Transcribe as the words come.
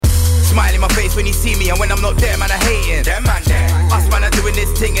my face when you see me, and when I'm not there, man, I hating. Them man there. Us man are doing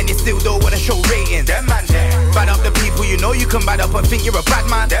this thing, and you still don't wanna show ratings. Them man there. Bad up the people you know you can bad up and think you're a bad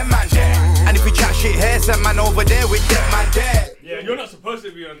man. Them man there. And if we chat shit here, some man over there with them man there. Yeah, you're not supposed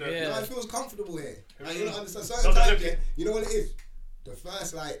to be on there. Yeah. No, it feels comfortable here. Like, you don't understand. Certain times, yeah, you know what it is? The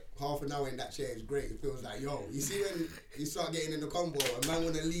first like half an hour in that chair is great. It feels like, yo, you see when you start getting in the combo, a man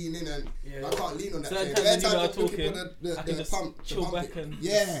wanna lean in and I can't lean on that chair. Sometimes when you Every time are I'm looking talking, for I can just chill back and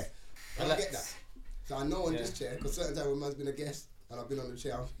yeah, I relax. get that. So I know on this chair, because certain times when man's been a guest and I've been on the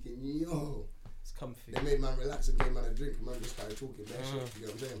chair, I'm thinking, yo, It's comfy. they made man relax and gave man a drink and man just started talking bare shit. You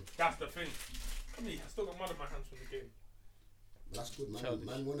know what I'm saying? That's the thing. I mean, I still got mud on my hands from the game. That's good, man. Childish.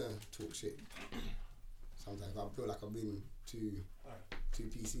 Man wanna talk shit. Sometimes I feel like I've been too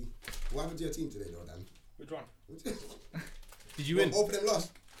PC. What happened to your team today, though, Dan? Which one? Did you win? Both of them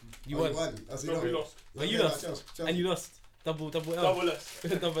lost. You Oh, won. you won. I see, No, no. we lost. Oh, you lost. And you lost. Double L. Double us.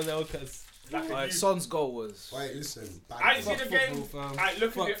 Double L, cuz. Like Son's goal was. Wait, listen. I didn't see the game. Football, fam. I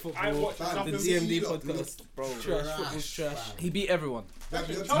look Fuck at it. I football. watched Fam, nothing. The See, DMD you lot podcast. Bro, Trash. Football's trash. he beat everyone.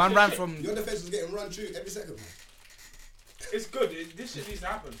 Your Man ran from. defense was getting run through every second. Man. It's good. This shit needs to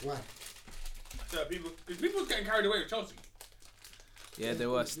happen. Why? So people was getting carried away with Chelsea. Yeah, they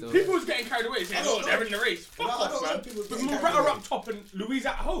were still. People was getting carried away saying, I don't "Oh, they're know. in the race." Fuck No, I don't off, know man. people was With getting Morata carried away. up top and Louise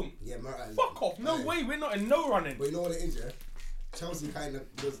at home. Yeah, Morata. Fuck off. No way. We're not in no running. But you know what it is, yeah? Chelsea kind of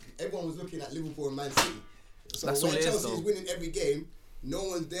was. Everyone was looking at Liverpool and Man City. So That's when all it is, Chelsea is though. winning every game, no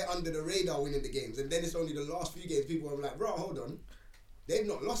one's there under the radar winning the games, and then it's only the last few games people are like, bro, hold on, they've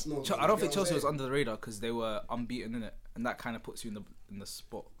not lost no. I don't think Chelsea was under the radar because they were unbeaten in it, and that kind of puts you in the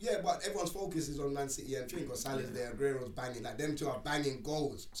spot. Yeah, but everyone's focus is on Man City and Trinko. Salah's there, Aguero's banging. Like, them two are banging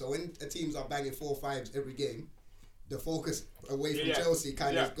goals. So when teams are banging 4-5s every game, the focus away from Chelsea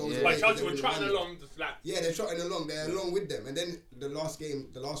kind of goes away. Like Chelsea because were they're trotting winning. along, just like Yeah, they're trotting along. They're along with them. And then the last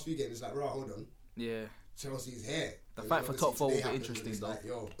few games, it's like, right, hold on. Yeah. Chelsea's here. The And fight for top four will be happens, interesting, it's though. like,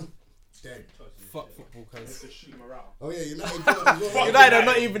 yo, dead. Fuck football, cuz. to shoot Morata. Oh yeah, United as well. United are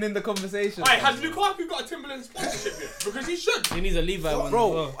not even in the conversation. Hey, has Lukaku got a Timberland sponsorship yet? Because he should. He needs a Levi one.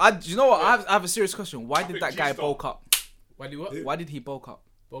 Bro, you know what? I have a serious question. Why did that guy G-Star. bulk up? Why do what? Why did he bulk up?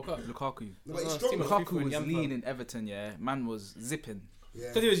 Woke up. Lukaku. No, but he's No, strong. Timo- though. Lukaku was Yam lean fam. in Everton, yeah. Man was zipping. Yeah.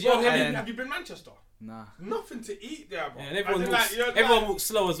 Because he was Bro, young and have you been Manchester? Nah. Nothing to eat there, bro. yeah, and everyone As in, walks, you're everyone like- walks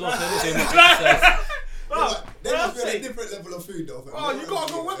slow as well, so they don't do much exercise. Yeah, but there must be Bro, a different level of food though. fam. Oh, you Everyone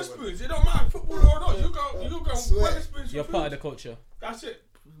gotta go eats Weatherspoons. It don't matter football or not. You go Swear. Weatherspoons. You're for part of food. the culture. That's it.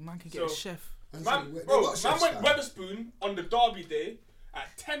 Man can get a So- chef. Man, They bro, got man chefs, went fam. Weatherspoon on the Derby day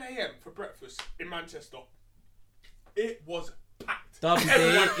at 10 a.m. for breakfast in Manchester. It was packed. Derby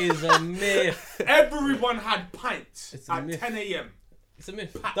Day is a myth. Everyone had pints It's a at myth. 10 a.m. It's a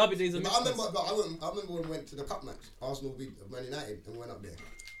myth. Derby Day is a myth. But I remember when we went to the cup match, Arsenal beat Man United, and we went up there.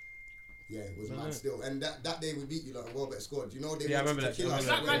 Yeah, it was mad still. And that day we beat you lot and Welbeck scored. You know they Yeah, I wanted remember to that. kill I us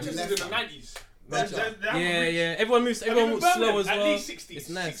remember That when we Manchester's in left, the fam. 90s. Manchester. They haven't Yeah, reached- yeah. Everyone moves. And Everyone even moves slow Birmingham, as well. At least 60s, It's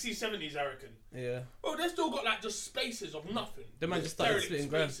nice. 60s, 70s, I reckon. Yeah. Bro, they still got like just spaces of nothing. The man just started Derelict splitting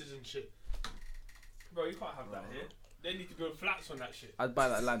grass. spaces and shit. Bro, you can't have that here. They need to build flats on that shit. I'd buy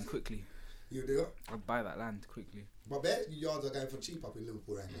that land quickly. You do? I'd buy that land quickly. But bare yards are going for cheap up in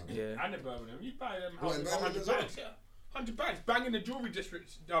Liverpool right now. Yeah. And in Birmingham, you buy them What, in houses for Birmingham 100 as well? bags, yeah. 100 bags. Bang in the jewellery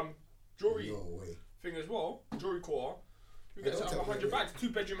district, jewellery No way. thing as well, jewellery quarter. You Hey, get don't some tell 100 me. bags,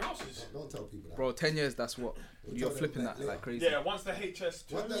 2-bedroom houses. Don't tell people that. Bro, 10 years, that's what? We'll You're tell them flipping that that like later. crazy. Yeah, once the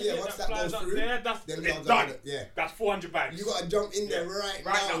HS2 Once that flies goes up through, there, that's them it's yards are done. gonna- yeah. That's 400 bags. You gotta jump in there Yeah. right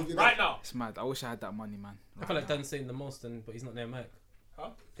right now. now. if you Right don't- now. It's mad. I wish I had that money, man. I feel like Dan's saying the most, but he's not near Mike. Huh?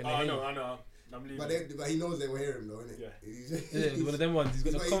 Can Oh, they I hear know, you? I know. I'm leaving. But he knows they will hear him though, innit? Yeah. Yeah, one of them ones. He's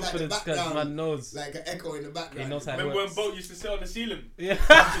got the He's like the confidence because background, man knows. Like an echo in the background. He knows how it Remember when works. Boat used to sit on the ceiling? Yeah.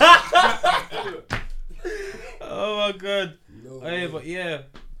 Oh my god. No Hey, way. but yeah,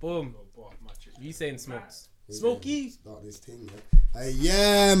 boom. You saying smokes? Smokey. Start this thing, yeah.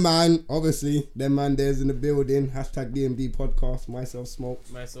 Yeah, man. Obviously, them man there's in the building. Hashtag DMD podcast. Myself smoke.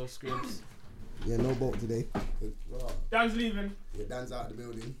 Myself scripts. Yeah, no boat today. Dan's leaving. Yeah, Dan's out of the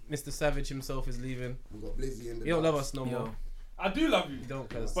building. Mr. Savage himself is leaving. We got Blizzy in the. You don't love dance. us no Yo. more. I do love you. You don't,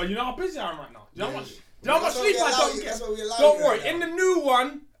 cause But you know how busy I am right now? Do you know how Yeah. much? Do you know how much That's why we sleep I allow don't you- get? that's why we allow Don't you worry. right In now. the new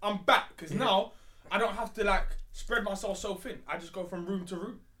one, I'm back because now I don't have to like spread myself so thin. I just go from room to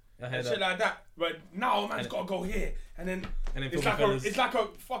room I heard and shit that. like that. But now man's got to go here and then And then it's film like fellas. it's like a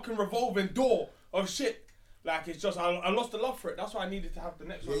fucking revolving door of shit. Like it's just I lost the love for it. That's why I needed to have the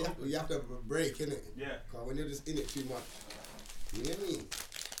next Yeah, one. you have to have a break, innit? Yeah. Cause when you're just in it too much, you hear me?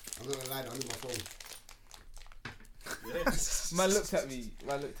 I'm not gonna lie, I need my phone. Man looked at me.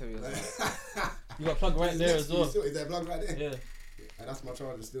 I was like, You got a plug right there as well. Is there a plug right there? Yeah. That's my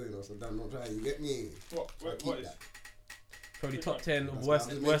charger still, you know, so don't try. You get me? What is? Probably top 10 of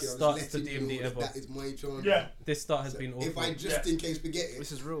That's worst starts to DMD ever. That is my charger. Yeah. This start has been awful. If I just in case forget it.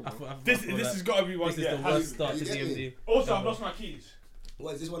 This is real, bro. This has got to be one. This is the worst start to DMD. Also, I've lost my keys.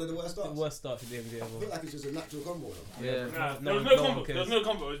 What, is this one of the worst starts? The worst start to DMD I feel ever. like it's just a natural combo. Though. Yeah. Nah, No, there was no no one combo. cares. There was no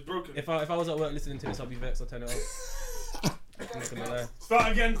combo. It was broken. If I was at work listening to this, I'll be vexed. I'll turn it off. I'm not gonna lie.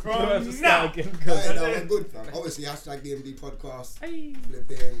 Start again I have from to now. start again. Hey, no, we're good, fam. Obviously, hashtag DMD podcast. Hey.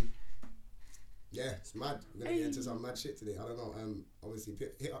 Flipping. Yeah, it's mad. We're gonna get into some mad shit today. I don't know. Obviously,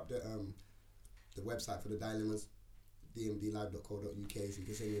 hit up the website for the dilemmas, dmdlive.co.uk. So you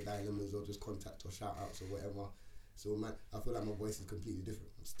can send your dilemmas or just contact or shout outs or whatever. So man, I feel like my voice is completely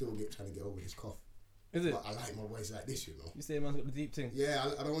different. I'm still trying to get over this cough. Is it? But I like my voice like this, you know. You say man's got the deep thing. Yeah,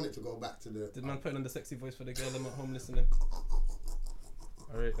 I don't want it to go back to the. Did man put on the sexy voice for the girl I'm at home listening?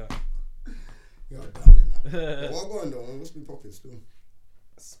 I rate that. You're dumb, you know. But what going on? What's been popping still?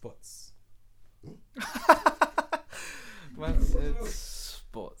 Spots. Man said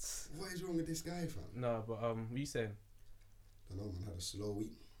spots. What is wrong with this guy, fam? No, but what are you saying? I don't know, man. Had a slow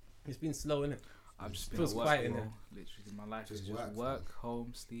week. It's been slow, innit? I've just been Feels at work, quiet in bro. there. Literally, my life Just is just work, work,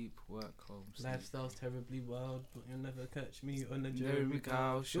 home, sleep, work, home, sleep. Lifestyle's terribly wild, but you'll never catch me on the Jeremy Jeremy Kyle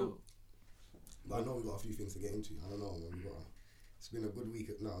Kyle show. show. But I know we've got a few things to get into. I don't know, man. It's been a good week.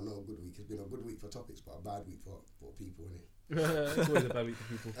 No, not a good week. It's been a good week for topics, but a bad week for people, innit? It's always a bad week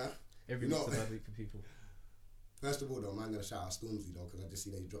for people. Huh? Every You week's know- a bad week for people. First of all, though, man, I'm going to shout out Stormzy, though, because I just see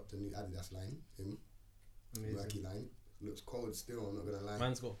they dropped a new Adidas line. Amazing. Nike line. Looks cold still, I'm not going to lie.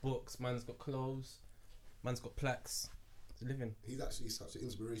 Man's got books, man's got clothes, man's got plaques. It's living He's actually such an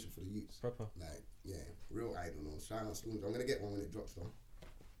inspiration for the youths. proper. Like, yeah, real idol, no. Shout out Stormzy. I'm going to get one when it drops, though.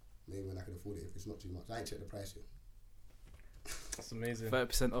 Maybe when I can afford it, if it's not too much. I ain't checked the price yet. That's amazing.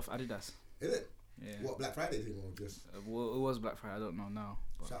 30% off Adidas. Is it? Yeah. What, Black Friday thing or just... Well, it was Black Friday. I don't know now.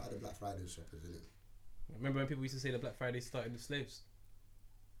 But Shout out the Black Friday shoppers, innit? Remember when people used to say that Black Friday started with slaves?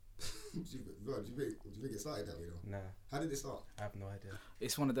 Do you think it started that way, though? Nah, How did it start? I have no idea.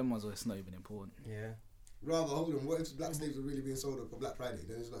 it's one of them ones where it's not even important. Yeah. Rather, hold on, what if black slaves were really being sold up for Black Friday?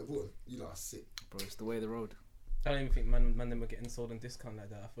 Then it's not important. You lot are sick. Bro, it's the way of the road. I don't even think man them were getting sold on discount like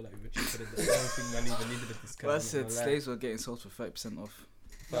that. I feel like we were cheaper than that. I don't think man even needed a discount. But I I'm not said gonna lie. slaves were getting sold for 30% off.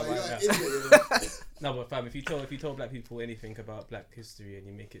 No, But you're like an that. idiot, you know. No, but fam, if you told black people anything about black history and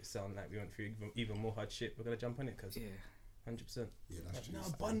you make it sound like we went through even more hardship, we're gonna jump on it because Yeah. 100%. Yeah, that's true. No,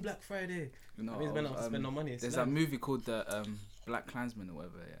 bun Black Friday. You know, That means we're not have to spend no money. It's there's life. that movie called the Black Klansman or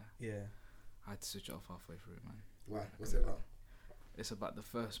whatever, yeah. Yeah. I had to switch it off halfway through it, man. Why? What's it about? It's about the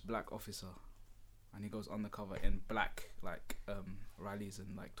first black officer, and he goes undercover in black rallies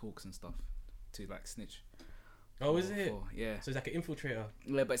and like talks and stuff to like snitch. Oh, is it? Yeah. So it's like an infiltrator.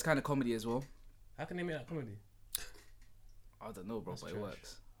 Yeah, but it's kind of comedy as well. How can they make that comedy? I don't know, bro, That's but trash. it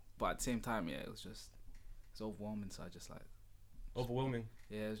works. But at the same time, yeah, it's overwhelming. So I just like, Overwhelming.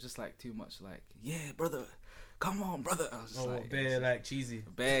 yeah, it was just like too much. Like, yeah, brother, come on, brother. I was just Oh, like, bare like cheesy.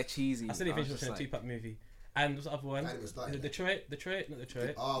 bare cheesy. I still didn't was finish just watching a like, Tupac movie. And what's the other one? I didn't start Is it that. Detroit? Not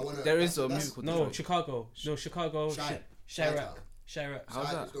Detroit. There is a movie called No, Detroit. Chicago. No, Chicago. Chi-Town. Chirac.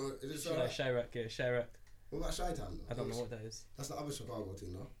 How's that? Is it Chirac? Chirac, yeah, Chirac. What about Chi-Town? I don't know what that is. That's the other Chicago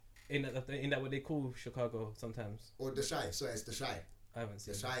thing, no? In that what they call Chicago sometimes. Or the Chi. Sorry, it's the Chi. I haven't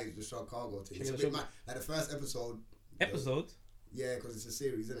The seen it. Chi is the Chicago thing. It's a Chicago- bit mad. Like the first episode. Episode? Yeah, because it's a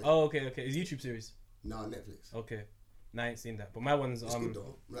series, isn't it? Oh, okay. It's a YouTube series. No, Netflix. Okay. Nah, I ain't seen that. But my one's It's good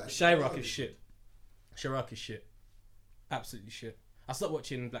though. Like, Chirac is shit. Chirac is shit. Absolutely shit. I stopped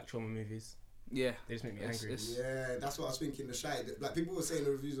watching black trauma movies. Yeah, They just make me It's- angry. it's- Yeah, that's what I was thinking. The Chi, like people were saying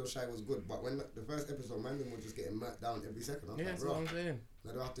the reviews of Chi was good, but when the first episode, man, them were just getting murked down every second. I was Yeah, like, that's what bro, I'm saying.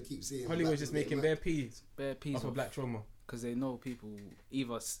 I don't have to keep seeing. Hollywood's black just people making getting bare peas bare piece off of black trauma. because they know people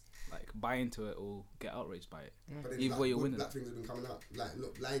either like buy into it or get outraged by it. murked. But then, Either way, you're good winning. Black things have been coming out. Like,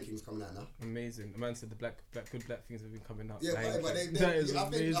 look, Lion King's coming out now. Amazing. The man said the good black things have been coming out. Yeah, Lion but King. they That is I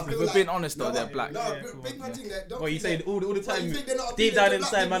think, amazing. I If feel we're like, being honest though, no, they're but- black. No, Yeah, big cool. man thing there. Well, you say all the But time. you think they're not Deep appealing down to the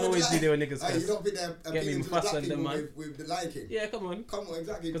inside, black man people always with do the their Lion- niggas Hey, you first. don't think they're Get me appealing to the fuss black on them, people man. with the Lion King? Yeah, come on. Come on,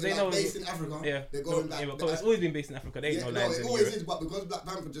 exactly. Because They're they know like based in Africa. Yeah, They're going back. Yeah, but it's always been based in Africa. They ain't Yeah, no no, lines it in always Europe. is, but because Black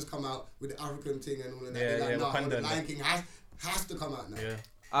Panther just come out with the African thing and all of that, Yeah, they're like, yeah, no, Wakanda the and Lion that. King has to come out now. Yeah.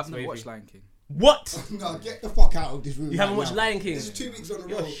 I've It's never wavy. watched Lion King. What? No, get the fuck out of this room. You haven't right watched now. Lion King? This is 2 weeks on the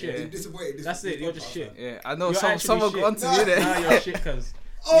You're road. shit. You're disappointed. This, That's this it. You're just podcast, shit. man. Yeah, I know You're actually someone shit. got onto Nah, me there. Nah, you're shit, cuz.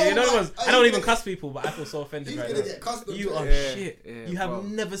 Oh You know my- what it was? I don't even cuss people, but I feel so offended He's right gonna now. get custom. You are Yeah, shit. yeah, You have bro.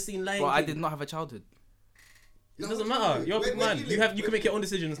 never seen Lion But King. I did not have a childhood. It doesn't matter. You're a big man. You have. can make your own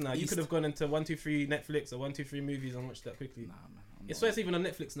decisions now. You East. could have gone into 123 Netflix or 123 movies and watched that quickly. Nah, man. I'm It's not. why it's even on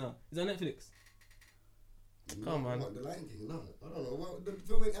Netflix now. Is it on Netflix? Come on. What, the Lion King? No, I don't know. What, the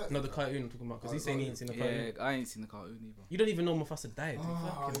film ain't out. No, the cartoon I'm talking about, because he's saying he ain't seen the cartoon. Yeah, I ain't seen the cartoon either. You don't even know Mufasa died.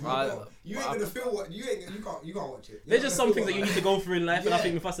 You ain't gonna feel what you can't watch it. There's just some things that you need to go through in life, and I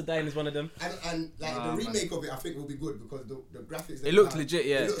think Mufasa dying is one of them. And like the remake of it, I think will be good because the graphics. It looked legit,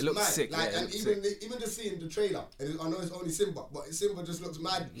 yeah. It looked mad. sick. Like, yeah, and even just seeing the trailer, and I know it's only Simba, but Simba just looks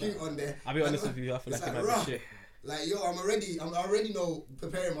mad cute on there. I'll be honest with you, I feel like it might be shit. Like yo, I already know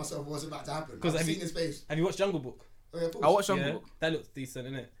preparing myself for what's about to happen. Because I've seen his face. Have you watched Jungle Book? Oh, yeah, of course. I watched Jungle Book. That looked decent,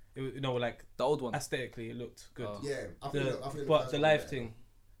 innit? It, you know, like the old one. Aesthetically, it looked good. Oh. Yeah, I think but the live thing,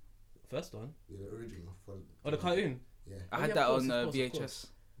 first one. Yeah, the original. The cartoon. Yeah, I had that on VHS.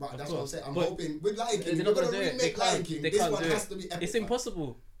 But that's what I'm saying. I'm hoping with Lion King, they're gonna remake Lion King. This one has to be epic. It's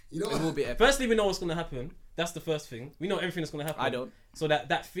impossible. You know, it will be epic. Firstly, we know what's gonna happen. That's the first thing. We know everything that's gonna happen. I don't. So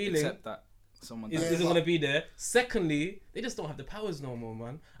that feeling. Except that someone isn't gonna be there. Secondly, they just don't have the powers no more,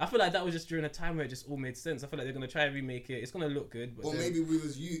 man. I feel like that was just during a time where it just all made sense. I feel like they're gonna try and remake it. It's gonna look good, but or maybe we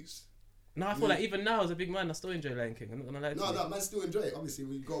was youths. No, I feel like even now as a big man, I still enjoy Lion King. I'm not gonna lie to you. No, man, still enjoy it. Obviously,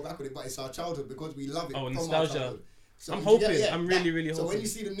 we go back with it, but it's our childhood because we love it. Oh, from nostalgia. Our childhood. So I'm hoping. I'm really hoping. So when you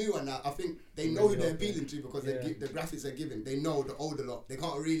see the new one now, I think they know who they're appealing to because the graphics they're giving. They know the older lot. They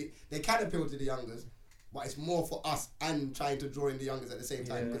can appeal to the youngers, but it's more for us and trying to draw in the youngers at the same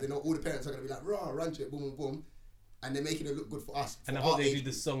time because they know all the parents are gonna be like, rah, run to it, boom, boom, boom, and they're making it look good for us. And I hope they do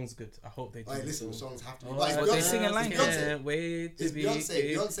the songs good. I hope they do. Listen, the songs have to be. But they singing Lion King. Wait to be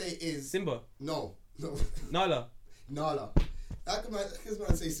Beyonce is Simba. No. Nala. How can man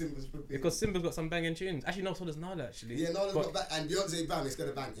say Simba's because Simba's got some banging tunes. Actually, no, so does Nala actually. Yeah, Nala's got bang, and Beyonce bang. It's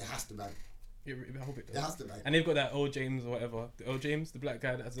gonna bang. It has to bang. I hope it does. It has to bang. And they've got that old James or whatever. The old James, the black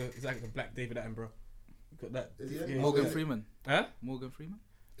guy that's like the black David Attenborough. Got that. Morgan Freeman. Huh? Morgan Freeman.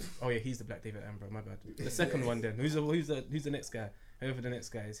 Oh yeah, he's the black David Attenborough. My bad. The second one then. Who's the next guy? Whoever the next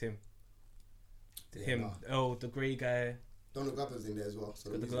guy is him. Him. Nah. Oh, the grey guy. Donald Glover's in there as well.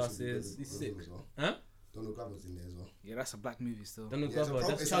 So got the glasses. He's sick. Well. Huh? Donald Glover's in there as well. Yeah, that's a black movie still. Donald Glover.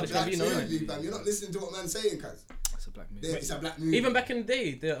 That's Childish Gambino, isn't it? You're not listening to what man's saying, cuz. It's a black movie. It's a black movie. Even back in the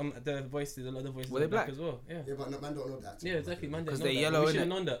day, the voices, a lot of voices were they black as well. Yeah. Yeah, but man don't know that. Yeah, exactly. Man, because they're yellow. They should have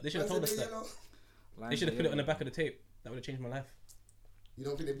known that. They should have told us that. They should have put it on the back of the tape. That would have changed my life. You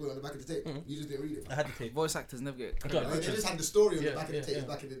don't think they put it on the back of the tape? You just didn't read it. I had the tape. Voice actors never get. They just had the story on the back of the tape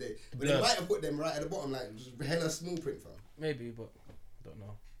back in the day. But they might have put them right at the bottom, like just hella small print, fam. Maybe, but I don't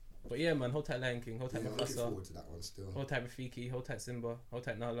know. But yeah, man, hold tight Lion King, hold tight Mufasa. Looking forward to that one still. Hold tight Rafiki, hold tight Simba, hold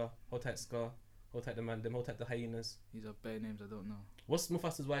tight Nala, hold tight Scar, hold tight the Mandem, hold tight the hyenas. These are bare names I don't know. What's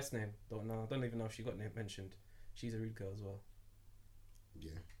Mufasa's wife's name? Don't know. I don't even know if she got mentioned. She's a rude girl as well.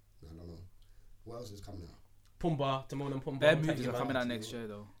 Yeah, I don't know. What else is coming out? Pumbaa, Timon and Pumbaa. Bare movies are coming out next year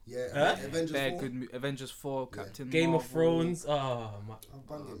though. Yeah, Avengers 4. Good Avengers 4, Captain Game Marvel. of Thrones. Oh,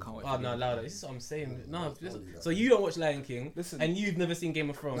 can't wait. Oh no, louder. This is what I'm saying. No, so you don't watch Lion King, and you've never seen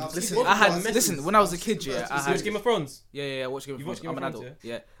Game of Thrones. No, listen, when I was a kid, I you had watched Game of Thrones. Yeah, I watched Game of Thrones. I'm an adult.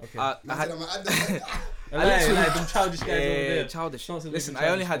 Yeah. Okay. I had. Them childish guys over there. Childish. Listen, I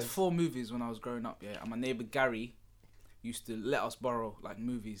only had 4 movies when I was growing up. Yeah, and my neighbour Gary used to let us borrow like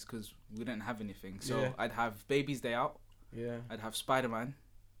movies because we didn't have anything. So I'd have Baby's Day Out. Yeah. I'd have Spider-Man,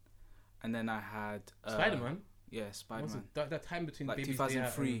 and then I had Spider-Man. Yeah, Spider-Man. That time between like Baby's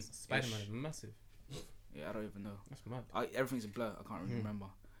 2003 Day Out and Spider-Man is massive. Yeah, I don't even know. That's mad. Everything's a blur. I can't really remember.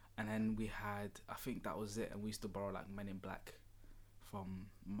 And then we had, I think that was it. And we used to borrow like Men in Black from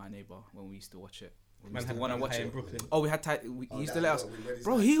my neighbour when we used to watch it. We used to want to watch it. Oh, we had he used to let us.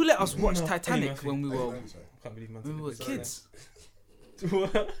 Bro, he let us watch Titanic when we were. Can't believe when we were kids.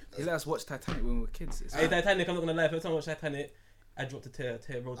 What? He let us watch Titanic when we were kids. Hey, Titanic, I'm not gonna lie. First time I watched Titanic, I dropped a tear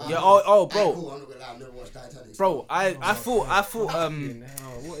rolled down. Yeah. Oh, bro. Cool, I'm not gonna lie. I've never watched Titanic. Bro, I thought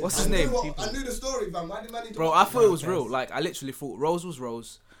what's his name? I knew the story, man. Why did man need to bro, I thought it was real. Like I literally thought Rose was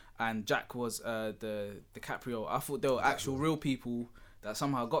Rose, and Jack was the DiCaprio. I thought they were actual real people that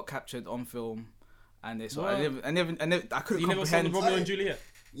somehow got captured on film, and they saw. I couldn't you comprehend. Never saw the Romeo and Juliet?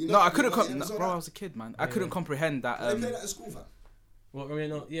 No, I couldn't. Bro, I was a kid, man. I couldn't comprehend that. They played that at school, fam. What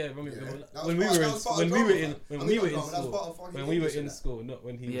Romeo? Yeah, Romeo. Yeah. When we were in school, not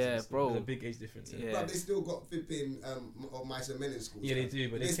when he was in school. Bro. There's a big age difference. Yeah. But they still got flipping or Mice and Men in school. Yeah, they do,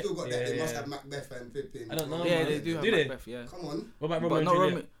 but they still got that. They must have Macbeth and flipping. I don't know. Yeah, they do have Macbeth. Yeah. Come on. What about Romeo and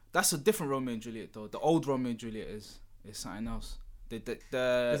Juliet? That's a different Romeo and Juliet though. The old Romeo and Juliet is something else.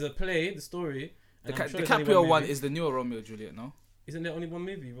 There's a play, the story. The DiCaprio one is the newer Romeo and Juliet, no? Isn't there only one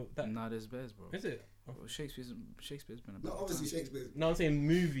movie? Nah, there's bears, bro. Is it? Well, Shakespeare's been about. No, obviously Shakespeare. No, I'm saying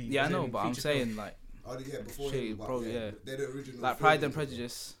movie. Yeah, I know, but I'm saying like. Oh yeah, before him, bro, yeah. They're the original. Like Pride and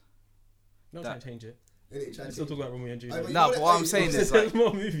Prejudice. No, trying to change it. You still talk about Romeo and Juliet. No, but what I'm saying is there's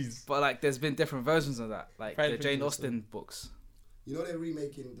more movies. But like, there's been different versions of that, like the Jane Austen books. You know they're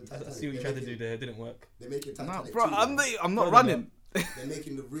remaking the Titanic. I see what you tried to do there. It didn't work. They're making Titanic. No, bro, I'm not running. They're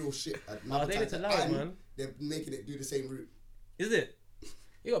making the real shit. No, they need to allow it, man. They're making it do the same route. Is it?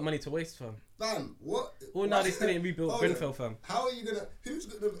 You got money to waste, fam. Fam, what? Oh, now they still ain't rebuilt Grenfell, fam. How are you gonna? Who's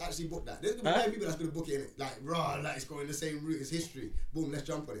gonna actually book that? There's gonna be many people that's gonna book it in it. Like, like it's going the same route as history. Boom, let's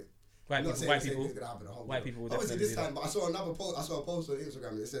jump on it. White people will obviously this time, that. but I saw another post. I saw a post on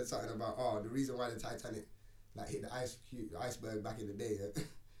Instagram that said something about the reason why the Titanic like hit the iceberg back in the day is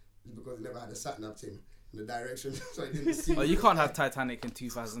because it never had a sat nav thing in the direction, so it didn't see. Oh, you can't have Titanic in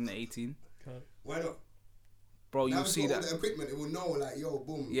 2018. Why not? Bro, you'll see that. All the equipment, it will know, like, yo,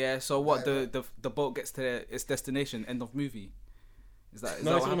 boom. Yeah, so what? The boat gets to its destination, end of movie. Is that it's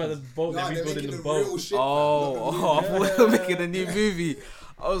talking about the boat. No, they're making the boat. Real shit, I thought they were making a new movie.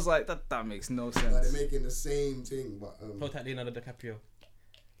 I was like, that makes no sense. No, they're making the same thing, but Contact Leonardo DiCaprio.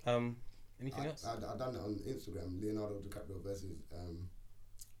 Anything else? I done that on Instagram. Leonardo DiCaprio versus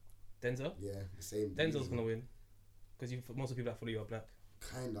Denzel. Yeah, the same. Denzel's gonna win because most of the people that follow you are black.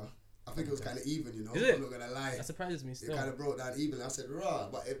 Kinda. I think it was kind of even, you know. Is it? I'm not gonna lie. That surprises me still. It kind of brought down even. I said, rah.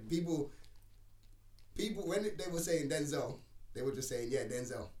 But if people when they were saying Denzel, they were just saying, yeah,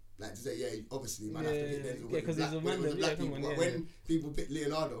 Denzel. Like to say, yeah, obviously, man, have to pick Denzel. Yeah, because he's a man. But when people pick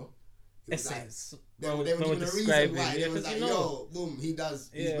Leonardo, essays. They were giving a reason why. It was like, yo, boom, he does.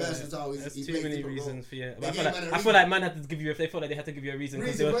 He's versatile. There's too many reasons for you. I feel like man had to give you, if they felt like they had to give you a reason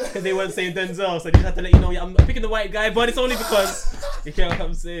because they weren't saying Denzel, so they had to let you know, I'm picking the white guy, but it's only because you get what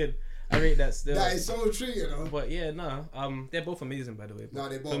I'm saying. I rate that still. That is so true, you know. But yeah, they're both amazing, by the way. No,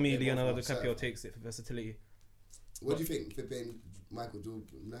 they both. For me, Leonardo DiCaprio takes it for versatility. What do you think? Flipping Michael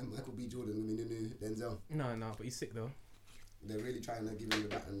B. Jordan will be the new Denzel. No, but he's sick though. They're really trying to give him the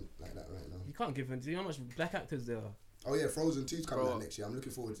baton like that right now. You can't give him. Do you know how much black actors there are? Oh yeah, Frozen 2's coming out next year. I'm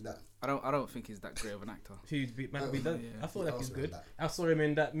looking forward to that. I don't think he's that great of an actor. Michael B. Jordan. I thought like he's good. I saw him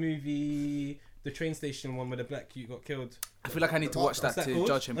in that movie, the train station one where the black cute got killed. I feel like I need to watch that to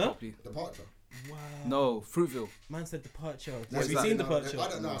judge him properly. Departure. Wow. No, Fruitville. Man said Departure. Have you seen Departure? I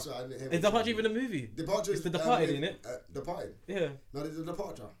don't know. So I didn't hear. Is Departure even a movie? Departure is the Departed, isn't it? Departed. Yeah. No, there's a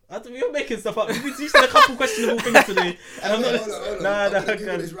Departure. You're making stuff up. You said a couple questionable things today, and I'm not. Hold on. I'm gonna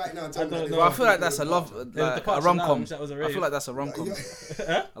Google this right now. I don't know. I feel like that's a rom-com. I feel like that's a rom-com.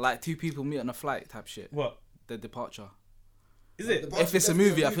 Like two people meet on a flight type shit. What? The Departure. Is it? If it's a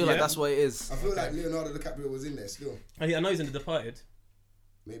movie, I feel like that's what it is. I feel like Leonardo DiCaprio was in there still. I know he's in The Departed.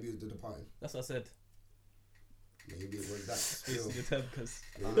 Maybe it was The Departed. That's what I said. Maybe it was that. Still. Because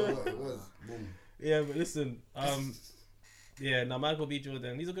you know what it was. Boom. Yeah, but listen. Michael B.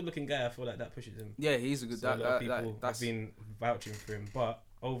 Jordan. He's a good-looking guy. I feel like that pushes him. Yeah, he's a good. So a lot of people have been vouching for him, but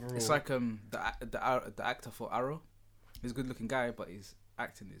overall, it's like the actor for Arrow. He's a good-looking guy, but he's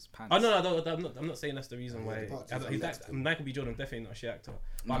acting his pants. Oh no, I'm not saying that's the reason why. Michael B. Jordan definitely not a shit actor.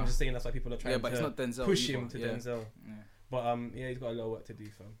 But I'm just saying that's why people are trying but it's not Denzel push either. him to Denzel. Yeah. But he's got a lot of work to do,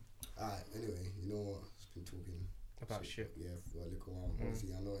 fam. Alright, anyway, you know what? I've been talking about shit. Yeah, for a little while. Obviously,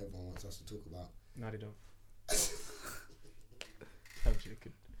 I know everyone wants us to talk about. No, they don't. I'm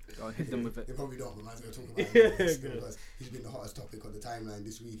joking. Go on, hit them with it. They probably don't, but man's going to talk about him because he's been the hottest topic on the timeline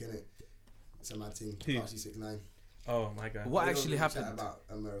this week, innit? It's a mad thing. Tekashi 6ix9ine. Oh my god. What actually happened? Chat about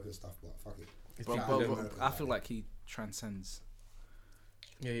American stuff, but fuck it. Bro, I feel like he transcends.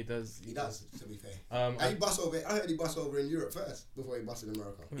 Yeah, he does. He does, to be fair. I heard he bust over in Europe first before he busted in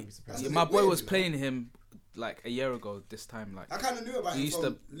America. My boy was playing him like a year ago this time. Like I kind of knew about him for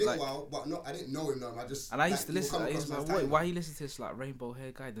a little while, but I didn't know him though. I used to listen. Why you listen to this like rainbow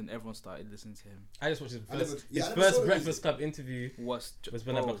hair guy? Then everyone started listening to him. I just watched his first Breakfast Club interview was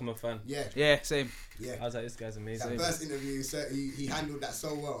when I became a fan. Yeah, same. Yeah, I was like, this guy's amazing. That first interview, he handled that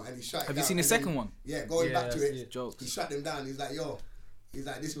so well, and he shut. Have you seen the second one? Yeah, going back to it, jokes. He shut them down. He's like, yo. He's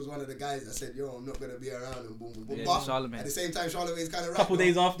like, this was one of the guys that said, yo, I'm not going to be around and boom, boom, boom. Yeah, but Charlemagne. at the same time, Charlemagne's kind of couple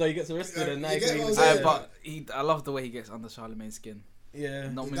days after he gets arrested and now I love the way he gets under Charlemagne's skin. Yeah.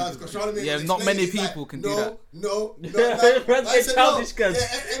 Not many people can do that. No. I said no.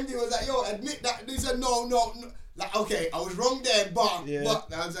 MD was like, yo, admit that. He said, no. Like, okay, I was wrong there, but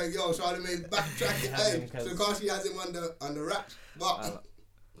I was like, yo, Charlemagne's backtracking. Tekashi has him under wraps, but...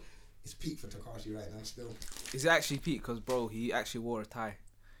 It's peak for Tekashi right now still. Is it actually peak? Because, bro, he actually wore a tie.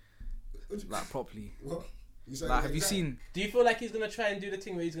 Like, properly. What? Have you seen... Do you feel like he's going to try and do the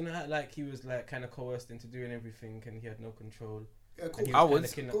thing where he's going to act like he was, like, kind of coerced into doing everything and he had no control? Yeah, cool. I would.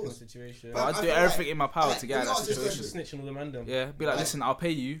 The situation. I'd do everything in my power to get out of that situation. Snitching all the random. Yeah, be like, listen, I'll pay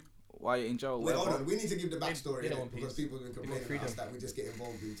you Why are you in jail? Wait, hold on. We need to give the backstory because peace. people have been complaining about us that we just get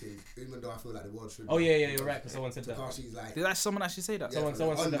involved in things, even though I feel like the world should. Oh yeah, you're right. Because someone said that. Like, did someone actually say that? Someone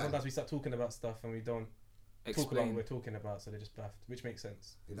said that sometimes we start talking about stuff and we don't talk about what we're talking about, so they just blaffed, which makes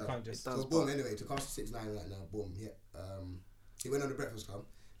sense. It does. Can't just. So boom. Anyway, Tekashi 6ix9ine right now. Boom. Yeah. He went on the Breakfast Club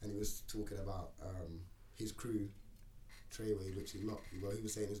and he was talking about his crew. Treyway, which is not, well, he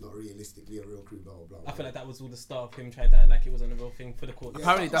was saying it's not realistically a real crew, blah blah blah. I feel like that was all the start of him trying to act like it wasn't a real thing for the court. Yeah,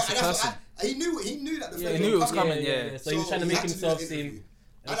 apparently that's the person. He knew that the he knew it was coming. Yeah. So he was trying to make himself seem.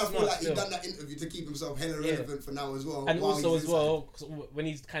 And I feel like he done that interview to keep himself hella relevant for now as well. And also as well, when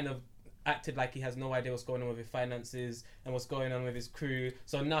he's kind of acted like he has no idea what's going on with his finances and what's going on with his crew,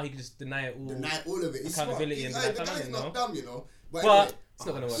 so now he can just deny it all. Deny all of it. Accountability and the guy's not dumb, you know. But anyway, it's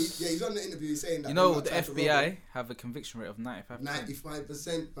not gonna work. He's on the interview. He's saying that the FBI have a conviction rate of 95%.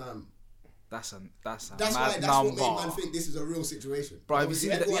 95%, fam. That's what number. made man think this is a real situation. Bro, have you seen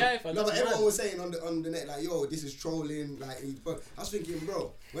that? But everyone was saying on the net like, yo, this is trolling. Like, I was thinking,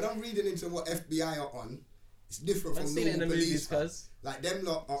 bro, when I'm reading into what FBI are on, it's different from normal police. Like them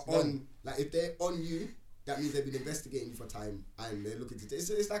lot are on. Like if they're on you, that means they've been investigating you for time and they're looking to. It's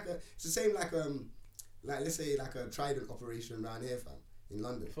the same like let's say like a Trident operation around here, fam, in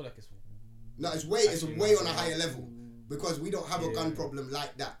London. I feel like it's way on a higher level because we don't have a gun problem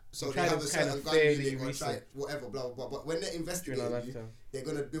like that. So they have a certain gun unit or whatever, blah blah blah. But when they're investigating you, they're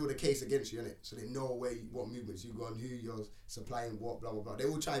gonna build a case against you, innit? So they know what movements you go on, who you're supplying, what, blah blah blah. They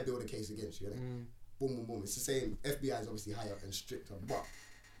will try and build a case against you, innit? Boom boom boom. It's the same. FBI is obviously higher and stricter, but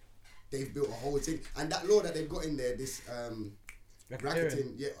they've built a whole thing. And that law that they've got in there, this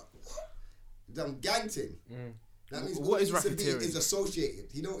racketing, gang thing. That means what is racketeering? Is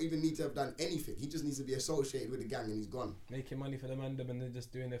associated. He don't even need to have done anything. He just needs to be associated with the gang and he's gone. Making money for them and they're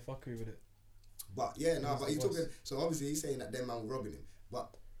just doing their fuckery with it. But but he's talking. So obviously he's saying that them man were robbing him.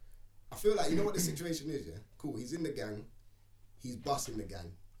 But I feel like, you know what the situation is, yeah? Cool, he's in the gang. He's busting the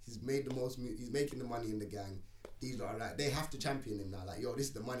gang. He's made the most. He's making the money in the gang. These are like, they have to champion him now. Like, yo, this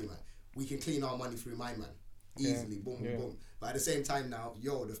is the money, man. We can clean our money through my man easily. Boom, boom, boom. But at the same time now,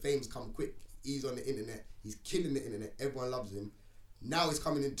 yo, the fame's come quick. He's on the internet. He's killing the internet. Everyone loves him. Now he's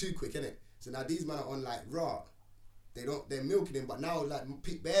coming in too quick, innit? So now these men are on like raw. They're milking him, but now like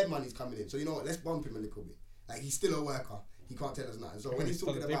bad money's coming in. So you know what? Let's bump him a little bit. Like, he's still a worker. He can't tell us nothing. So when he's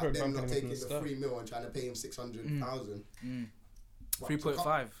talking about them not taking the 3 mil and trying to pay him 600,000.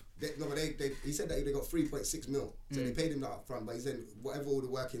 3.5. He said that they got 3.6 mil. So they paid him that up front, but he said whatever all the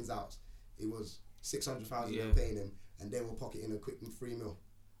workings out, it was 600,000 they were paying him, and they were pocketing a quick 3 mil.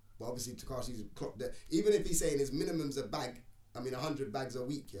 But obviously Tekashi's clocked that. Even if he's saying his minimum's a bag, 100 bags a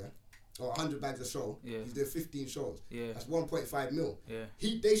week, yeah, or 100 bags a show. Yeah. He's doing 15 shows. Yeah. That's 1.5 mil. Yeah.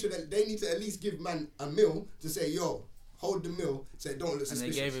 They need to at least give man a mil to say, yo, hold the mill, so it don't look suspicious.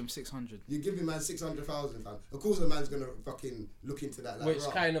 And they gave him 600. You give him man 600,000, fam. Of course, the man's gonna fucking look into that. Like, which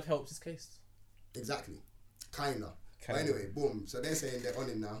kind of helps his case. Exactly, kinda. But anyway, boom. So they're saying they're on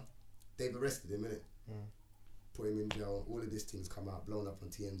him now. They've arrested him, innit? Put him in jail. All of these things come out, blown up on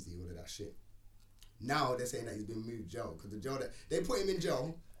TMZ, all of that shit. Now they're saying that he's been moved jail because the jail that they put him in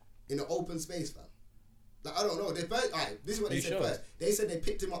jail in an open space, fam. Like, I don't know. This is what they said first. They said they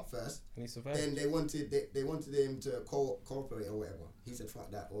picked him up first. And he survived. Then they wanted him to cooperate or whatever. He said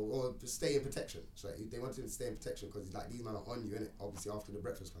fuck that or stay in protection. So they wanted him to stay in protection because he's like, these men are on you, innit? Obviously after the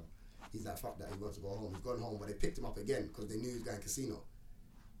Breakfast Club. He's like fuck that. He wants to go home. He's gone home, but they picked him up again because they knew he was going casino.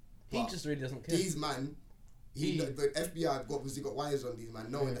 He just really doesn't care. These man. The FBI obviously got wires on these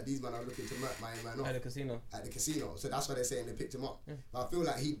man, knowing that these men are looking to murk my man off at the casino. So that's why they're saying they picked him up. But I feel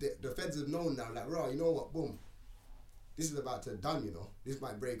like the feds have known now, like, you know what, boom, this is about to done, you know. This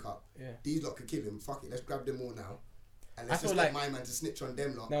might break up. Yeah. These lot could kill him. Fuck it, let's grab them all now, and let's just get my man to snitch on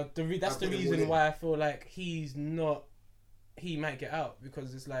them lot. Now that's the reason why I feel like he might get out,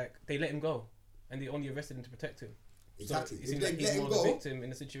 because it's like they let him go, and they only arrested him to protect him. Exactly. So it seems like he's more the victim in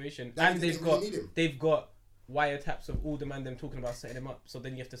the situation, and they've got wiretaps of all the man them talking about setting him up. So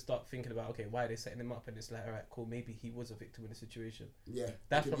then you have to start thinking about, okay, why are they setting him up? And it's like, alright, cool, maybe he was a victim in the situation. Yeah,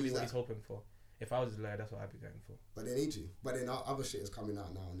 that's probably what he's hoping for. If I was a lawyer, that's what I'd be going for. But they need to. But then other shit is coming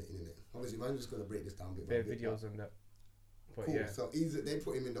out now on the internet. Obviously, I'm just gonna break this down bit by bit. Videos on that. But cool. Yeah. So they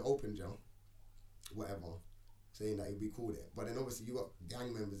put him in the open jail, whatever, saying that he'd be cool there. But then obviously you got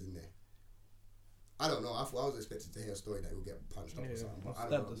gang members in there. I don't know. I was expecting to hear a story that he'll get punched up or something. But I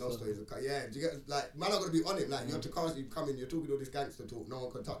don't know. No stories. Yeah, do you get, like, man, I'm gonna be on him. Like, you're Tekashi, you come in, you're talking all this gangster talk. No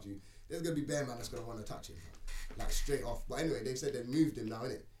one can touch you. There's gonna be bare man that's gonna want to touch him, like straight off. But anyway, they've said they moved him now,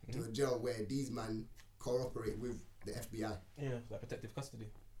 innit, to a jail where these men cooperate with the FBI. Yeah, like protective custody.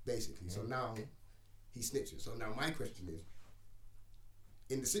 Basically. So now he snitches. So now my question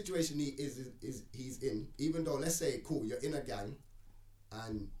in the situation he's in, even though, let's say, cool, you're in a gang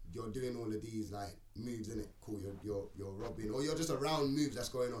and you're doing all of these like moves, innit? Cool, you're robbing, or you're just around moves that's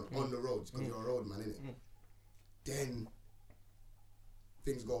going on the roads because you're a road man, innit? Then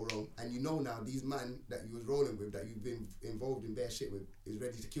things go wrong, and you know now these man that you was rolling with, that you've been involved in bare shit with, is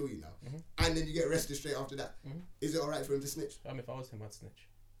ready to kill you now, and then you get arrested straight after that. Is it alright for him to snitch? If I was him, I'd snitch.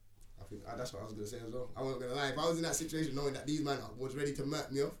 I think that's what I was gonna say as well. I wasn't gonna lie. If I was in that situation, knowing that these man was ready to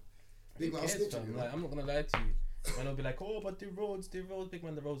murk me off, big man, I'll snitch on you. Like, I'm not gonna lie to you. And I'll be like, oh, but the roads, big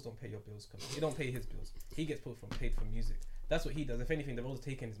man, the roads don't pay your bills. Cause he don't pay his bills. He gets paid from music. That's what he does. If anything, the roads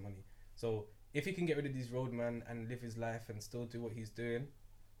taking his money. So if he can get rid of these road man and live his life and still do what he's doing,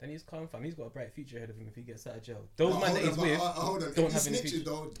 then he's calm, fam. He's got a bright future ahead of him if he gets out of jail. Those men that he's with don't have any future.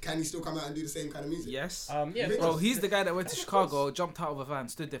 Though, can he still come out and do the same kind of music? Yes. Yeah. Bro, he's the guy that went to Chicago, jumped out of a van,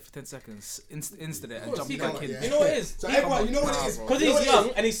 stood there for 10 seconds, instant it, and jumped back in. You know what it is? So everyone, you know what it is? Because he's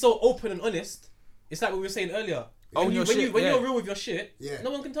young and he's so open and honest. It's like what we were saying earlier. When you're real with your shit, no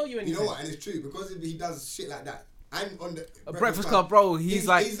one can tell you anything. You know what? And it's true, because he does shit like that. And on the Breakfast Club, bro, he's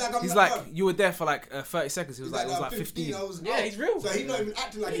like you were there for like 30 seconds. He was like, it was like 15. Yeah, he's real. So he's not even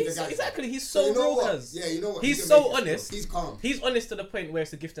acting like he's a guy. Exactly, he's so real, cuz. Yeah, you know what? He's so honest. He's calm. He's honest to the point where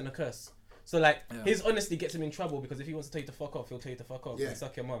it's a gift and a curse. So like, his honesty gets him in trouble, because if he wants to tell you to fuck off, he'll tell you to fuck off and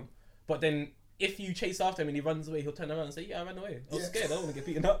suck your mum. But then if you chase after him and he runs away, he'll turn around and say, yeah, I ran away. I was scared. I don't want to get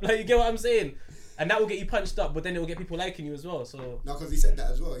beaten up. Like, you get what I'm saying? And that will get you punched up, but then it will get people liking you as well. So no, because he said that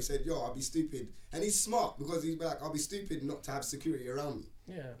as well. He said, yo, I'll be stupid. And he's smart, because he's like, I'll be stupid not to have security around me.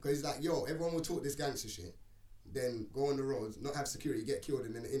 Yeah. Because he's like, yo, everyone will talk this gangster shit, then go on the roads, not have security, get killed,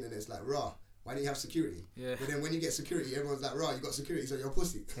 and then the internet's like, rah, why don't you have security? Yeah. But then when you get security, everyone's like, rah, you got security, so you're a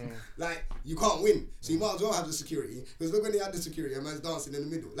pussy. Like, you can't win. So you might as well have the security. Because look, when he had the security, a man's dancing in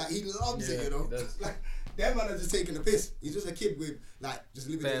the middle. Like, he loves it, you know? Like, that man is just taking the piss. He's just a kid with, like, just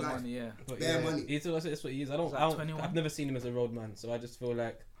living his life. Bare money. That's what he is. I've never seen him as a road man, so I just feel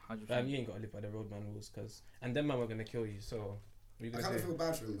like, you ain't got to live by the road man rules, and them man were going to kill you, so... I kind of feel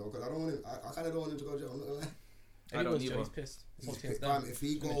bad for him, though, because I don't want him, I kind of don't want him to go to jail, I'm not going to lie. I don't either. He's pissed. If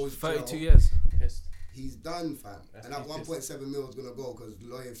he goes 32 years. Pissed. He's done, fam. And that 1.7 mil is gonna go because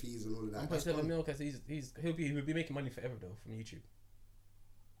lawyer fees and all of that. 1.7 mil, because he'll be making money forever though from YouTube.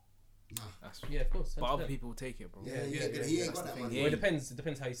 Yeah, of course. But other people will take it, bro. Yeah, he ain't got that money. Well, it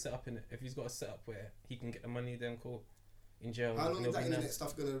depends how he's set up in it. If he's got a setup where he can get the money, then cool. In jail. How long is that internet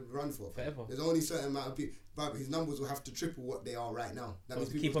stuff gonna run for? Forever. There's only a certain amount of people, but his numbers will have to triple what they are right now. That means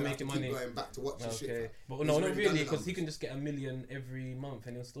people keep on making money. Keep going back to watch the shit. But no, not really, because he can just get $1 million every month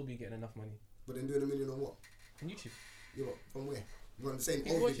and he'll still be getting enough money. But then doing $1 million on what? On YouTube. Yeah, what? From where? You're on the same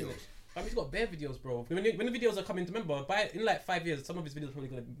old videos. He's got bare videos, bro. When the videos are coming to, remember, in like 5 years, some of his videos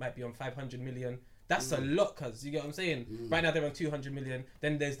probably might be on 500 million. That's a lot, cuz, you get what I'm saying? Right now they're on 200 million,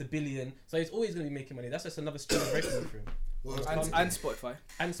 then there's the billion. So he's always going to be making money. That's just another stream of revenue for him. Well, and Spotify.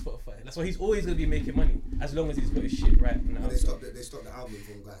 And Spotify. That's why he's always going to be making money, as long as he's got his shit right now. They stopped the album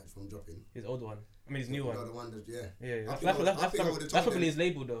from dropping. His old one. I mean, his new one. No, the one that, yeah. That's probably his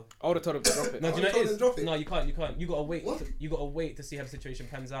label, though. I would have told him to drop it. No, do you know what it is? No, you can't. You gotta wait. You gotta wait to see how the situation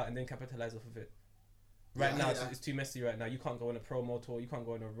pans out and then capitalize off of it. Right now, it's too messy. Right now, you can't go on a promo tour. You can't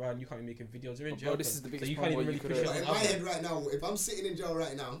go on a run. You can't be making videos. You're in jail. Bro, this is the biggest. So you can't even really push it. In my head right now, if I'm sitting in jail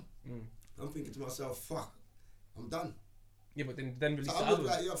right now, I'm thinking to myself, "Fuck, I'm done." Yeah, but then release the album.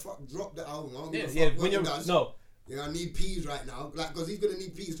 Like, fuck, drop the album. I don't give a fuck when you're done. No. Yeah, I need peas right now, like, because he's gonna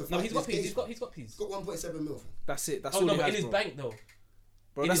need peas to fight. No, he's got peas. Case. He's got peas. He's got 1.7 mil. That's it. That's all he has, in his bank though.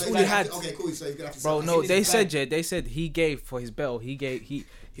 Bro, that's all he had. Okay, cool. So he's gonna have to. Bro, no, they said he gave for his bail. He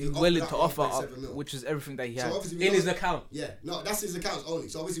was willing to offer up, which is everything that he had in his account. Yeah, no, that's his accounts only.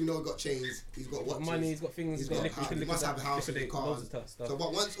 So obviously we know he's got chains, he's got watches, money, he's got things. He must have houses, cars. So,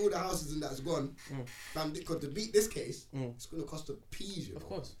 but once all the houses and that's gone, because to beat this case, it's gonna cost a peas, you know. Of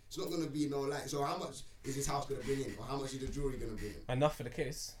course, it's not gonna be no like. So how much is this house gonna bring in, or how much is the jewelry gonna bring in? Enough for the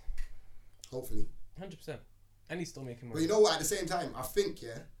case. Hopefully. 100%. And he's still making money. But you know what? At the same time, I think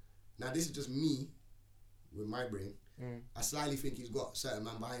now this is just me with my brain. I slightly think he's got a certain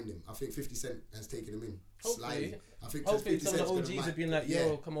man behind him. I think 50 Cent has taken him in. Slightly. I think hopefully some of the OGs have been like,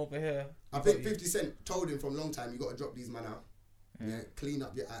 yo, come over here. I think 50 Cent told him from a long time, you got to drop these man out. Yeah, clean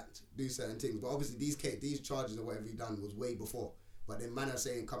up your act, do certain things. But obviously these charges or whatever he done was way before. But then man are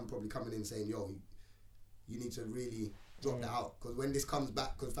saying, probably coming in saying, yo, you need to really drop that out. Because when this comes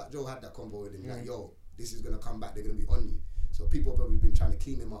back, because Fat Joe had that combo with him, like, yo, this is going to come back, they're going to be on you. So people have probably been trying to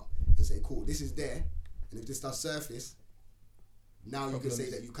clean him up and say, cool, this is there. And if this does surface, now you can say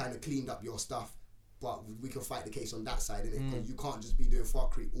that you kind of cleaned up your stuff, but we can fight the case on that side, innit? Because you can't just be doing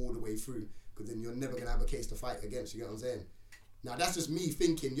fuckery all the way through, because then you're never going to have a case to fight against, you get what I'm saying? Now that's just me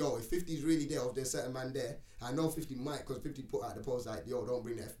thinking, yo, if 50's really there, or if there's a certain man there, I know 50 might, because 50 put out the post like, yo, don't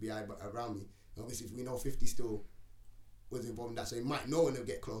bring the FBI around me. Obviously, if we know 50 still was involved in that, so he might know when they'll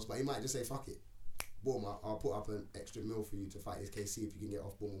get close, but he might just say, fuck it. Boom, I'll put up an extra mil for you to fight this case, see if you can get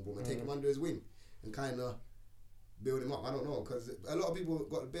off, boom, and take him under his wing and kind of build him up. I don't know, because a lot of people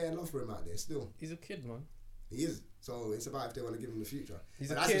got bare love for him out there still. He's a kid, man. He is. So it's about if they want to give him the future.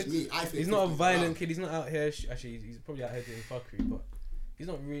 He's a kid. Just me. I think he's not a violent kid. He's not out here. Actually, he's probably out here doing fuckery, but he's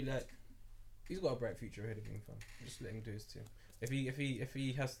not really like. He's got a bright future ahead of him, fam. Just let him do his thing. If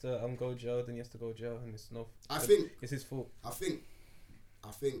he has to go jail, then he has to go jail, and it's no. I think it's his fault. I think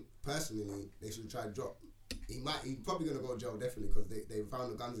personally they should try to drop. He's probably gonna go jail definitely because they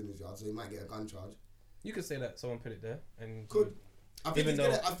found the guns in his yard, so he might get a gun charge. You could say that someone put it there and could. I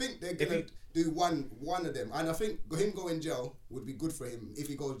think they're gonna do one of them, and I think him going jail would be good for him if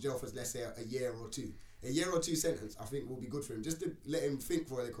he goes jail for, let's say, a year or two. A year or two sentence, I think, will be good for him, just to let him think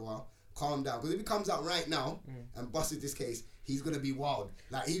for a little while, calm down. Because if he comes out right now and busts this case, he's gonna be wild.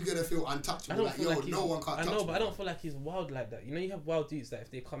 Like, he's gonna feel untouchable. Like, no one can't touch him. I know, but I don't feel like he's wild like that. You know, you have wild dudes that if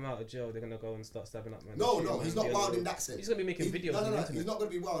they come out of jail, they're gonna go and start stabbing up, man. No, he's not wild in that sense. He's gonna be making videos. No, he's not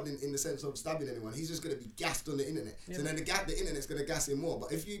gonna be wild in the sense of stabbing anyone. He's just gonna be gassed on the internet. Yeah. So then the internet's gonna gas him more.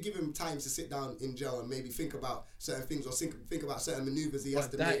 But if you give him time to sit down in jail and maybe think about certain things or think about certain maneuvers he has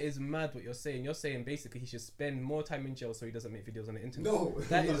to make. That is mad what you're saying. You're saying basically he should spend more time in jail so he doesn't make videos on the internet. No,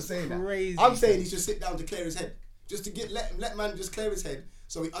 that is crazy. I'm saying he should sit down to clear his head. Just to let man just clear his head,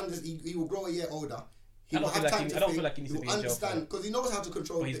 so he will grow a year older. He will have time to think. I don't feel like he needs to be in jail. He will understand because he knows how to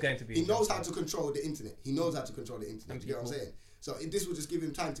control. He knows how to control the internet. He knows how to control the internet. You get what I'm saying? So this will just give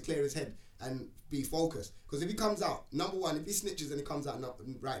him time to clear his head and be focused. Because if he comes out, number one, if he snitches and he comes out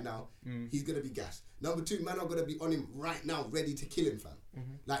right now, he's gonna be gassed. Number two, man are gonna be on him right now, ready to kill him, fam.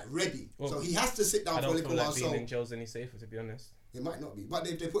 Like ready. Well, so he has to sit down for a little while. Being in jail's any safer, to be honest. It might not be, but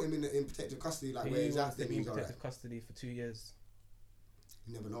if they put him in protective custody, like where he's at, then he's alright. Protective custody for 2 years.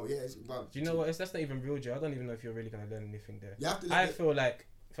 You never know. Yeah, do you know what? That's not even real jail. I don't even know if you're really gonna learn anything there. You have to. I feel like,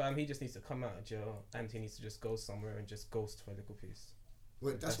 fam, he just needs to come out of jail and he needs to just go somewhere and just ghost for a little piece.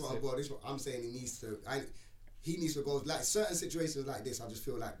 Well, that's what I'm saying. He needs to. He needs to go. Like certain situations like this, I just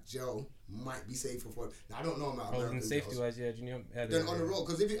feel like jail might be safer for him. Now, I don't know about American safety wise, yeah. Do you know? Then on the road,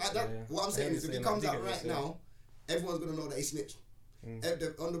 because what I'm saying is, if he comes out right now, everyone's gonna know that he snitched.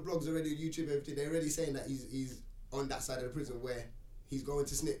 On the blogs already, YouTube, everything, they're already saying that he's on that side of the prison where he's going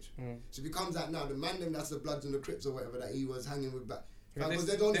to snitch. So if he comes out now, the man them that's the Bloods and the Crips or whatever that he was hanging with back. Because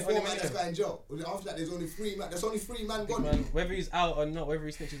there's only 4 men that's got in jail. After that, there's only 3 men. There's only 3 men gone. Whether he's out or not, whether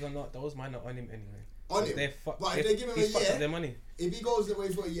he snitches or not, those men are on him anyway. On him. But if they give him a year, their money. If he goes away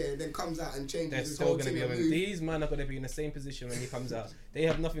for a year and then comes out and changes his whole thing, these men are going to be in the same position when he comes out. They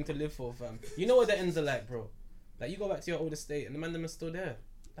have nothing to live for, fam. You know what the ends are like, bro. Like, you go back to your old estate and the man them are still there.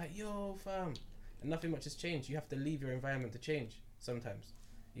 Like, yo, fam. And nothing much has changed. You have to leave your environment to change sometimes.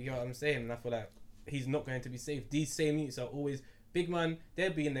 You get what I'm saying? And I feel like he's not going to be safe. These same youths are always big man. They're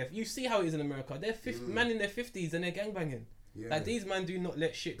being there. You see how it is in America. They're man in their 50s and they're gangbanging. Yeah. Like, these man do not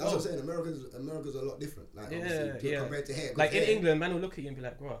let shit go. That's what I'm saying. America's a lot different. Like, compared to here. Like, in England, man will look at you and be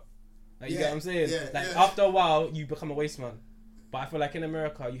like, bro. Like, you get what I'm saying? After a while, you become a waste man. But I feel like in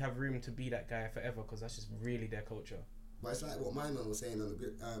America, you have room to be that guy forever because that's just really their culture. But it's like what my man was saying on the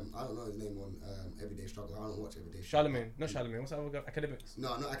group. I don't know his name on Everyday Struggle. I don't watch Everyday Struggle. Not Charlemagne. What's that other guy? Academics?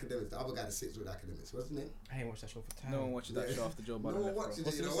 No, not Academics. The other guy that sits with Academics. What's his name? I ain't watched that show for time. No one watches that show after Joe Budden. No one watches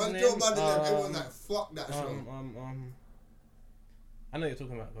it. Once Joe Budden left, everyone's like, fuck that show. I know what you're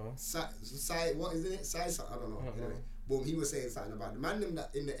talking about, bro. What is it? I don't know. Anyway, boom, he was saying something about the man them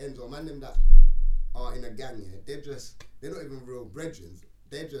that in the ends or man them that are in a gang, they're not even real brethren.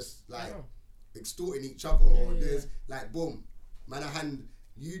 They're just like extorting each other or there's like boom, man, I hand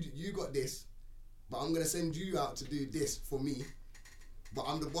you got this, but I'm gonna send you out to do this for me. But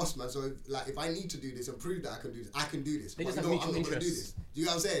I'm the boss man, so if I need to do this and prove that I can do this. They but just I'm have not gonna do this. Do you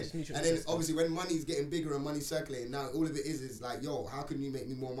know what I'm saying? And then obviously when money's getting bigger and money's circulating, now all of it is like, yo, how can you make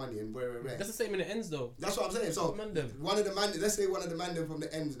me more money and where. That's the same in the ends though. That's what I'm saying. So one of the man, let's say one of the man from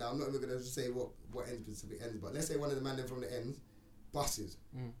the ends now. I'm not even gonna say what ends specific ends, but let's say one of the man from the ends, buses.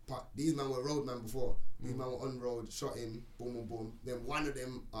 But these men were roadmen before. These men were on road, shot in, boom, boom, boom. Then one of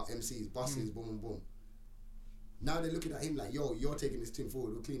them are MCs, buses, boom, boom, boom. Now they're looking at him like, yo, you're taking this thing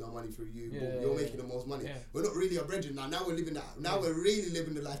forward. We'll clean our money through you. You're making the most money. We're not really a brethren now. Now we're living that. Now we're really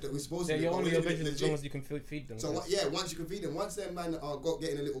living the life that we're supposed to live. You're only a brethren as long as you can feed them. So once you can feed them, once them man are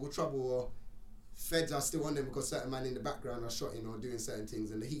getting a little trouble or feds are still on them because certain man in the background are shotting or doing certain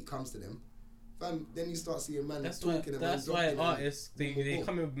things and the heat comes to them, then you start seeing man talking and that's why artists they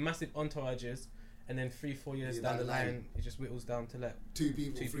come in with massive entourages and then 3-4 years down the line, it just whittles down to like 2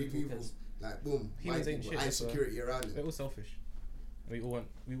 people, 3 people. Like boom, humans ain't shit. And security around it. We're all selfish. We all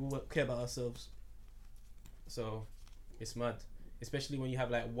care about ourselves. So it's mad, especially when you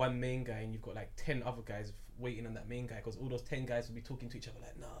have like one main guy and you've got like 10 other guys waiting on that main guy, because all those 10 guys will be talking to each other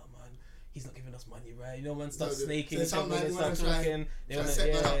like, nah man, he's not giving us money, right? You know, man, start snaking each other, they start talking,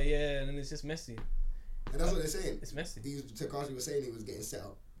 and then it's just messy. And that's what they're saying. It's messy. Tekashi was saying he was getting set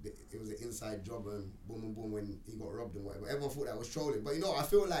up. It was an inside job and boom and boom when he got robbed and whatever. Everyone thought that was trolling, but you know, I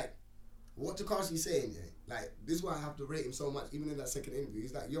feel like what Tekashi's saying, like this is why I have to rate him so much. Even in that second interview,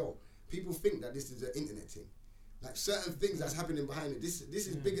 he's like, yo, people think that this is an internet thing. Like certain things that's happening behind it. This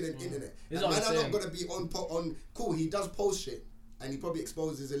is bigger than internet. Like, man, I'm not gonna be on. Cool, he does post shit, and he probably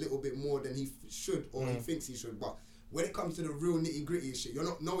exposes a little bit more than he should or he thinks he should. But when it comes to the real nitty gritty shit, you're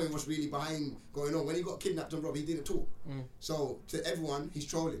not knowing what's really behind going on. When he got kidnapped and robbed, he didn't talk. So to everyone, he's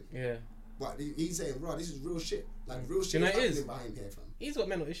trolling. Yeah. But he's saying, bro, this is real shit. Like real shit is happening behind here, fam. He's got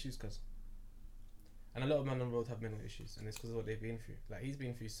mental issues, cuz. And a lot of men on the road have mental issues, and it's because of what they've been through. Like he's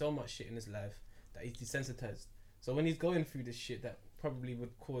been through so much shit in his life that he's desensitized. So when he's going through this shit that probably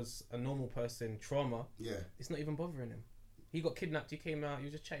would cause a normal person trauma, it's not even bothering him. He got kidnapped, he came out, he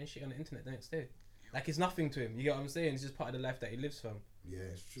was just chatting shit on the internet the next day. Like it's nothing to him. You get what I'm saying? It's just part of the life that he lives from. Yeah,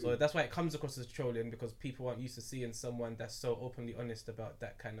 it's true. So that's why it comes across as trolling, because people aren't used to seeing someone that's so openly honest about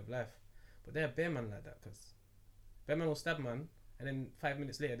that kind of life. But they're a bear man like that, because bear man will stab man, and then 5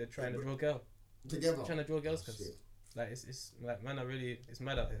 minutes later they're trying to draw a girl. Together. They're trying to draw girls, because like it's like man, it's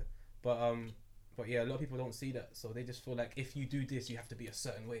mad out here. But yeah, a lot of people don't see that, so they just feel like if you do this, you have to be a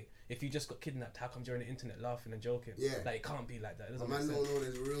certain way. If you just got kidnapped, how come you're on the internet laughing and joking? Yeah, like it can't be like that. It doesn't make sense. Man, no,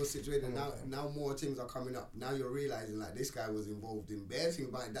 there's a real situation. Now more things are coming up. Now you're realizing like this guy was involved in bare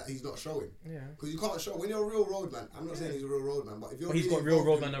things like that he's not showing. Yeah, because you can't show when you're a real roadman. I'm not saying he's a real roadman, but if you're he's got real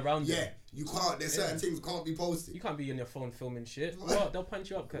roadman around him. Yeah, you can't. There's certain things can't be posted. You can't be on your phone filming shit. What? They'll punch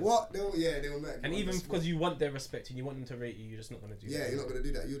you up. What? They'll make. And even because you want their respect and you want them to rate you, you're just not gonna do that. Yeah, you're not gonna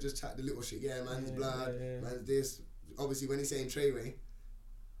do that. You'll just chat the little shit. Yeah, man's blood. Man's this. Obviously, when he's saying Treyway,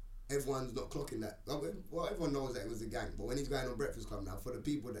 everyone's not clocking that. Well, everyone knows that it was a gang, but when he's going on Breakfast Club now, for the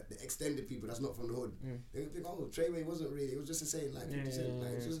people, the extended people that's not from the hood, they think, oh, Treyway wasn't really, it was just a saying, like 50 Cent,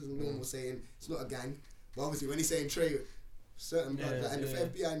 like it's just a normal saying, it's not a gang. But obviously, when he's saying Treyway, certain bloods, and the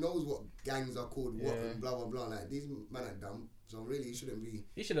FBI knows what gangs are called, what, and blah, blah, blah, like, these men are dumb, so really, he shouldn't be.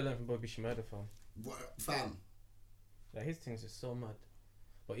 He should have learned from Bobby Shmurda, fam. Fam. Like, his things are so mad.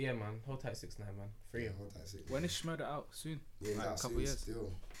 But yeah, man, hold tight 6ix9ine, man. Free him. Hold tight 6ix9ine. When is Shmurda out? Soon? Yeah, like a couple years.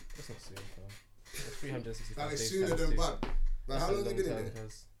 Still. It's not soon, fam. It's 365 days. It's sooner than Bud. But how long have you been in there?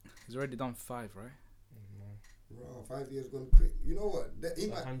 He's already done 5, right? Bro, 5 years gone quick. You know what? He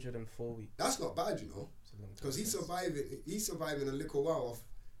 104 weeks. That's not bad, you know. Because he's surviving a little while off.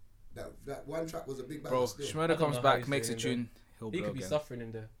 That one track was a big bang. Bro, Shmurda comes back, makes a tune, he could be suffering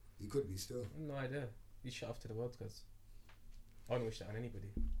in there. He could be still. No idea. He's shut off to the world, because I don't wish that on anybody.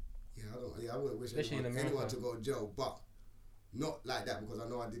 I wouldn't wish anyone to go to jail, but not like that, because I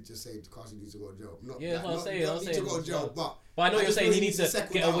know I did just say Tekashi needs to go to jail. That's what I'm saying. Not need to go to jail, but I know you're saying he needs to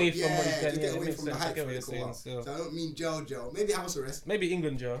get away from what he's getting. Get away from the hype for a little while. So I don't mean jail. Maybe house arrest. Maybe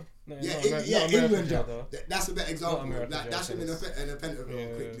England jail. No, England jail. That's a better example. Dash him in a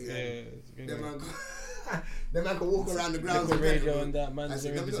Pentagon quickly. The man can walk around the grounds. Radio and that man's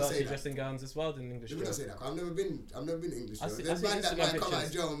wearing Versace dressing gowns as well in English. Let me not say that. I've never been English. I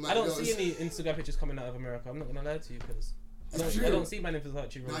don't see any Instagram pictures coming out of America. I'm not gonna lie to you, because I don't see man in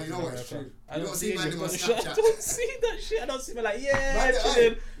Versace. Nah, you know what? It's true. I don't see man in Snapchat. I don't see that shit. I don't see man like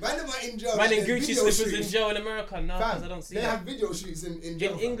chilling. Man in jail. Man in Gucci slippers in jail in America. No, because I don't see that. They have video shoots in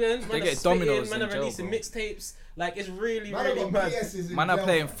jail. In England, they get dominoes. Man are releasing mixtapes. Like it's really mad. Man are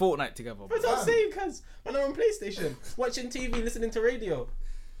playing Fortnite together. That's what I'm saying, cuz man are on PlayStation, watching TV, listening to radio,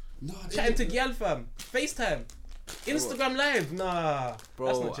 chatting to gyal, fam, FaceTime, Instagram Live. Nah, bro,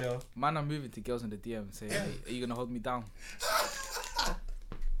 that's not jail. Man are moving to girls in the DM saying, hey, are you gonna hold me down? Do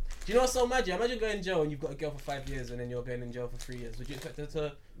you know what's so mad? Imagine going in jail and you've got a girl for 5 years and then you're going in jail for 3 years. Would you expect her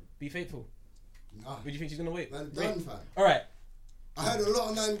to be faithful? Nah. Would you think she's gonna wait? Man, done, fam. All right. I heard a lot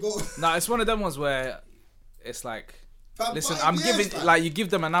of men go. Nah, it's one of them ones where it's like, listen, I'm giving, like, you give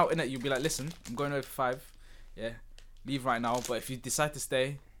them an out, innit? You'll be like, listen, I'm going away for 5. Yeah, leave right now. But if you decide to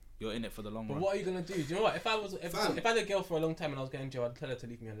stay, you're in it for the long run. But what are you gonna do? Do you know what? If I had a girl for a long time and I was getting jail, I'd tell her to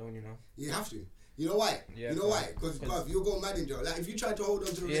leave me alone. You know. You have to. You know why? Yeah, you know why? Because you'll go mad in jail. Like if you try to hold on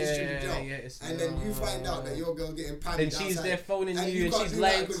to the relationship in jail, and then you find out that your girl's getting panicked, then she's outside, there phoning you and she's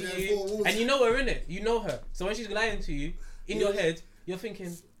lying to you, and you know her, innit? You know her. So when she's lying to you, in your head, you're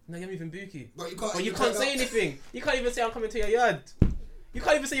thinking, no, you're moving bookie. But you can't say anything. You can't even say I'm coming to your yard. You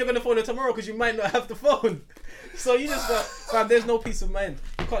can't even say you're gonna phone her tomorrow because you might not have the phone. So you just fam, there's no peace of mind.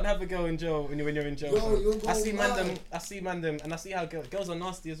 You can't have a girl in jail when you're in jail. Yo, I see man them, and I see how girls are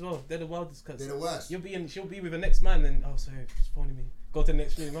nasty as well. They're the wildest. Cause they're the worst. She'll be with the next man, and sorry, she's phoning me. Go to the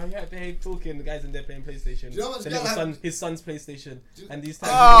next room. Yeah, behave, talking. The guy's in there playing PlayStation. His son's PlayStation, and these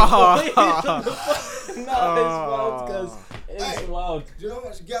times. It's wild, cause it's wild. Do you know how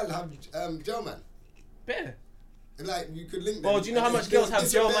much girls have jail man? Better. Like you could link them. Oh, do you know how much girls have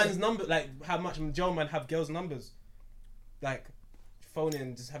jail man's number? Like how much jail man have girls' numbers? Like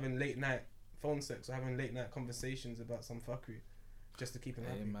phoning, just having late night phone sex or having late night conversations about some fuckery, just to keep him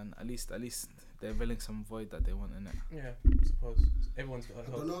happy. Hey man, at least they're filling some void that they want in it. Yeah, I suppose everyone's got.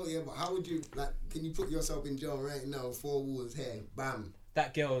 I don't know, yeah, but how would you Can you put yourself in jail right now? 4 walls here, bam.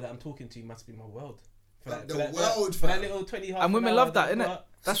 That girl that I'm talking to must be my world. For that little 20. And women love that, innit?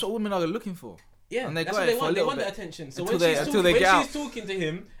 That's what women are looking for. Yeah, and they that's what they want. They want the attention. So when she's talking to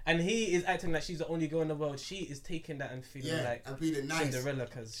him and he is acting like she's the only girl in the world, she is taking that and feeling like and feeling nice. Cinderella,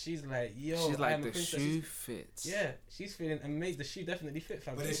 because she's like, yo, she's like, the shoe fits. Yeah, she's feeling amazing. The shoe definitely fit,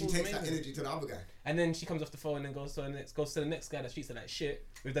 fam. But then she takes that energy to the other guy. And then she comes off the phone and then goes to the next guy that treats her like shit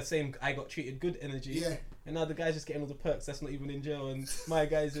with the same I got treated good energy. Yeah. And now the guy's just getting all the perks that's not even in jail, and my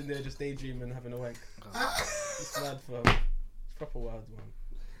guy's in there just daydreaming and having a wank. It's mad, fam. It's proper wild, man.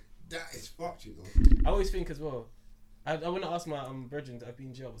 That is fucked, you know. I always think as well. I want to ask my brethren that have been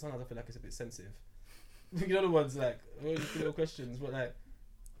in jail, but sometimes I feel like it's a bit sensitive. You know the ones like little questions, but like,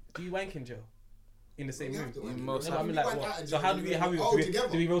 do you wank in jail? In the same room? I mean, like, what? So how do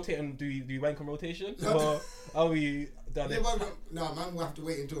we rotate and do we wank on rotation, or are we? No, man will have to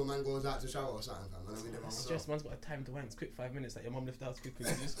wait until a man goes out to shower or something. It's just man's got a time to wank. It's quick 5 minutes. Like your mum left the house quickly.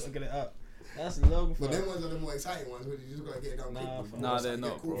 You just gotta get it out. That's long. But them ones are the more exciting ones where you just gotta get it done quick. Nah, they're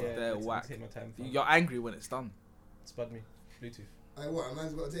not, bro. Yeah, they're whack. Take my time, you're angry when it's done. Spud me. Bluetooth. What? A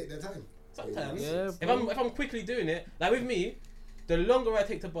man's got to take their time. Sometimes. Yeah, if I'm quickly doing it, like with me, the longer I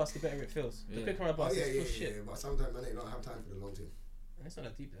take the bus, the better it feels. The quicker I bus, it feels shit. Yeah, but sometimes man, they don't have time for the long thing. It's not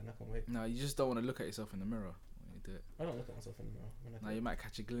that deep then. I can't wait. No, you just don't want to look at yourself in the mirror when you do it. I don't look at myself in the mirror. No, you might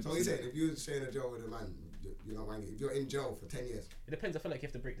catch a glimpse. So he said, if you're staying in a jail with a man, you're not wanking. If you're in jail for 10 years. It depends. I feel like you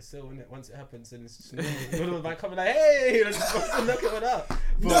have to break the seal, innit? Once it happens, and it's just normal. You might come like, hey, and just knock it out.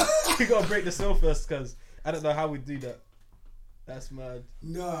 But you gotta break the seal first, because I don't know how we do that. That's mad.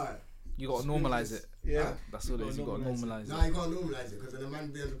 No. You gotta normalise it. Yeah. That's all it is. You gotta normalise it. No, you can't normalise it, because then the man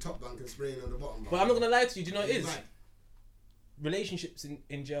be on the top bunk and spraying on the bottom bunk. But I'm not gonna lie to you. Do you know what it is? Right. Relationships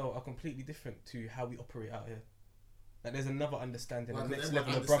in jail are completely different to how we operate out here. Like there's another understanding, the next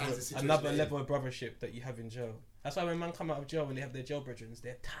level of level of brothership that you have in jail. That's why when man come out of jail, when they have their jail brethren,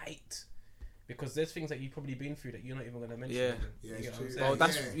 they're tight. Because there's things that you've probably been through that you're not even going to mention. Yeah, it's true. Oh,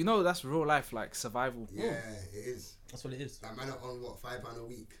 that's real life, like survival. Yeah, it is. That's what it is. Like man are on what, £5 a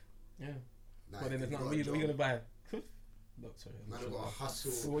week. Yeah. Like, but then there's nothing. What are you gonna buy? Look, sorry. Man, I've got a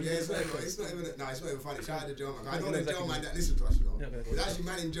hustle. Yeah, it's not even funny. Shout out to jail man. I know the jail man that listen to us, you know. There's actually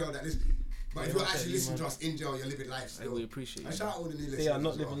man in jail that listen. But if you're actually listening to us in jail, you're living life still. We appreciate it. Shout out all the new listeners. They are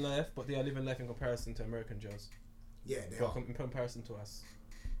not living life, but they are living life in comparison to American jails. Yeah, they are. In comparison to us.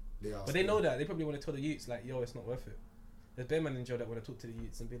 They are. But they know that. They probably want to tell the youths, like, yo, it's not worth it. There's bare men in jail that want to talk to the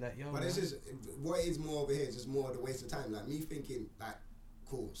youths and be like, yo. But it's just, what is more over here is just more of the waste of time. Like, me thinking, like,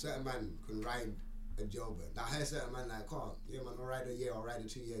 cool, certain man can ride a job. Like, I heard certain man, like, oh, yeah, man, I'll ride a year, I'll ride a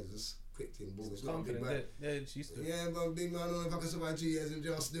 2 years. Just quick thing, boom. It's not a big man. They're used to it. Yeah, but big man, I don't know if I can survive 2 years in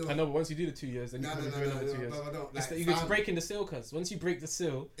jail still. I know, but once you do the 2 years, then you can do another 2 years. I don't. Like, you're just breaking the seal, cuz. Once you break the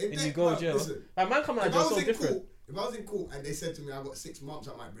seal and you go to jail. Listen, like, man come out of jail so different. If I was in court and they said to me, I've got 6 months,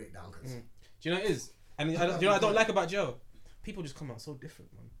 I might break down, cuz. Do you know what it is? And do you know what I don't like about jail? People just come out so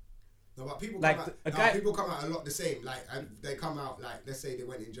different, man. No, but people like come out. People come out a lot the same. Like, they come out like, let's say they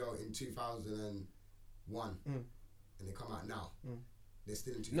went in jail in 2001, and they come out now. They're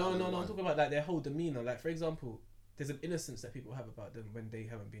still in 2001. No. I'm talking about like their whole demeanor. Like, for example, there's an innocence that people have about them when they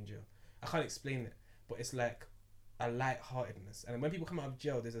haven't been in jail. I can't explain it, but it's like a light-heartedness. And when people come out of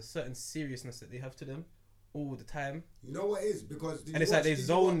jail, there's a certain seriousness that they have to them all the time. You know what it is? Because like they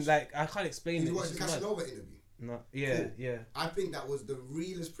zone. Like, I can't explain it. Did you watch the Casanova interview? No, yeah, cool. Yeah. I think that was the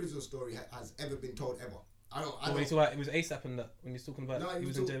realest prison story has ever been told ever. When you talk about, it was ASAP and that. When he was talking about, he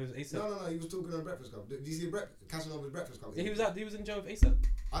was in jail with ASAP. No, he was talking on Breakfast Club. Did you see Casanova's Breakfast Club? Yeah, he was in jail with ASAP.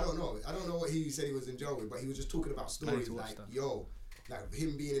 I don't know what he said he was in jail with, but he was just talking about stories like, yo, like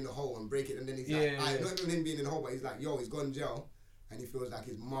him being in the hole and breaking, and then he's not even him being in the hole, but he's like, yo, he's gone in jail, and he feels like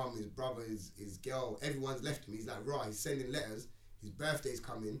his mum, his brother, his girl, everyone's left him. He's like, raw, he's sending letters, his birthday's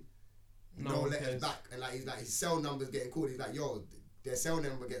coming. No letters back, and like he's like his cell number's getting called. He's like, yo, their cell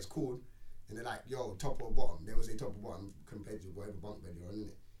number gets called, and they're like, yo, top or bottom. They will say top or bottom compared to whatever bunk bed you're on,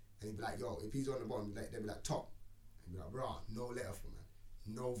 innit? And he'd be like, yo, if he's on the bottom, they'd be like, top. And he'd be like, brah, no letter for man.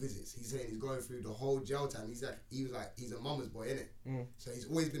 No visits. He's saying he's going through the whole jail time. He was like, he's a mama's boy, innit? So he's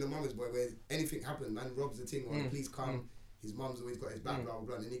always been a mama's boy where anything happens, man robs the thing or the police come, his mum's always got his back, blah, blah,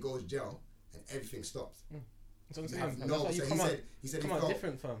 blah, and then he goes jail and everything stops. That's what I'm saying. He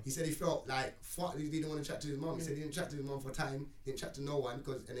said he felt like fuck. He didn't want to chat to his mum. He said he didn't chat to his mum for time. He didn't chat to no one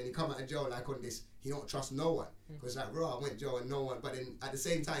and then he come out of jail like on this. He don't trust no one because like I went jail and no one. But then at the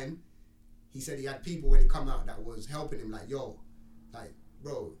same time, he said he had people when he come out that was helping him like yo, like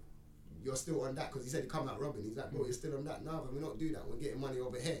bro, you're still on that because he said he come out robbing. He's like bro, you're still on that. No, but we don't do that. We're getting money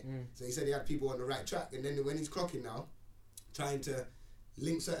over here. So he said he had people on the right track. And then when he's clocking now, trying to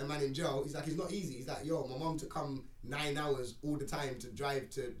link certain man in jail, he's like, it's not easy. He's like, yo, my mum to come 9 hours all the time to drive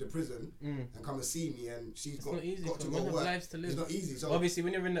to the prison and come and see me, and she's got to go work. Lives to live. It's not easy. So obviously,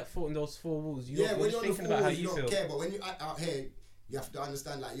 when you're in those 4 walls, when you're thinking about how you don't care. But when you're out here, you have to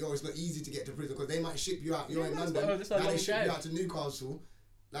understand, like, yo, it's not easy to get to prison because they might ship you out. You're in London, now they ship you out to Newcastle.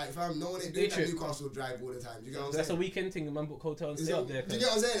 Like, if I'm no one ain't doing that Newcastle drive all the time. Do you get what I'm saying? That's a weekend thing. Man book hotel and stay up there. Do you get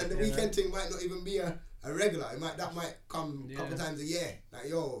what I'm saying? And the weekend thing might not even be a regular. That might come a couple times a year. Like,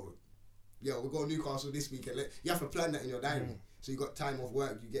 yo, we'll go to Newcastle this weekend. You have to plan that in your diary. So you got time off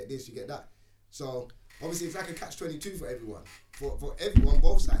work, you get this, you get that. So obviously it's like a catch-22 for everyone. For everyone,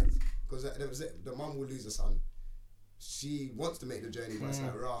 both sides. Because the mum will lose a son. She wants to make the journey, but it's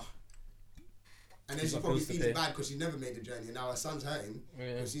like, rah. And then she probably feels bad because she never made the journey, and now her son's hurting.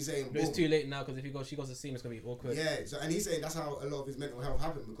 Because she's saying, but it's too late now because if she goes to see him, it's going to be awkward. Yeah, so, and he's saying that's how a lot of his mental health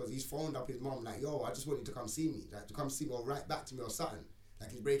happened because he's phoned up his mum like, yo, I just want you to come see me. Like, to come see me or write back to me or something.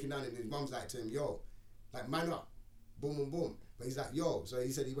 Like, he's breaking down and his mum's like to him, yo, like, man up. Boom, boom, boom. But he's like, yo, so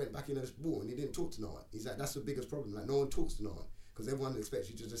he said he went back in the ball and he didn't talk to no one. He's like, that's the biggest problem. Like, no one talks to no one because everyone expects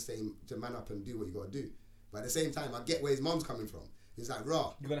you to just say to man up and do what you got to do. But at the same time, I get where his mum's coming from. He's like,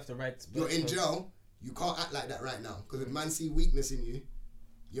 rah, you're going to have to write. You're in jail. You can't act like that right now because if man see weakness in you,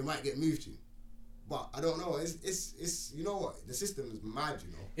 you might get moved to. But I don't know. It's you know what, the system is mad.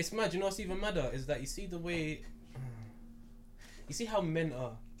 You know. It's mad. You know what's even madder is that you see the way. You see how men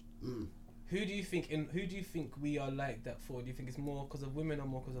are. Who do you think we are like that for? Do you think it's more because of women or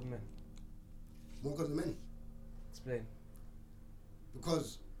more because of men? More because of men. Explain.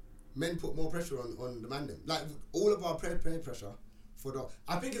 Because men put more pressure on the man. Like all of our peer pressure.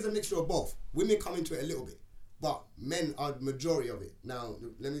 I think it's a mixture of both. Women come into it a little bit, but men are the majority of it. Now,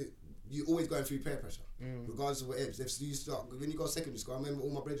 you always going through peer pressure, regardless of what it is. If you start, when you go secondary school, I remember all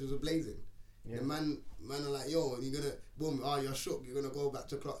my brothers were blazing. Yeah. The man are like, yo, and you're gonna, boom, you're shook, you're gonna go back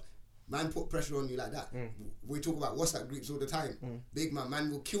to clock. Man put pressure on you like that. We talk about WhatsApp groups all the time. Big man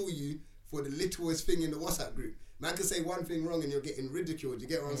will kill you for the littlest thing in the WhatsApp group. Man can say one thing wrong and you're getting ridiculed. You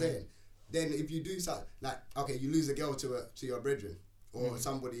get what I'm saying? Then if you do something, like, okay, you lose a girl to your brethren, or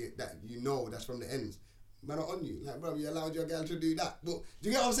somebody that you know that's from the ends, man are on you. Like, bro, you allowed your girl to do that. But do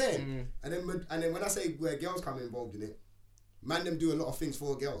you get what I'm saying? And then when I say where girls come involved in it, man them do a lot of things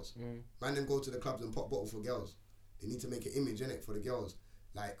for girls. Man them go to the clubs and pop bottles for girls. They need to make an image in it for the girls.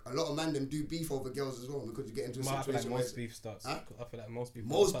 Like a lot of man them do beef over girls as well because you get into a situation. I feel like most beef starts. I feel like most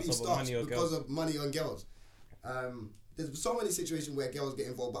beef starts because of money on girls. There's so many situations where girls get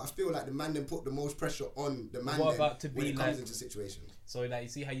involved, but I feel like the man then put the most pressure on the man when it comes into situations. So like, you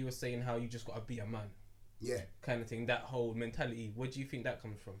see how you were saying how you just got to be a man. Yeah. Kind of thing. That whole mentality. Where do you think that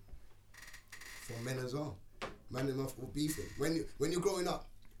comes from? For men as well. Man them off with beefing. When you're growing up,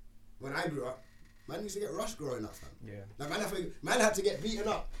 when I grew up, man used to get rushed growing up, fam. Yeah. Like man had to get beaten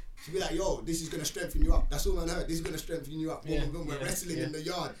up to be like, yo, this is gonna strengthen you up. That's all man heard. This is gonna strengthen you up. Boom, boom. We're wrestling in the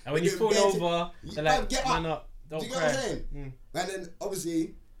yard. And when you fall over, they're like, get man up. Do you get what I'm saying? And then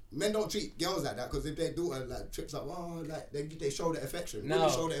obviously men don't treat girls like that because if their daughter like trips up, like they show their affection. Women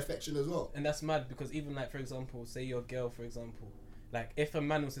show their affection as well. And that's mad because even like, for example, say your girl, for example, like if a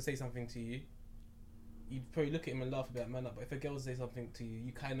man was to say something to you, you'd probably look at him and laugh a bit, man up. But if a girl says something to you,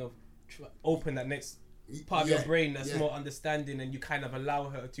 you kind of open that next part of your brain that's more understanding, and you kind of allow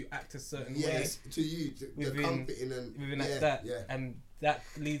her to act a certain way to you, within like that. Yeah. And that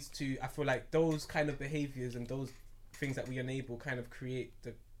leads to, I feel like those kind of behaviours and those things that we enable kind of create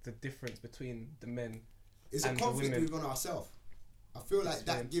the difference between the men. It's and a conflict the women. within ourselves. I feel like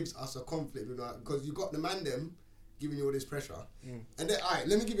that gives us a conflict because you got the man them giving you all this pressure, and then alright,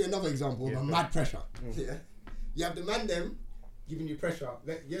 let me give you another example of mad pressure. Yeah, you have the man them giving you pressure.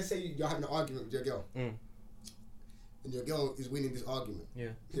 Let's say you're having an argument with your girl, and your girl is winning this argument. Yeah.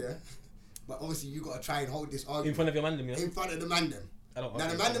 But obviously you got to try and hold this argument in front of your man them. Yeah. In front of the man them. Now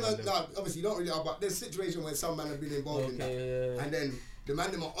the man them, obviously you don't really. But there's a situation where some man have been involved in that, and then the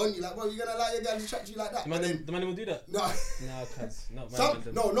man them are on you like, bro, you gonna allow your girl to chat to you like that? The man will do that. No, cuz not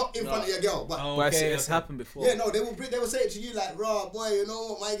not in front of your girl, but it's happened before. Yeah, no, they will say it to you like, raw boy, you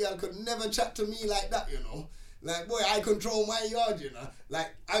know, my girl could never chat to me like that, you know, like boy, I control my yard, you know, like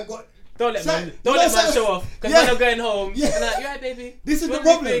I got. Don't let man show off. Because when I'm going home, I'm like, you right, baby? This is the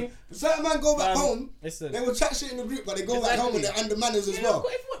problem. Certain man go back home, they will chat shit in the group, but they go back home and they're under manners as well.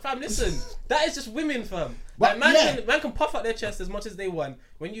 Fam, listen, that is just women, fam. Like, man can puff out their chest as much as they want.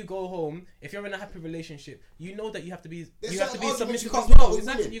 When you go home, if you're in a happy relationship, you know that you have to be submissive as well.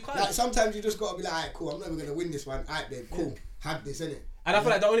 Exactly, you can't. Like, sometimes you just got to be like, alright, cool, I'm never going to win this one. Alright, babe, cool, have this, innit? And I feel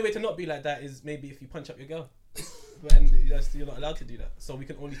like the only way to not be like that is maybe if you punch up your girl. And you're not allowed to do that, so we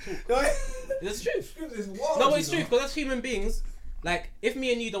can only talk. It's true. No, it's true, because as human beings, like, if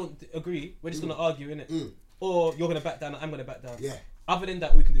me and you don't agree, we're just gonna argue, innit? Or you're gonna back down, and I'm gonna back down. Yeah. Other than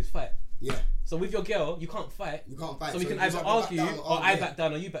that, we can do is fight. Yeah. So with your girl, you can't fight. So we can either argue, or I back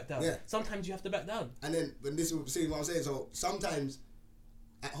down, or you back down. Yeah. Sometimes you have to back down. And then, when this is what I'm saying, so sometimes,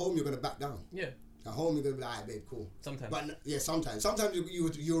 at home you're gonna back down. Yeah. At home you're gonna be like, alright, babe, cool. Sometimes. But yeah, sometimes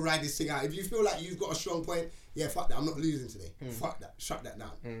you'll ride this thing out. If you feel like you've got a strong point, yeah, fuck that, I'm not losing today. Fuck that, shut that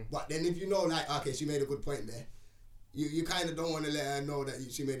down. But then if you know, like, okay, she made a good point there, you kind of don't want to let her know that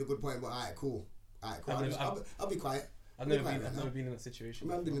she made a good point. But alright, cool. I'll be quiet. I've never been in that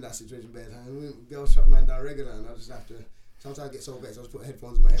situation. I've been in that situation, bad. Girls shut man down regular, and I just have to. Sometimes I get so vexed, I just put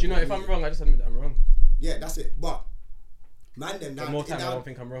headphones in my head. Do you know, if I'm wrong, I just admit that I'm wrong. Yeah, that's it. But man, then now, more time I don't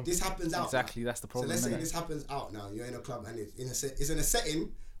think I'm wrong. This happens out. Exactly, that's the problem. So let's say this happens out now. You're in a club and it's in a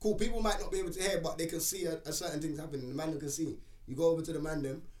setting. Cool. People might not be able to hear, but they can see a certain things happening. The man can see. You go over to the man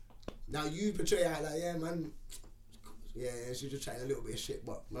them. Now you portray out like, yeah, man. Yeah, she's just chatting a little bit of shit,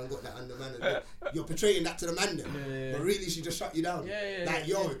 but man got that under man. You're portraying that to the man them, but really she just shut you down.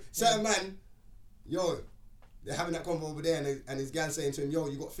 Certain man, they're having that convo over there, and his gal saying to him, yo,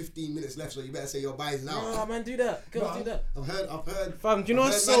 you got 15 minutes left, so you better say your buys now. Oh man, do that. Girls do that. I've heard. Fam, do you know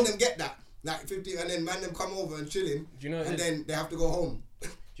what's so? Man them get that, like 15, and then man them come over and chilling. Do you know? And then they have to go home. Do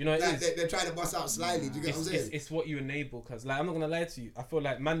you know what it is? They're trying to bust out slyly. Do you get what I'm saying? It's what you enable, cause like I'm not gonna lie to you. I feel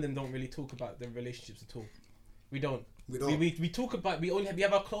like man them don't really talk about their relationships at all. We don't. We talk about, we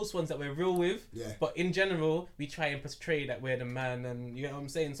have our close ones that we're real with, but in general we try and portray that we're the man, and you know what I'm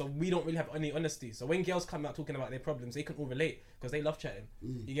saying, so we don't really have any honesty. So when girls come out talking about their problems, they can all relate because they love chatting.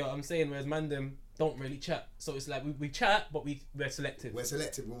 You get what I'm saying? Whereas man them don't really chat, so it's like we chat, but we're selective.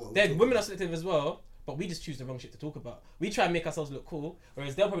 Women are selective as well, but we just choose the wrong shit to talk about. We try and make ourselves look cool,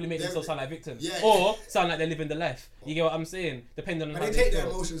 whereas they'll probably make themselves sound like victims, or sound like they're living the life. You get what I'm saying? Depending on how they take their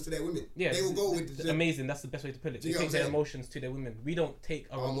emotions to their women. Yeah, they will go with amazing. That's the best way to put it. They take their emotions to their women. We don't take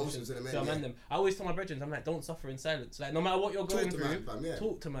our emotions to our man them. I always tell my brethren, I'm like, don't suffer in silence. Like, no matter what you're going through,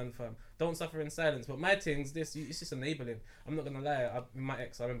 talk to man, fam. Don't suffer in silence. But my things, it's just enabling. I'm not gonna lie. My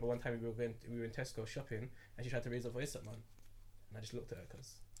ex, I remember one time we were in Tesco shopping, and she tried to raise her voice up, man, and I just looked at her,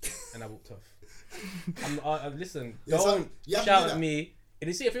 and I walked off. Listen, don't shout at me. And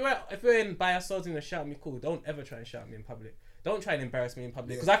you see, if you're in by ourselves and shout at me, cool. Don't ever try and shout at me in public. Don't try and embarrass me in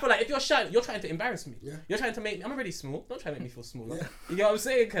public. Because I feel like if you're shouting, you're trying to embarrass me. You're trying to make me, I'm already small. Don't try to make me feel smaller. You get what I'm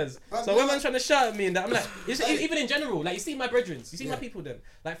saying? So when man's trying to shout at me and that, I'm like, even in general, like, you see my brethren, you see my people then.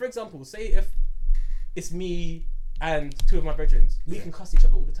 Like, for example, say if it's me and two of my brethren, we can cuss each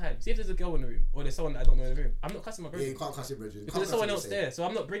other all the time. See if there's a girl in the room or there's someone that I don't know in the room, I'm not cussing my brethren. Yeah, you can't cuss your brethren. Because there's someone else there. So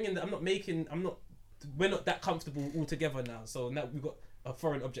I'm not we're not that comfortable all together now. So now we've got a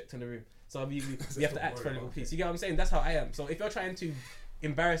foreign object in the room. So we have to act for a little piece. You get what I'm saying? That's how I am. So if you're trying to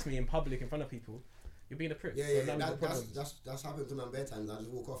embarrass me in public in front of people, you're being a prick. That's happened to me bare times. I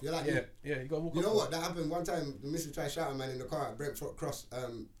just walk off. You're like, you gotta walk off. You know what? That happened one time. The missus tried shouting man in the car at Brentford Cross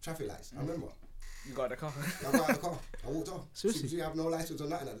traffic lights. I remember. You got in the car? I got out of the car. I walked off. Seriously? She have no license or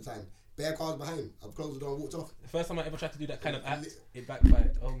nothing at the time. Bare cars behind. I've closed the door and walked off. The first time I ever tried to do that kind of act, it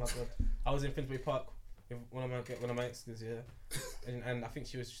backfired. Oh my god! I was in Finsbury Park with one of my exes, and I think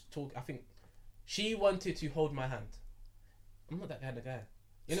she was talking. I think she wanted to hold my hand. I'm not that kind of guy.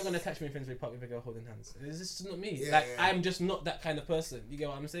 You're not gonna catch me in Finsbury Park with a girl holding hands. It's just not me. I'm just not that kind of person. You get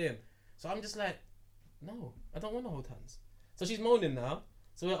what I'm saying? So I'm just like, no, I don't want to hold hands. So she's moaning now.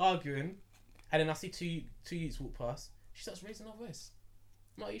 So we're arguing, and then I see two youths walk past. She starts raising her voice.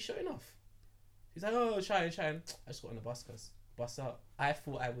 I'm like, are you showing off? He's like, oh, trying. I just got on the bus out. I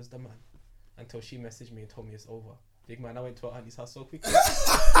thought I was the man until she messaged me and told me it's over. Big man, I went to her auntie's house so quickly.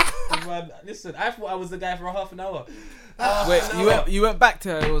 Big man, listen, I thought I was the guy for a half an hour. Wait, you went back to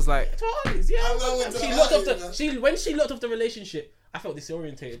her. It was like to her auntie's, when she looked off the relationship, I felt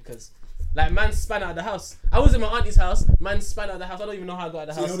disorientated because Like, man span out of the house. I was in my auntie's house. Man span out of the house. I don't even know how I got out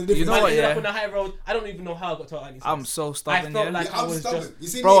of the house. You know what? Ended up on the high road. I don't even know how I got to our auntie's house. I'm so stubborn. I felt like I was stubborn.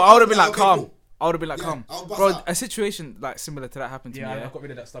 just... Bro, I would have been like okay, calm. cool. I would have been like calm. Bro, a situation like similar to that happened to me. I got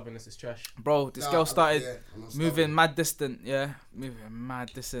rid of that stubbornness. It's trash. Bro, this girl started moving mad distant.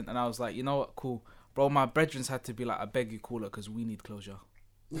 And I was like, you know what? Cool. Bro, my brethrens had to be like, I beg you, call her because we need closure.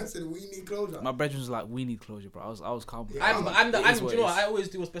 I said we need closure. My brethren was like, we need closure, bro. I was calm. Yeah, do you know what? I always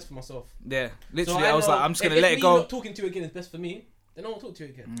do what's best for myself. Yeah, literally, so I was like, I'm just gonna let it go. Not talking to you again is best for me, then I won't talk to you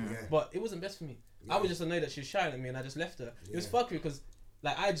again. Yeah. But it wasn't best for me. Yeah. I was just annoyed that she was shouting at me, and I just left her. Yeah. It was fucking because,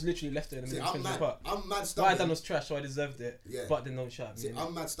 like, I just literally left her in the middle of the park. I'm mad stubborn. What I done was trash, so I deserved it. Yeah. But then don't shout at me. See,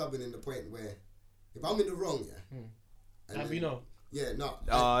 I'm mad stubborn in the point where if I'm in the wrong, How do you know? Yeah, no.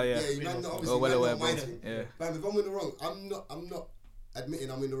 Yeah, you man, obviously, well aware, yeah. But if I'm in the wrong, I'm not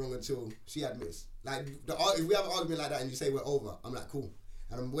admitting I'm in the wrong until she admits. Like, if we have an argument like that and you say we're over, I'm like, cool.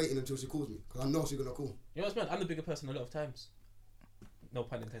 And I'm waiting until she calls me because I know she's gonna call. You know what's mad? I'm the bigger person a lot of times. No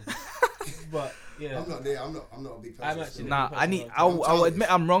pun intended. But yeah, I'm not there. I'm not a big person. I'm actually I'll admit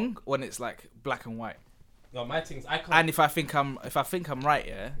I'm wrong when it's like black and white. No, my things I can't. And if I think I'm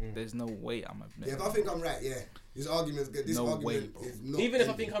right, there's no way I'm admitting. Yeah, if I think I'm right, this argument's good. This argument is not. Even if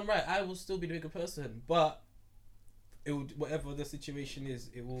I think I'm right, I will still be the bigger person. But it would, whatever the situation is,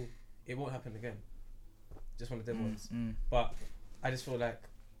 it won't happen again. Just one of them ones. But I just feel like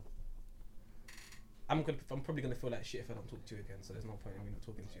I'm probably gonna feel like shit if I don't talk to you again. So there's no point in me not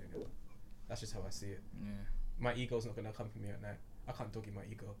talking to you again. That's just how I see it. Yeah. My ego's not gonna accompany me at night. I can't doggy my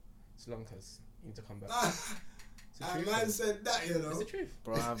ego as long as you need to come back. Man said that, you know. It's the truth.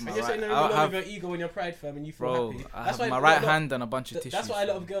 Bro, I have my right. I have your ego and your pride, fam, and you feel happy. I have my right hand and a bunch of tissues. That's why a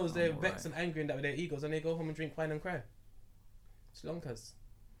lot of girls, they're vexed and angry with their egos, and they go home and drink wine and cry. As long as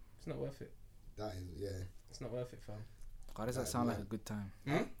it's not worth it. That is, it's not worth it, fam. Why does that sound like a good time?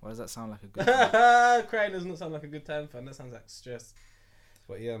 Why does that sound like a good time? Crying does not sound like a good time, fam. That sounds like stress.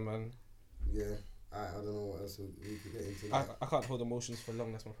 But yeah, man. Yeah. I don't know what else we could get into. I can't hold emotions for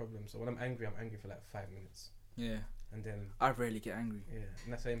long. That's my problem. So when I'm angry for like 5 minutes. Yeah. And then I rarely get angry. Yeah,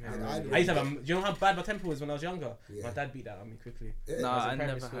 and that's same here. I used to have. Do you know how bad my temper was when I was younger? Yeah. My dad beat that on me quickly. Yeah. No, I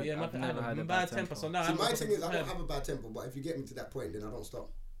never had. Yeah, I've never had a bad temper. So now my thing is, I don't have a bad temper, but if you get me to that point, then I don't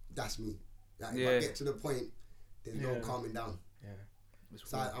stop. That's me. Like, if I get to the point, there's no calming down. Yeah.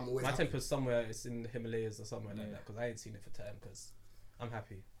 So I'm always. My temper's somewhere. It's in the Himalayas or somewhere like that. Because I ain't seen it for time. Because I'm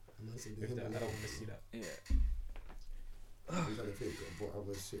happy. I don't want to see that. Yeah. I'm trying to think. I bought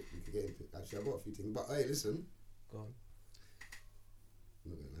other shit we could get into. Actually, I bought a few things. But hey, listen. Go on.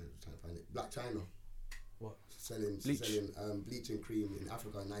 I'm trying to find it. Black China. What? Selling bleaching cream in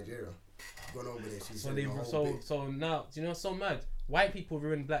Africa and Nigeria. Gone over there. So now, do you know what's so mad? White people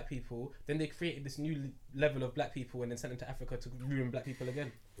ruined black people. Then they created this new level of black people and then sent them to Africa to ruin black people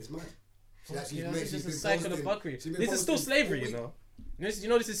again. It's mad. It's just a cycle of fuckery. This is still slavery, you know. You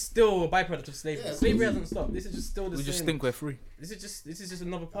know, this is still a byproduct of slavery. Yeah, slavery hasn't stopped. This is just still the same. We just think we're free. This is just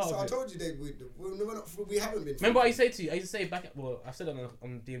another part of it. I told you that we haven't been free. Remember what I used to say to you? I used to say I've said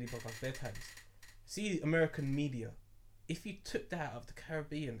on DMD podcast bare times. See, American media, if you took that out of the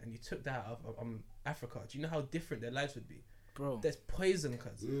Caribbean and you took that out of Africa, do you know how different their lives would be? Bro, there's poison,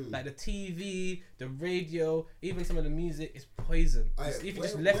 cuz. Like the TV, the radio, even some of the music is poison. If you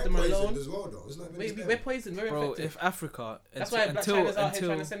just left them alone. As well, though. It's not we're poison. We're bro, effective. if Africa, that's why Black China's out here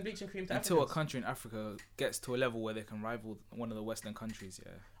trying to send bleaching cream to Africans. Until a country in Africa gets to a level where they can rival one of the Western countries,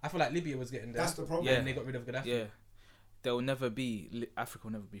 I feel like Libya was getting there. That's the problem. Yeah, and they got rid of Gaddafi. Yeah. There will never be Africa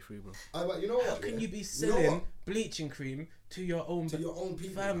will never be free, bro. But you know what? How can you be selling bleaching cream to your own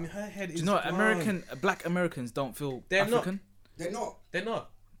people? Fam, her head is. Do you know Black Americans don't feel African? They're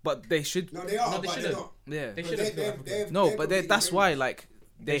not. But they should. No, they are. No, they shouldn't. Yeah. They shouldn't. No, but that's why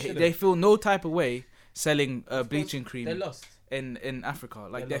they feel no type of way selling bleaching cream. They're lost. In Africa,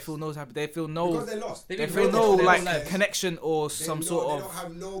 like they feel no type. They feel no. Because they're lost. They feel no like connection or some sort of. They don't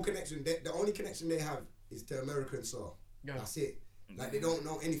have no connection. The only connection they have is to American soil. Yeah. That's it. Like they don't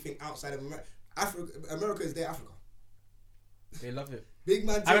know anything outside of America. America is their Africa. They love it. Big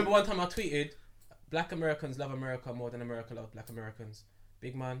man. I remember one time I tweeted, Black Americans love America more than America loves Black Americans.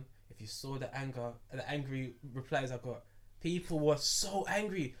 Big man, if you saw the angry replies I got, people were so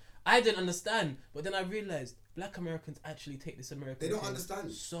angry. I didn't understand, but then I realized Black Americans actually take this American. They don't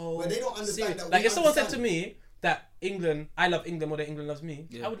understand. So but they don't understand that. Like if someone said to me that I love England more than England loves me,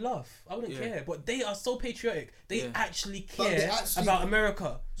 I would laugh. I wouldn't care. But they are so patriotic. They actually care about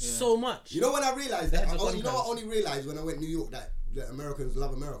America so much. You know when I realized that? I only realized when I went to New York that Americans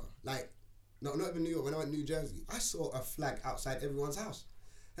love America. Like, not even New York. When I went to New Jersey, I saw a flag outside everyone's house.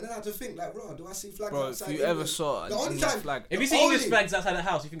 And then I had to think, like, bro, do I see flags outside? Bro, if you ever saw an English flag, if you see English flags outside the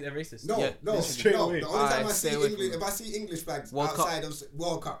house, you think they're racist? No. The only time I see if I see English flags outside of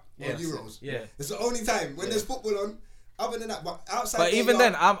World Cup or Euros, it's the only time when there's football on. Other than that, but outside. But even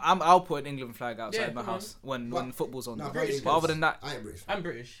then, I'll put an England flag outside my house when football's on. But other than that, I ain't British. I'm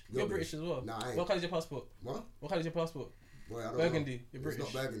British. You're British as well. Nah, I ain't. What colour is your passport? What colour is your passport? Boy, I don't Burgundy. know. You're British.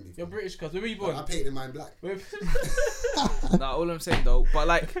 It's not burgundy. You're British, cause where were you born? I painted mine black. Nah, all I'm saying though, but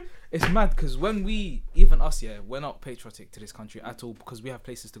like, it's mad because when even us, we're not patriotic to this country at all because we have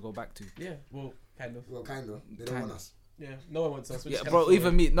places to go back to. Yeah, well, kind of. They don't want us. Yeah, no one wants us. Yeah, bro,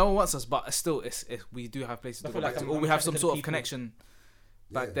 even me, no one wants us, but still, it's we do have places to go back to. Or we have some sort of connection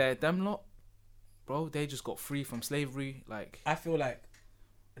back there. Them lot, bro, they just got free from slavery. Like, I feel like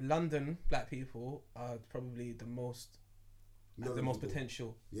London black people are probably the most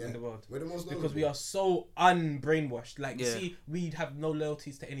potential in the world. We're the most because we are so unbrainwashed. Like, you see, we have no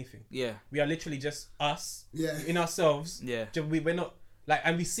loyalties to anything. Yeah, we are literally just us in ourselves. Yeah, we're not like,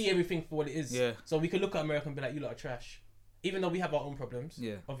 and we see everything for what it is. Yeah, so we could look at America and be like, you lot are trash. Even though we have our own problems,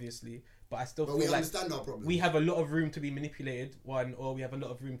 obviously, but I still feel we like understand our problems. We have a lot of room to be manipulated, or we have a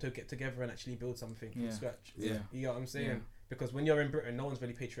lot of room to get together and actually build something from scratch. Yeah, you know what I'm saying? Yeah. Because when you're in Britain, no one's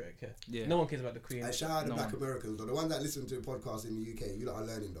really patriotic here. Yeah. No one cares about the Queen. I shout out the Black Americans, though. The ones that listen to the podcast in the UK, you lot are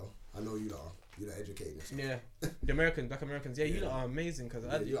learning, though. I know you lot are. You lot are educating yourself. Yeah, the Black Americans. Yeah, you lot are amazing because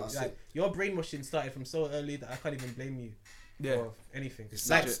your brainwashing started from so early that I can't even blame you. For anything. It's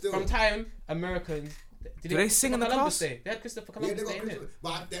like from time Americans. Do they sing in the class? Day? They had Christopher Columbus Day, innit?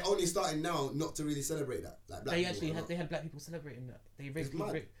 But they're only starting now not to really celebrate that. Like black they had black people celebrating that.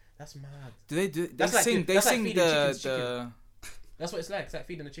 That's mad. Do they do? They sing. They sing the. That's what it's like. It's like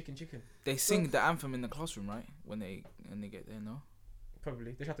feeding a chicken. They sing the anthem in the classroom, right? When they get there, no?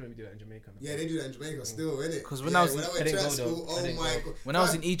 Probably. They try to maybe do that in Jamaica. Yeah, they do that in Jamaica still, innit? Because when I was in school, when I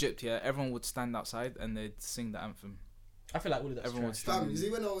was in Egypt, everyone would stand outside and they'd sing the anthem. I feel like all of that. Everyone would stand. You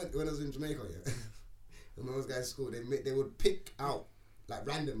see, when I was in Jamaica, and when I was going to school, they would pick out like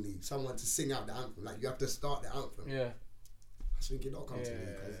randomly someone to sing out the anthem. Like you have to start the anthem. Yeah. I was thinking, don't come to me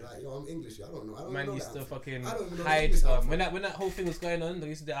because like, I'm English. I don't know. Man used to fucking hide. When that whole thing was going on, they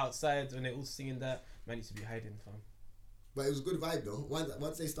used to do it outside when they all singing that. Man used to be hiding, fam. But it was a good vibe though.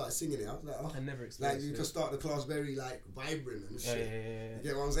 Once they started singing it, I was like, oh, I never experienced like you could start the class very like vibrant and shit. Yeah. You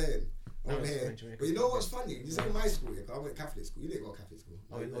get what I'm saying? Over here. But you know what's funny? You see in my school, I went Catholic school. You didn't go Catholic school.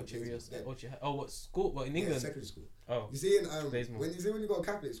 What school? What in England? Yeah, secondary school. Oh. You see when you go to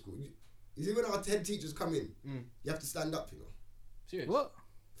Catholic school, you see when our head teachers come in, you have to stand up, you know. Serious? What?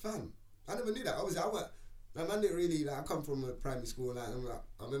 Fam, I never knew that. Obviously, my man didn't really I come from a primary school and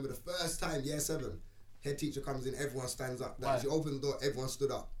I remember the first time, year 7, head teacher comes in, everyone stands up. Like, she opened the door, everyone stood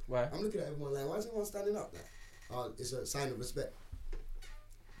up. Why? I'm looking at everyone like, why is everyone standing up? Like, it's a sign of respect.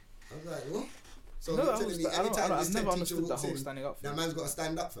 I was like, what? So no, you're telling me anytime this head teacher walks in, standing up that man's got to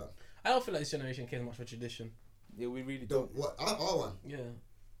stand up, fam? I don't feel like this generation cares much for tradition. Yeah, we really don't. What? Our one? Yeah.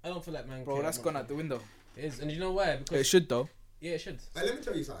 I don't feel like man. Bro, that's gone out the window. It is, and you know why? Because it should though. Yeah, it should. Hey, let me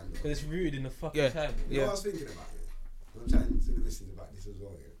tell you something. Because it's rooted in the fucking time. You know what I was thinking about it? I'm trying to listen about this as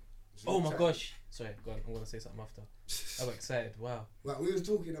well. Oh my gosh! Sorry, go on. I'm gonna say something after. I got excited. Wow. Well, we was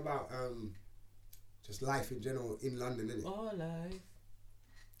talking about just life in general in London, innit? Oh, life.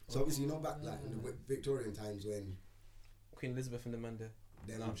 So obviously, you know, back like in the Victorian times when Queen Elizabeth and the man there.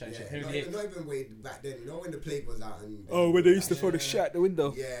 Not even way back then. You know when the plague was out and when they used to throw the shit out the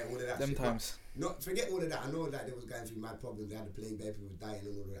window. Yeah, all of that. Them shit. times. Not forget all of that. I know that they was going through mad problems. They had the plague, bare people were dying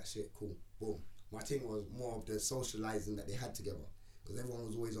and all of that shit. Cool, boom. My thing was more of the socializing that they had together because everyone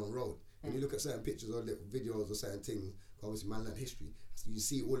was always on road. When you look at certain pictures or little videos or certain things, obviously man learned history. So you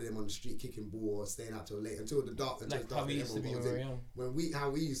see all of them on the street kicking ball or staying out till late until the dark. Like how we used to be very young. How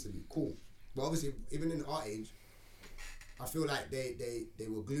we used to be cool. But obviously, even in our age, I feel like they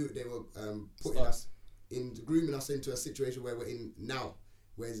were putting us in grooming us into a situation where we're in now.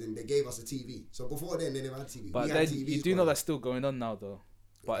 Whereas they gave us a TV. So before then they never had TV. But then you do know that's still going on now though.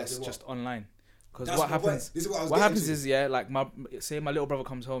 But it's just online. Because what happens? What happens is like my little brother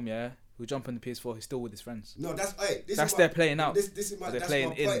comes home, we jump on the PS4. He's still with his friends. No, that's they're playing out. This is my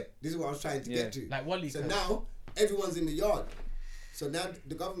point. This is what I was trying to get to. Like Wally. So now everyone's in the yard. So now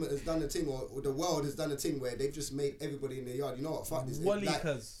the government has done a thing, or the world has done a thing where they've just made everybody in the yard. You know what? Fuck this. Wally, like,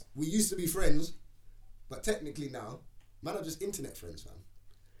 we used to be friends, but technically now, man are just internet friends, fam.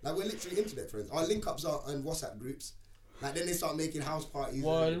 Like we're literally internet friends. Our link ups are on WhatsApp groups. Like then they start making house parties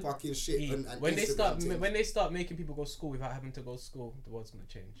and fucking shit. And when they start making people go to school without having to go to school, the world's gonna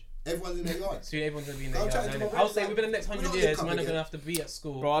change. Everyone's in their yard. So everyone's gonna be in their yard. I'll say within the next 100 years, man are gonna have to be at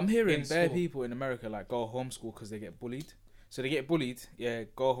school. Bro, I'm hearing bare people in America like go homeschool because they get bullied. So they get bullied. Yeah,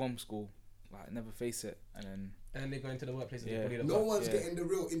 go homeschool. Like never face it, and then they go into the workplace and get bullied. No one's getting the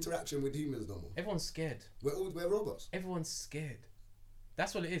real interaction with humans no more. Everyone's scared. We're robots. Everyone's scared.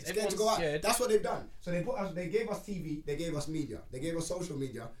 That's what it is. Everyone's scared. That's what they've done. So they gave us TV, they gave us media, they gave us social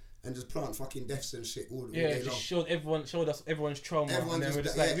media, and just plant fucking deaths and shit all day long. Just showed us everyone's trauma. And then we're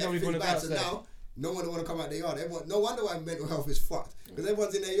just like, we don't even want to go outside. So now, no one want to come out their yard. No wonder why mental health is fucked. Because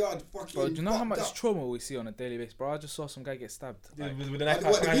everyone's in their yard fucking. Bro, do you know how much trauma we see on a daily basis? Bro, I just saw some guy get stabbed. With the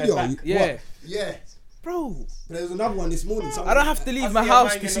video? Yeah. Yeah. Bro. But there was another one this morning. I don't have to leave my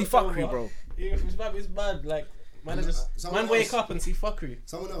house to see fuckery, bro. It's bad. Like, man wake up and see fuckery.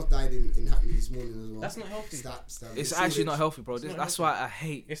 Someone else died in Hackney this morning as well. That's not healthy. It's actually not healthy, bro. That's why I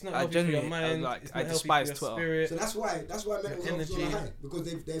hate. It's not healthy for your mind. I despise Twitter. Spirit. So that's why mental health is on high,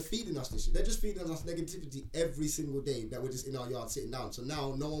 because they're feeding us this shit. They're just feeding us negativity every single day that we're just in our yard sitting down. So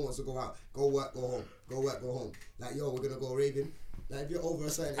now no one wants to go out, go work, go home, go work, go home. Like, yo, we're gonna go raving. Like, if you're over a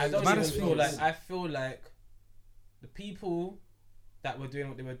certain age, I feel like the people that were doing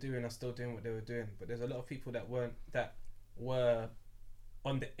what they were doing are still doing what they were doing, but there's a lot of people that were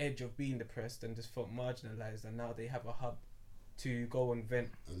on the edge of being depressed and just felt marginalized, and now they have a hub to go and vent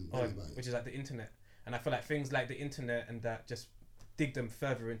on, which is like the internet. And I feel like things like the internet and that just dig them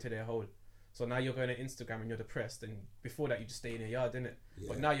further into their hole. So now you're going to Instagram and you're depressed, and before that you just stay in your yard, innit? Yeah.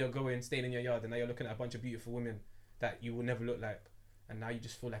 But now you're staying in your yard, and now you're looking at a bunch of beautiful women that you will never look like, and now you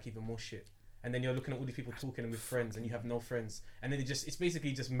just feel like even more shit. And then you're looking at all these people talking with friends, and you have no friends, and then it's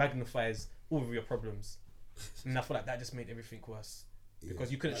basically just magnifies all of your problems. And I feel like that just made everything worse,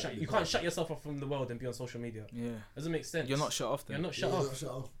 because you can't shut yourself off from the world and be on social media. Yeah, doesn't make sense. You're not shut off. Then. You're not shut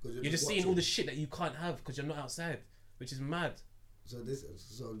off. You're just seeing all the shit that you can't have because you're not outside, which is mad. So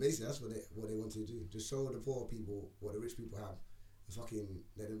basically that's what they want to do. Just show the poor people what the rich people have, and fucking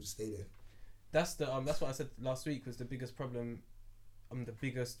let them just stay there. That's what I said last week was the biggest problem. The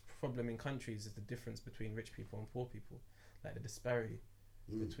biggest problem in countries is the difference between rich people and poor people, like the disparity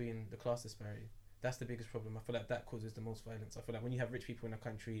between the class disparity. That's the biggest problem. I feel like that causes the most violence. I feel like when you have rich people in a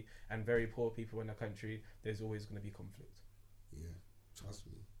country and very poor people in a country, there's always going to be conflict. Yeah, trust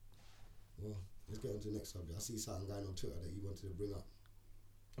me. Well, let's get on to the next subject. I see something going on Twitter that you wanted to bring up.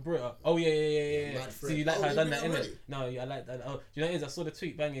 I brought it up. Oh yeah. See, you like how I done that, innit? No, I like that. Oh, do you know what it is? I saw the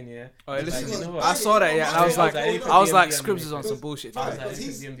tweet banging, yeah. Oh, listen, I saw that, yeah. And I was like, Scribs is on some bullshit. I was like,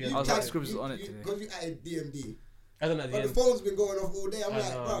 Scribs is on it today. Because you added DMD. I don't know at the end. The phone's been going off all day. I'm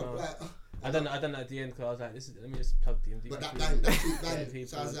like, bro, like. I done that at the end because I was like, let me just plug DMD. But that bang.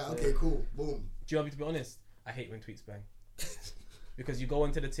 So I was like, okay, cool, boom. Do you want me to be honest? I hate when tweets bang. Because you go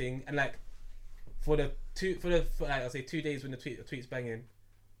into the thing and like, for like, I'll say 2 days when the tweet's banging,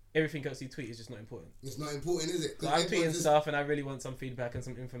 everything else you tweet is just not important. It's not important, is it? I'm tweeting stuff and I really want some feedback and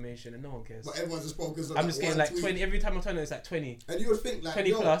some information and no one cares. But everyone's just focused on I'm just getting like 20 every time I'm turning, it's like 20. And you would think like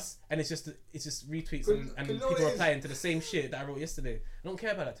 20 plus, and it's just retweets and people replying to the same shit that I wrote yesterday. I don't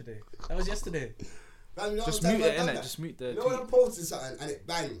care about that today. That was yesterday. Man, just mute it, innit? Just mute the tweet. When I'm posting something and it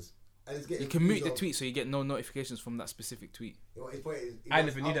bangs. And it's getting you can mute the tweet so you get no notifications from that specific tweet. I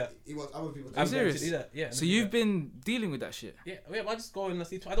never knew that. He wants other people to I'm serious. Do that. Yeah. So you've been dealing with that shit? Yeah. I just go and I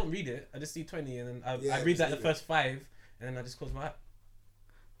see. I don't read it. I just see 20 and then I read the first 5 and then I just close my app.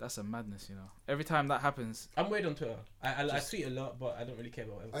 That's a madness, you know. Every time that happens, I'm weird on Twitter. I tweet a lot, but I don't really care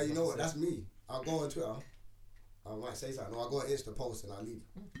about it. You know what? That's me. I'll go on Twitter. I might say something. Or I'll go on Insta post and I'll leave.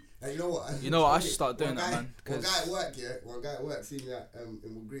 And you know what? I should start doing that, man. One guy at work, see me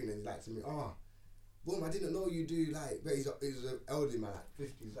in Wood Green, and he's like to me, boom, I didn't know you do like, but he's an elderly man, like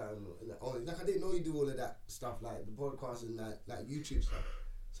 50 something. He's like, I didn't know you do all of that stuff, like the podcast and like YouTube stuff.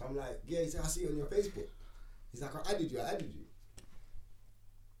 So I'm like, yeah, he said, I see it on your Facebook. He's like, I added you. I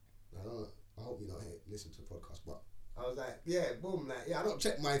don't know. I hope you don't listen to the podcast, but I was like, yeah, boom, like, yeah, I don't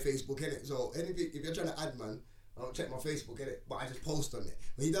check my Facebook, innit? So anything, if you're trying to add, man, I don't check my Facebook, innit? But I just post on it.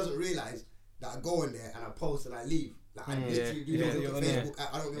 But he doesn't realise that I go in there and I post and I leave. Like, I literally do not look at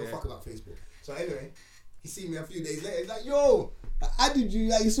Facebook. I don't give a fuck about Facebook. So anyway, he seen me a few days later. He's like, yo, I added you.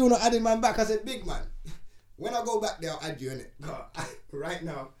 Like, you still not adding man back. I said, big man, when I go back there, I'll add you, innit? Right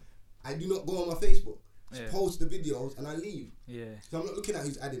now, I do not go on my Facebook. Just post the videos and I leave. Yeah. So I'm not looking at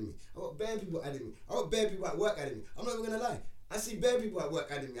who's adding me. I got bare people adding me. I got bare people at work adding me. I'm not even gonna lie. I see bare people at work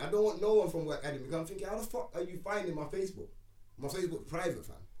adding me. I don't want no one from work adding me. I'm thinking, how the fuck are you finding my Facebook? My Facebook private,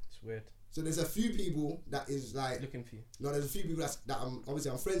 fam. It's weird. So there's a few people that is like looking for you. No, there's a few people that I'm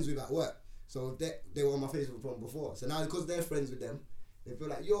friends with at work. So they were on my Facebook from before. So now because they're friends with them, they feel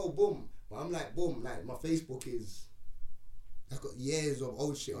like, yo, boom. But I'm like, boom, like my Facebook is. I've got years of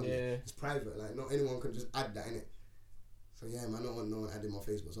old shit on it. It's private. Like not anyone can just add that in it. So yeah, man, I don't want no one adding my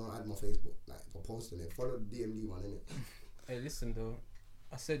Facebook. So I don't add my Facebook. Like for posting it, follow the DMD one, innit? Hey, listen though,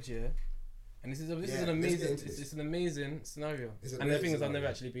 I said and this is an amazing scenario. And the thing is, I've never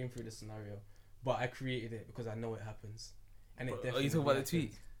actually been through this scenario, but I created it because I know it happens. And it definitely. Are you talking about the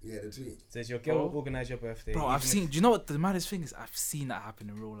tweet? Yeah, the tweet. Says your girl will organise your birthday. Bro, I've seen. Do you know what the maddest thing is? I've seen that happen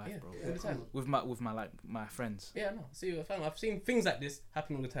in real life, bro. All the time. With my friends. Yeah, no. See, I've seen things like this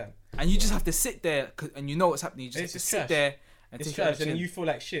happen all the time. And you just have to sit there, and you know what's happening. You just have to sit there and it's take trash, it. And you feel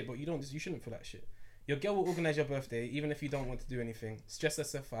like shit, but you don't. You shouldn't feel like shit. Your girl will organise your birthday, even if you don't want to do anything. Stress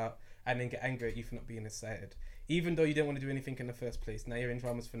herself out, and then get angry at you for not being excited. Even though you didn't want to do anything in the first place, now you're in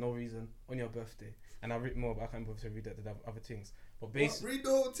dramas for no reason on your birthday. And I'll read more, but I can't bother to read the other things. But basically, read the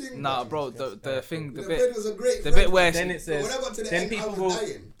whole thing. Nah, bro, the bit was a great the bit where then it says,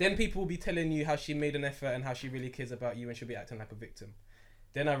 then people will be telling you how she made an effort and how she really cares about you, and she'll be acting like a victim.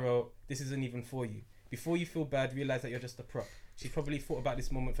 Then I wrote, this isn't even for you. Before you feel bad, realize that you're just a prop. She probably thought about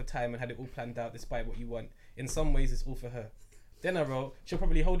this moment for time and had it all planned out despite what you want. In some ways, it's all for her. Then I wrote, she'll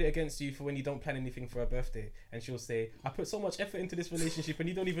probably hold it against you for when you don't plan anything for her birthday. And she'll say, I put so much effort into this relationship and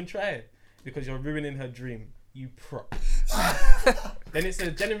you don't even try it. Because you're ruining her dream. You prop. Then it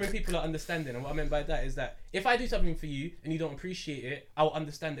says, genuine people are understanding. And what I meant by that is that if I do something for you and you don't appreciate it, I'll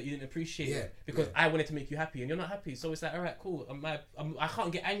understand that you didn't appreciate it. Because I wanted to make you happy and you're not happy. So it's like, alright, cool. I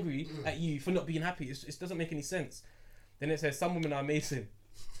can't get angry at you for not being happy. It doesn't make any sense. Then it says, some women are amazing.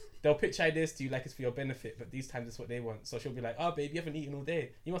 They'll pitch ideas to you like it's for your benefit, but these times it's what they want. So she'll be like, oh, babe, you haven't eaten all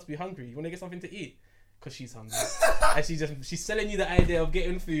day. You must be hungry. You want to get something to eat? Because she's hungry. And she's selling you the idea of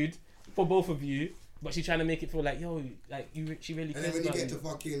getting food for both of you, but she's trying to make it feel like, yo, like she really cares about you. And then when you get to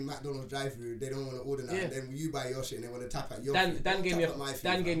fucking McDonald's drive-thru, they don't want to order that, and then you buy your shit and they want to tap at your food. Dan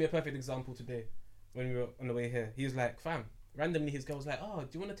gave me a perfect example today when we were on the way here. He was like, fam, randomly his girl was like, oh,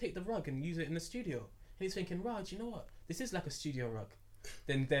 do you want to take the rug and use it in the studio? And he's thinking, Raj, you know what? This is like a studio rug.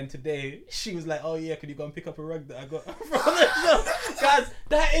 Then today she was like, oh yeah, can you go and pick up a rug that I got from the shop? Guys,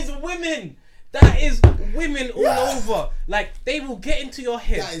 that is women. That is women all over. Like, they will get into your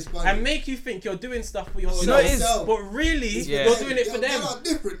head and make you think you're doing stuff for yourself, but really you're doing it for them.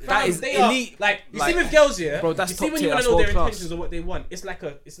 That is elite. Like, you see with girls, bro, that's you see when you want to know their intentions or what they want. It's like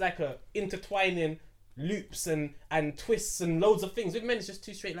a intertwining loops and twists and loads of things. With men, it's just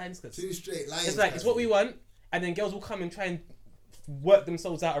two straight lines. It's like, it's what we want, and then girls will come and try and work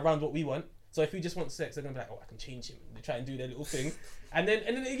themselves out around what we want. So if we just want sex, they're gonna be like, oh, I can change him. They try and do their little thing, and then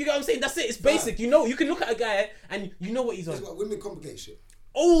you know what I'm saying. That's it. It's basic. You know, you can look at a guy and you know what he's on. That's what women complicate shit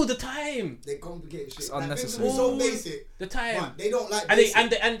all the time. They complicate shit. It's unnecessary. So basic. The time they don't like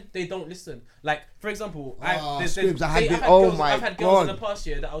basic. and they don't listen. Like, for example, I've had girls in the past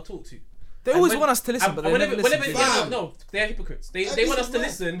year that I'll talk to. They always want us to listen, but they never listen. No, they're hypocrites. They want us to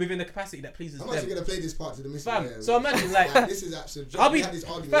listen within the capacity that pleases them. I'm actually gonna play this part to the missus. So imagine like this is absolute. We had this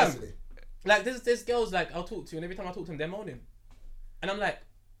argument yesterday. Like there's girls like I'll talk to, and every time I talk to them, they're moaning, and I'm like,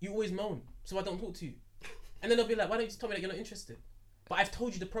 you always moan, so I don't talk to you. And then they'll be like, why don't you just tell me that you're not interested? But I've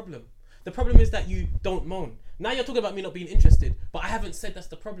told you the problem. The problem is that you don't moan. Now you're talking about me not being interested, but I haven't said that's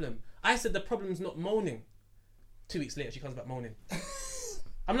the problem. I said the problem's not moaning. 2 weeks later, she comes back moaning.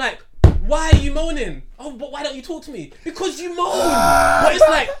 I'm like, why are you moaning? Oh, but why don't you talk to me? Because you moan. But it's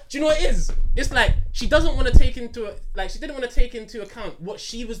like, do you know what it is? It's like she doesn't want to take into she didn't want to take into account what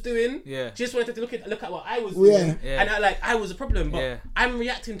she was doing. Yeah. She just wanted to look at what I was doing, and I was a problem. But I'm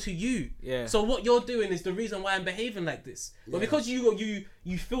reacting to you. Yeah. So what you're doing is the reason why I'm behaving like this. But because you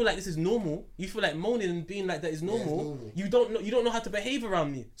feel like this is normal, you feel like moaning and being like that is normal. You don't know how to behave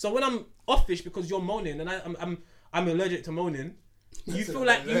around me. So when I'm offish because you're moaning and I'm allergic to moaning. You feel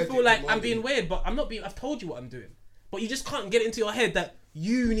like I'm being weird, but I'm not being. I've told you what I'm doing, but you just can't get it into your head that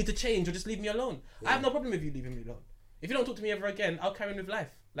you need to change or just leave me alone. I have no problem with you leaving me alone. If you don't talk to me ever again, I'll carry on with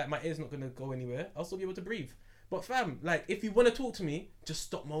life. Like, my ear's not gonna go anywhere. I'll still be able to breathe. But fam, like, if you want to talk to me, just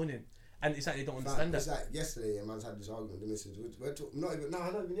stop moaning. And it's like they don't understand that. It's like yesterday, a man's had this argument with the missus. Not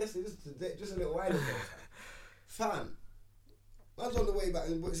even yesterday. Just a little while ago. Fam. Man's on the way back,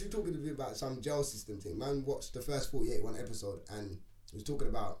 and he's talking to me about some jail system thing. Man watched the first 48 episode, and he was talking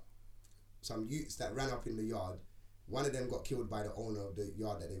about some youths that ran up in the yard. One of them got killed by the owner of the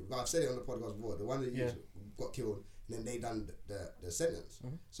yard I've said it on the podcast before. The one of the youths got killed, and then they done the sentence.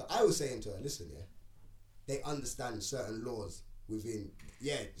 Mm-hmm. So I was saying to her, listen, they understand certain laws within.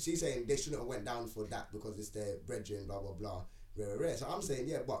 Yeah, she's saying they shouldn't have went down for that because it's their brethren, blah blah blah, rare. So I'm saying,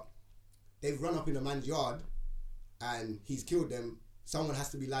 but they've run up in a man's yard. And he's killed them, someone has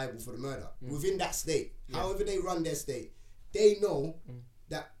to be liable for the murder. Within that state, however they run their state, they know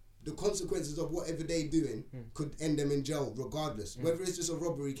that the consequences of whatever they're doing could end them in jail regardless. Whether it's just a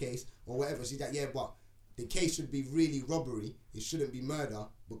robbery case or whatever. She's like, but the case should be really robbery. It shouldn't be murder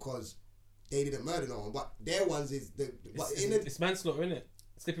because they didn't murder no one. But their ones is it's manslaughter, isn't it?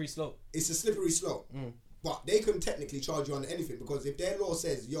 Slippery slope. It's a slippery slope. But they can technically charge you on anything because if their law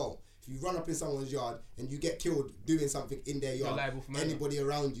says, yo, if you run up in someone's yard and you get killed doing something in their yard, anybody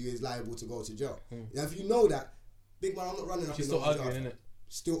around you is liable to go to jail. Now, if you know that, big man, I'm not running up in someone's yard.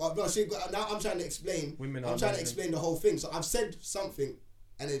 Innit? Now I'm trying to explain. I'm trying to explain the whole thing. So I've said something,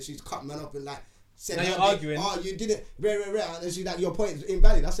 and then she's cut man up and like said, now you're arguing. Oh, you didn't. Rare. And then she's like, your point is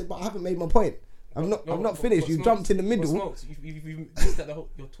invalid. I said, but I haven't made my point. I'm not finished. You jumped in the middle. You missed that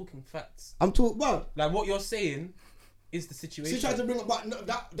you're talking facts. I'm talking. Well, like what you're saying is the situation. She tried to bring up, but no,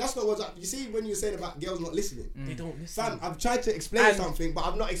 that's not what's up. You see, when you're saying about girls not listening, they don't listen. Fam, I've tried to explain something, but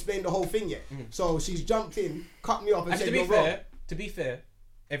I've not explained the whole thing yet. So she's jumped in, cut me off, and said, to be fair,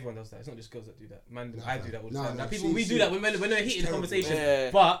 everyone does that. It's not just girls that do that. Man, I do that all the time. Like, people, we do that when we're heated in conversation.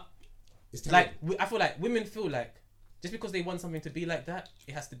 Yeah. But like, I feel like women feel like just because they want something to be like that,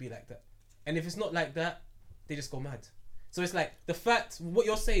 it has to be like that. And if it's not like that, they just go mad. So it's like the fact, what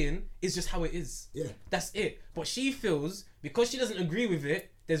you're saying is just how it is. Yeah. That's it. But she feels, because she doesn't agree with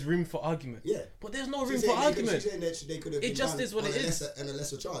it, there's room for argument. Yeah. But there's no room for argument. She's saying that they could have it just is what it is. And a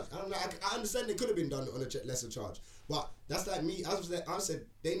lesser charge. I understand they could have been done on a lesser charge. But that's like me. I said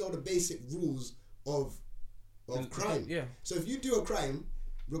they know the basic rules of crime. Yeah. So if you do a crime,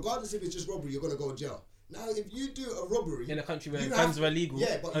 regardless if it's just robbery, you're going to go to jail. Now, if you do a robbery in a country where guns are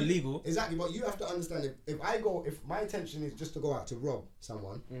illegal, exactly. But you have to understand if my intention is just to go out to rob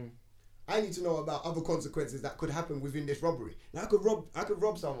someone, I need to know about other consequences that could happen within this robbery. Now, I could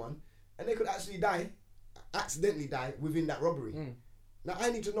rob someone, and they could actually accidentally die within that robbery. Now, I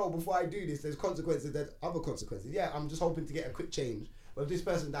need to know before I do this. There's consequences. There's other consequences. Yeah, I'm just hoping to get a quick change. But if this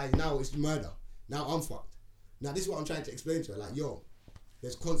person dies now, it's murder. Now I'm fucked. Now this is what I'm trying to explain to her. Like, yo,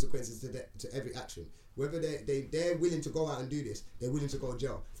 there's consequences to every action. Whether they're willing to go out and do this, they're willing to go to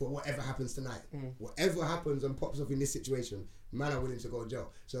jail for whatever happens tonight. Whatever happens and pops up in this situation, man are willing to go to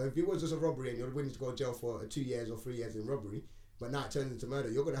jail. So if it was just a robbery and you're willing to go to jail for 2 years or 3 years in robbery, but now it turns into murder,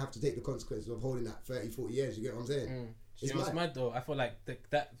 you're going to have to take the consequences of holding that 30, 40 years. You get what I'm saying? It's mad though. I feel like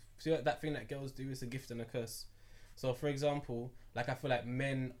that thing that girls do is a gift and a curse. So for example, like I feel like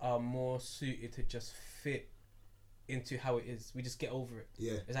men are more suited to just fit into how it is. We just get over it.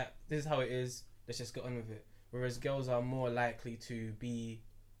 Yeah. It's like, this is how it is. Let's just get on with it. Whereas girls are more likely to be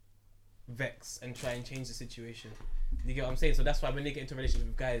vexed and try and change the situation. You get what I'm saying? So that's why when they get into relationships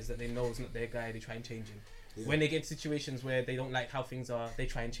with guys that they know is not their guy, they try and change him. Yeah. When they get into situations where they don't like how things are, they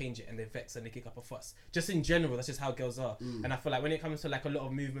try and change it and they're vexed and they kick up a fuss. Just in general, that's just how girls are. And I feel like when it comes to like a lot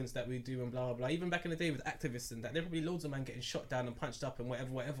of movements that we do and blah blah blah, even back in the day with activists and that, there were probably loads of men getting shot down and punched up and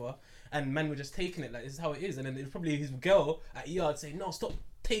whatever, and men were just taking it like this is how it is. And then there's probably his girl at yard saying, no, stop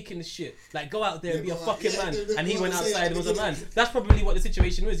taking this shit, like go out there and be a fucking man. And he went outside and was a man. That's probably what the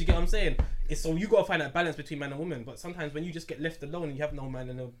situation was. You get what I'm saying? So you gotta find that balance between man and woman. But sometimes when you just get left alone and you have no man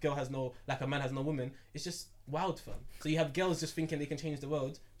and a girl has no, like a man has no woman, it's just wild, fun. So you have girls just thinking they can change the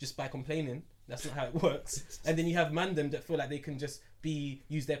world just by complaining. That's not how it works. And then you have mandem that feel like they can just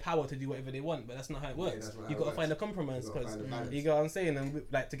use their power to do whatever they want, but that's not how it works. You gotta find a compromise, because you know what I'm saying. And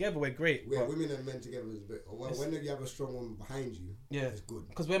like together we're great. Women and men together is a bit. When you have a strong woman behind you, it's good.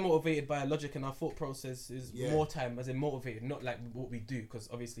 Because we're motivated by logic and our thought process is more time, as in motivated, not like what we do. Because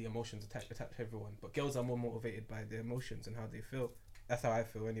obviously emotions attack everyone, but girls are more motivated by their emotions and how they feel. That's how I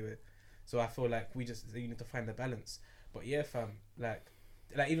feel anyway. So I feel like you need to find the balance. But yeah, fam, like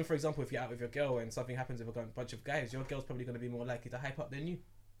even for example, if you're out with your girl and something happens with a bunch of guys, your girl's probably going to be more likely to hype up than you.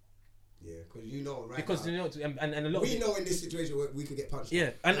 Yeah, because you know, right? Because now, you know, and a lot. We know in this situation where we could get punched. Yeah,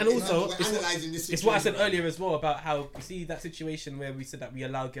 and also it's what I said earlier as well about how you see that situation where we said that we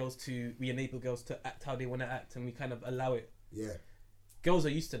enable girls to act how they want to act, and we kind of allow it. Yeah. Girls are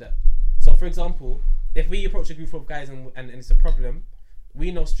used to that. So for example, if we approach a group of guys and it's a problem, we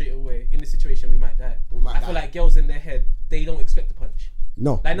know straight away in this situation we might die. I feel like girls in their head, they don't expect a punch.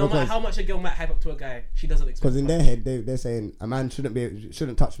 No, like no matter how much a girl might hype up to a guy, she doesn't expect. Because in their head, they're saying a man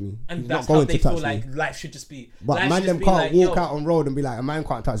shouldn't touch me, and that's how they feel like life should just be. But man, them can't walk out on road and be like, a man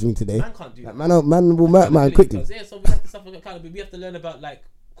can't touch me today. Man can't do that. Man will murder man quickly. Yeah, so we have to suffer accountability. We have to learn about like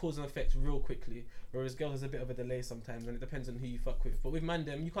cause and effect real quickly. Whereas girls, there's a bit of a delay sometimes, and it depends on who you fuck with. But with man,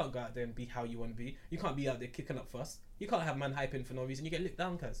 them, you can't go out there and be how you want to be. You can't be out there kicking up fuss. You can't have man hyping for no reason. You get licked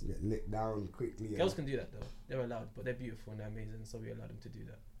down, cuz. Get licked down quickly. Girls can do that though. They're allowed, but they're beautiful and they're amazing, so we allow them to do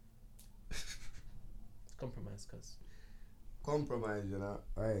that. Compromise, cuz. Compromise, you know.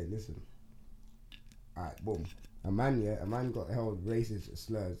 Alright, listen. Alright, boom. A man got held racist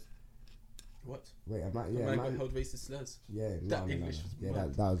slurs. What? Wait, a man got held racist slurs. Yeah, that English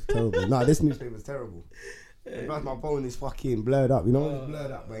was that was terrible. No, this newspaper was terrible. Plus my phone is fucking blurred up. You know when it's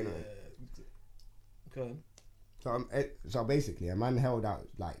blurred up, but you know. Go on. So basically, a man held out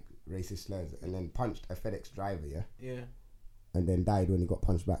like racist slurs and then punched a FedEx driver. Yeah. Yeah. And then died when he got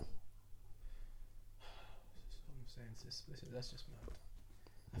punched back. I'm saying that's just mad.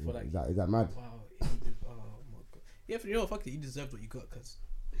 I feel like is that mad? Wow. Oh my god. Yeah, you know what? Fuck it. You deserved what you got, cuz.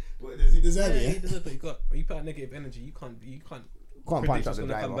 What does he deserve? Yeah, he deserved what you got. When you put out negative energy, you can't punch up the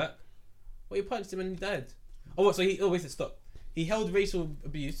driver. Come back. Well, you punched him and he died. Oh, what? So he always said stop. He held racial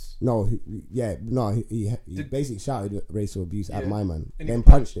abuse. No, he basically shouted racial abuse at my man, and then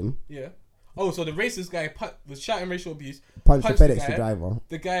punched him. Yeah. Oh, so the racist guy was shouting racial abuse. Punched the FedEx driver.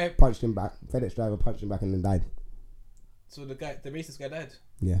 The guy punched him back. FedEx driver punched him back and then died. So the racist guy died.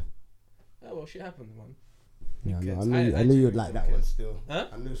 Yeah. Oh well, shit happened, man. Yeah, I knew you'd like that one still. Huh?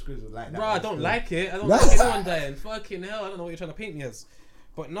 I knew Scriz would like that. Bro, one I don't still. like it. I don't like anyone dying. Fucking hell, I don't know what you're trying to paint me as.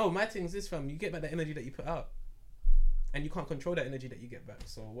 But no, my thing is this, fam. You get back the energy that you put out. And you can't control that energy that you get back.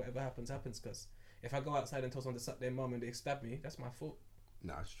 So whatever happens, happens. Because if I go outside and tell someone to suck their mum and they stab me, that's my fault.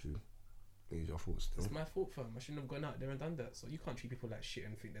 Nah, it's true. It's your fault still. It's my fault, fam. I shouldn't have gone out there and done that. So you can't treat people like shit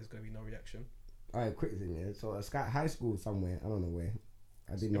and think there's going to be no reaction. Alright, quick thing, yeah. So a high school somewhere, I don't know where.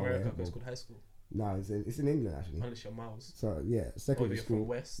 I didn't know America, where. It's called high school. No, it's in England actually. Unless you're Miles. So yeah, secondary school.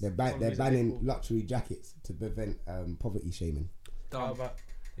 West. They're banning luxury jackets to prevent poverty shaming. How about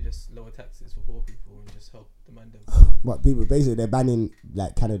you just lower taxes for poor people and just help the man them? But people basically they're banning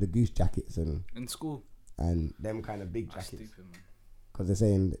like Canada Goose jackets and in school and them kind of big jackets. Stupid, man. Because they're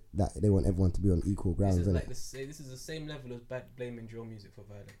saying that they want everyone to be on equal grounds. This is the same level as blaming drill music for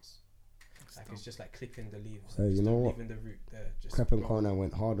violence. Like it's just like clipping the leaves. So you know what? Leaving the root there. Crep and Conan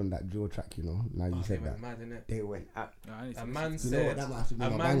went hard on that jaw track, you know. Now you said they that. went mad, innit? They went up. A man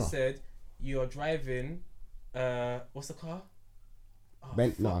said, you are driving. What's the car?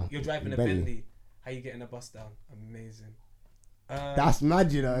 Oh, you're driving a Bentley. How you getting a bus down? Amazing. That's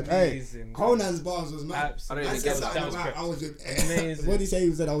mad, you know. Amazing. Hey, Conan's bars was mad. I was with. Amazing. What did he say?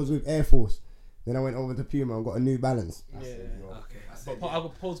 He said I was with Air Force. Then I went over to Puma and got a New Balance. Okay. But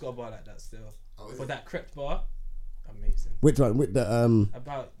Paul's got a bar like that still. For that crept bar, amazing. Which one? With the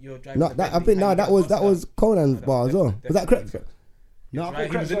About your driving. No, that I think that was Conan's bar as well. Was that crept? No, I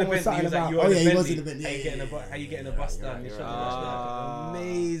think he was something about. Oh yeah, he was in the Bentley. How you getting a bus down?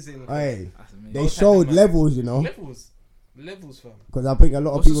 Amazing. Hey, they showed levels, you know. Levels, fam. Because I think a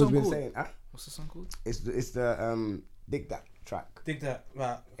lot of people have been saying. What's the song called? It's the Dig That track. Dig That,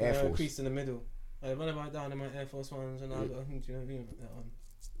 right? Air Force. Crease in the middle. I run about down in my Air Force Ones and I got that one.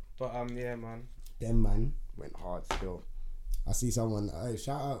 But yeah, man. Them man went hard still. I see someone.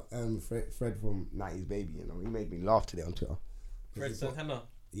 Shout out Fred from 90s Baby. You know, he made me laugh today on Twitter. Fred Santana.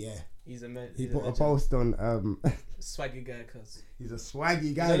 Yeah. He's a man. He put a post on. Swaggy guy, cuz. He's a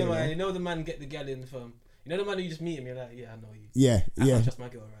swaggy guy. You know the man get the gal in the firm. You know the man who you just meet him, you're like, yeah, I know you. Yeah. I can't trust my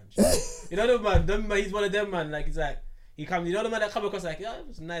girl around. You know the man, he's one of them, man. Like, he's like, he come. You know the man that come across like, yeah,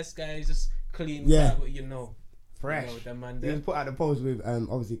 he's a nice guy. He's just clean. Yeah. But you know. Fresh. You know, that man he was put out the post with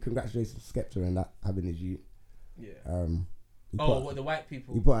obviously congratulations to Skepta and that having his youth. Yeah. What the white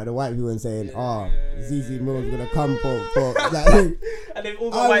people? He put out the white people and saying, ZZ Mill's gonna come for like, and they've all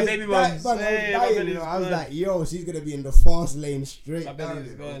got white baby moms. I was like, yo, she's gonna be in the fast lane straight. My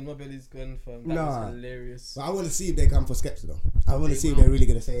belly's gone, fam. That was hilarious. But I want to see if they come for Skepta though. I want to see if they're really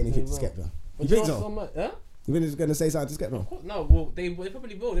gonna say anything to Skepta. You think so? You think he's gonna say something to Skepta? No, well, they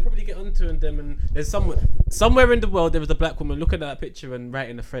probably will. They probably get onto them, and there's somewhere in the world there was a black woman looking at that picture and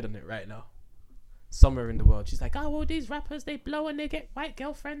writing a thread on it right now. Somewhere in the world, she's like, oh, well, these rappers, they blow and they get white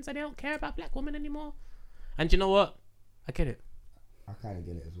girlfriends and they don't care about black women anymore. And you know what? I get it. I kind of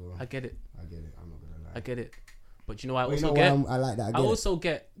get it as well. I get it. I'm not gonna lie. I get it. But you know, I like that. I also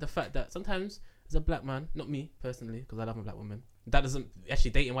get the fact that sometimes as a black man, not me personally, because I love a black woman. That doesn't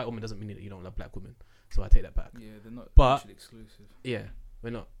actually dating white women doesn't mean that you don't love black women. So I take that back. Yeah, they're not mutually exclusive. Yeah, we're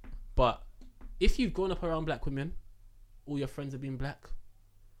not. But if you've grown up around black women, all your friends have been black,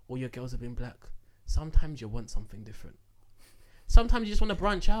 all your girls have been black. Sometimes you want something different. Sometimes you just want to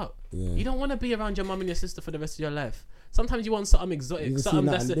branch out. Yeah. You don't want to be around your mum and your sister for the rest of your life. Sometimes you want something exotic, something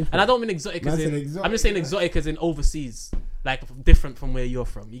that's and I don't mean exotic as in. I'm just saying exotic as in overseas, like different from where you're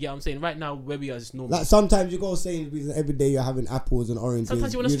from. You get what I'm saying? Right now, where we are is normal. Like sometimes you go Sainsbury's and every day you're having apples and oranges.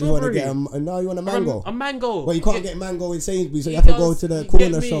 Sometimes you want a strawberry. You want a mango. A mango. But you can't get mango in Sainsbury's, so you have to go to the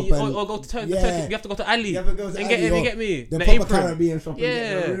corner shop or go to Turkey. You have to go to Ali. You have to go to Ali. You get me? The proper Caribbean shop.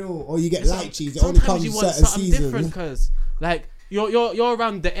 Yeah. Or you get light cheese. It only comes in certain seasons. Different, cause like. You're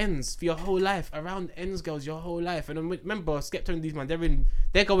around the ends for your whole life, around ends girls your whole life, and remember Skepta and these man,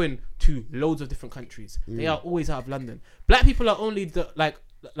 they're going to loads of different countries. They are always out of London. Black people are only like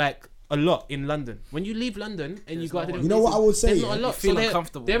a lot in London. When you leave London and you go out to you know what I would say, there's not a lot.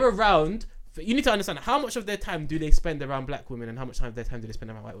 So they're around You need to understand how much of their time do they spend around black women and how much time of their time do they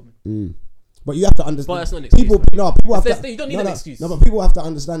spend around white women. But you have to understand. But that's not an excuse. People have to. You don't need an excuse. No, but people have to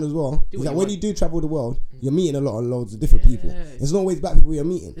understand as well. Is that when you do travel the world, you're meeting loads of different people. It's not always black people you're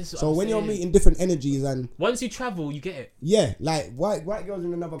meeting. So when you're meeting different energies and once you travel, you get it. Yeah, like white girls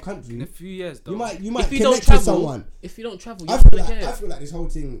in another country. In a few years, though. You might connect with someone. If you don't travel, I feel like this whole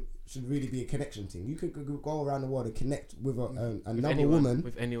thing should really be a connection thing. You could go around the world and connect with another woman.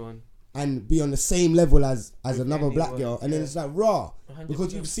 With anyone. And be on the same level as another black girl, and then it's like raw 100%.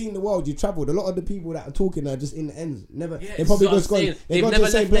 Because you've seen the world, you travelled. A lot of the people that are talking are just in the ends. Never, they probably just gone. They go to the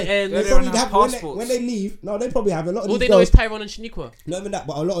same place. They probably have when they leave. No, they probably have a lot of. All these they know is Tyrone and Shaniqua. Not even that,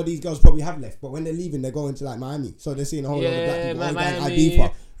 but a lot of these girls probably have left. But when they're leaving, they're going to like Miami, so they're seeing a whole lot of black people.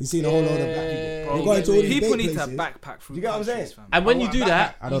 Ibiza. You see a whole load of black people. You're going to all these people need to backpack through. You get what I'm saying? And when you do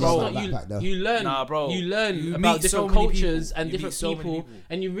that, you learn about different cultures and different people,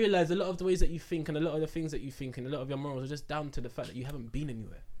 and you realize a lot of the ways that you think and a lot of the things that you think and a lot of your morals are just down to the fact that you haven't been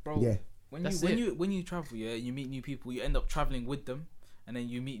anywhere, bro. Yeah. When you travel, you meet new people. You end up traveling with them. And then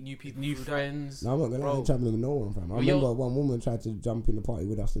you meet new people, new friends. No, I'm not gonna traveling with no one, fam. I remember one woman tried to jump in the party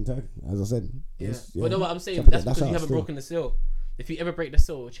with us in Turkey. As I said, but no, what I'm saying, that's because you haven't broken the seal. If you ever break the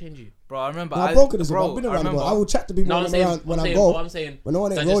seal, it'll change you. Bro, I remember. I've broken the seal. I've been around. I will chat to people when I go. I'm saying, when no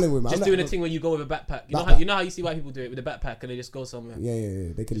one ain't rolling with me. Just doing a thing where you go with a backpack. You know how you see white people do it with a backpack and they just go somewhere.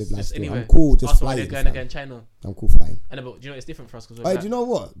 Yeah. They can live life. Anyway, I'm cool. Just flying. They're going again, China. I'm cool flying. And but do you know it's different for us because. Hey, do you know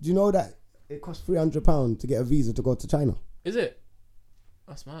what? Do you know that it costs £300 to get a visa to go to China? Is it?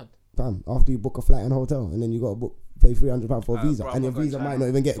 That's mad. Fam, after you book a flight and hotel, and then you got to pay £300 for a visa, and your visa might not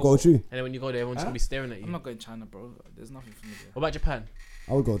even go through. And then when you go there, everyone's gonna be staring at you. I'm not going to China, bro. There's nothing for me there. What about Japan?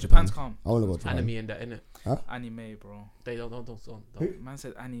 I would go to Japan. Japan's calm. I want to go to Japan. Anime and that, innit? Huh? Anime, bro. They don't. Man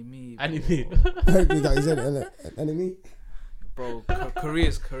said anime. Anime. He said anime. Bro,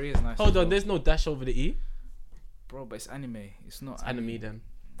 Korea's nice. Hold on, there's no dash over the E. Bro, but it's anime. It's not anime then.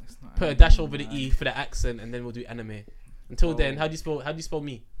 It's not Put a dash over the E for the accent, and then we'll do anime. Until then, how do you spell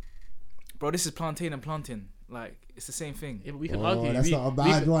me? Bro, this is plantain and plantain. Like, it's the same thing. Yeah, but we can argue. That's not a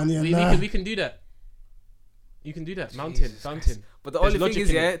bad one, we can do that. You can do that. Mountain. But the only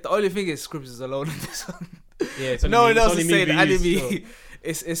thing is Scribs is alone in this one. Yeah, it's only no one me, else is saying anime. So.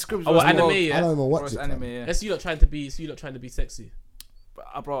 It's Scribs. Oh, anime, yeah. I don't even watch it. Anime, yeah. That's you lot trying to be sexy.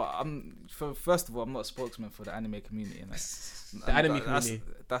 But, bro, first of all, I'm not a spokesman for the anime community. The anime community.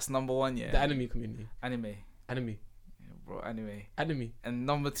 That's number one, yeah. The anime community. Anime. Bro, anime. And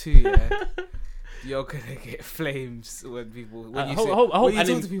number two, yeah, you're gonna get flames when people you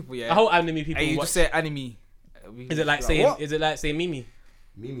talk to people, yeah. I hope anime people. And you just say anime. Is it like saying Mimi?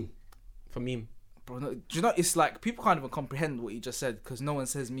 Mimi. For meme. Bro, no, do you know it's like people can't even comprehend what you just said because no one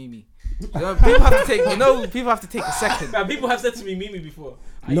says Mimi. You know, people have to take a second. Man, people have said to me Mimi before.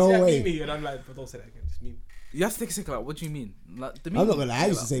 No way. Mimi, and I'm like, but don't say that again. Just Mimi. You have to take a second. Like, what do you mean? Like, I'm not gonna lie. I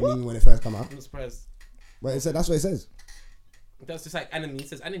used to say Mimi when it first came out. I'm not surprised. But that's what it says. That's just like anime. It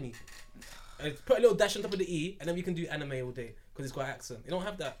says anime. Put a little dash on top of the E, and then we can do anime all day because it's got an accent. You don't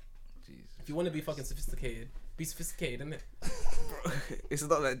have that. Jeez. If you want to be fucking sophisticated, be sophisticated, isn't it? Bro, it's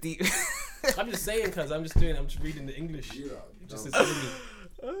not that deep. I'm just saying, cause I'm just reading the English. It just says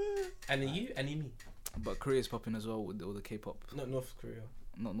anime. But Korea's popping as well with all the K-pop. Not North Korea.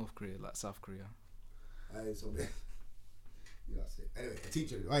 Not North Korea, like South Korea. Anyway,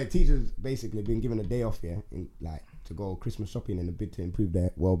 a teacher's basically been given a day off here, to go Christmas shopping in a bid to improve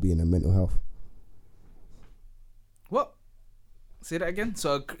their well-being and mental health. What? Say that again.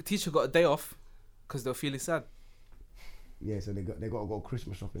 So a teacher got a day off because they're feeling sad. Yeah, so they got to go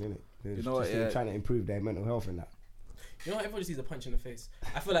Christmas shopping, innit? They're trying to improve their mental health and that. You know, everyone just needs a punch in the face.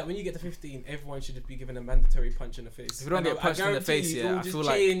 I feel like when you get to 15, everyone should just be given a mandatory punch in the face. If you don't get punched in the face, I feel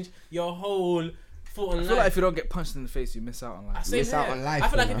like change your whole thought on life. I feel like if you don't get punched in the face, you miss out on life. I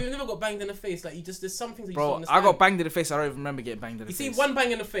feel like if you've never got banged in the face, like there's some things that you don't understand. I got banged in the face. I don't even remember getting banged in the face. You see, one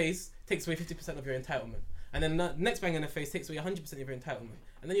bang in the face takes away 50% of your entitlement, and then the next bang in the face takes away 100% of your entitlement,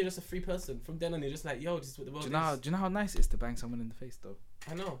 and then you're just a free person. From then on, you're just like, yo, this is what the world is. Do you know how nice it is to bang someone in the face, though?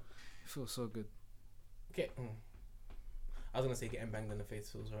 I know. It feels so good. I was gonna say getting banged in the face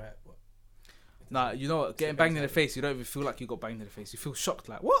feels alright, but nah, you know what? Getting banged in the face, you don't even feel like you got banged in the face. You feel shocked,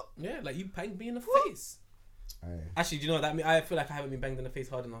 like what? Yeah, like you banged me in the face. Aye. Actually, do you know what that means? I feel like I haven't been banged in the face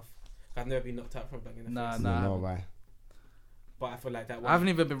hard enough. I've never been knocked out from banging in the face. Nah. Why? But I feel like that. I haven't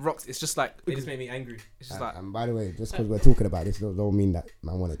even been rocked. It's just like it just made me angry. It's just like. And by the way, just because we're talking about this, don't mean that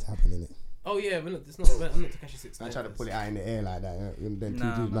man want it to happen, innit? Oh yeah, I'm not Tekashi 6. I try to put it out in the air like that. Then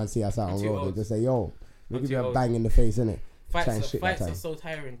man see us out on road, they just say, "Yo, we give you a bang in the face, innit?" Fights are so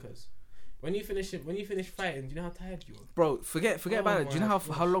tiring because When you finish fighting, do you know how tired you are? Bro, forget about it. Do you know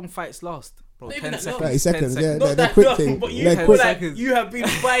how long fights last? Bro, 10 seconds. 30 seconds, yeah. Not They're that quick long, thing. but you They're feel quick. like you have been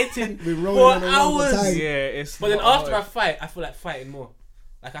fighting Been for rolling around the time. hours. Yeah, it's. But then not after hard. I fight, I feel like fighting more.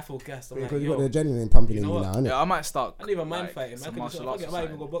 Like I feel gassed. I'm Because like, you got yo, the adrenaline pumping you in know you what? now, innit? Yeah, I might start. I don't even mind like, fighting. some Man, martial arts I or might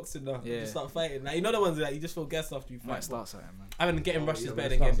even go something. boxing now. Yeah. Just start fighting. Like you know the ones that you just feel gassed after you fight. Might start something, man. I mean, getting rushed is yeah, better but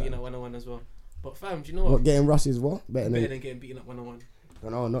than start getting beaten something. up 1-on-1 as well. But fam, do you know what? What, getting rushes what? Better Better than... than getting beaten up 1-on-1.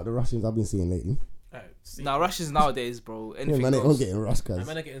 No, not the rushes I've been seeing lately. Alright, see. Nah, rushes nowadays, bro. Yeah, Anything man, they don't goes. getting rushed, Man cuz.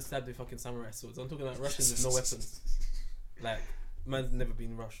 are getting stabbed with fucking samurai swords. I'm talking about Russians with no weapons. Like, man's never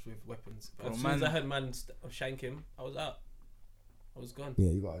been rushed with weapons. But Bro, as soon as man- I heard man shank him, I was out. I was gone.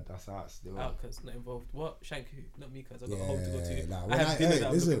 Yeah, you got that's out still. Out, cuz not involved. What? Shank who? Not me, cuz I got a home to go to. Nah, I when have dinner that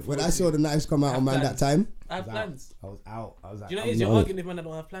I'm listen, looking when I forward saw to. the knives come out on man that time, I have was out. plans. I was out. I was like, Do you know I'm what it is? You're not- arguing with man that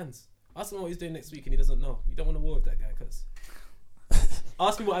don't have plans. Ask him what he's doing next week and he doesn't know. You don't want to war with that guy, cuz.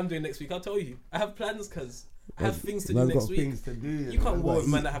 Ask me what I'm doing next week. I'll tell you. I have plans, cuz. I have things to do Man's next got week. things to do. You can't war with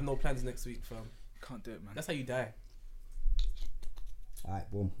men that have no plans next week, fam. Can't do it, man. That's how you die. Alright,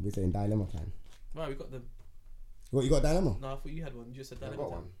 boom. We're saying dilemma time. Right, we got them. What, you got dilemma? No, I thought you had one. You just said I dilemma got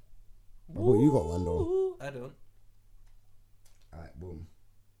time. one. I thought you got one though. Ooh, I don't. Alright, boom.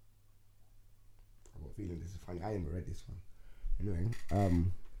 I got a feeling this is funny. I ain't read this one. Anyway,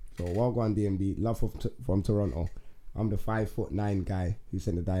 so Wagwan DMD, love from Toronto. I'm the 5'9" guy who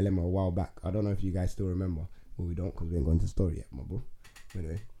sent the dilemma a while back. I don't know if you guys still remember. Well, we don't because we ain't gone to the story yet, my bro.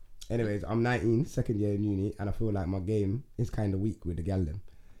 Anyways, I'm 19, second year in uni, and I feel like my game is kind of weak with the gal them.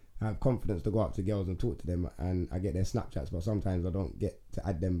 I have confidence to go up to girls and talk to them, and I get their Snapchats, but sometimes I don't get to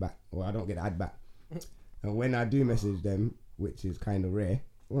add them back, or I don't get to add back. And when I do message them, which is kind of rare,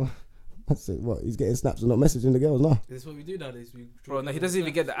 well, that's it. What, he's getting snaps and not messaging the girls now? This is what we do nowadays. We draw Bro, no, he girls doesn't and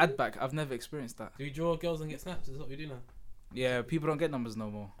even get snaps. the ad back. I've never experienced that. Do we draw girls and get snaps? Is what we do now. Yeah, people don't get numbers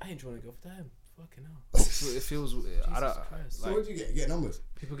no more. I ain't drawing a girl for time. Fucking hell. It feels. I don't. Christ. So Like, what do you get? You get numbers?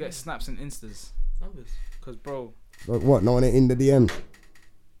 people get snaps and instas. Numbers. Cause bro, So what? No one in the DMs?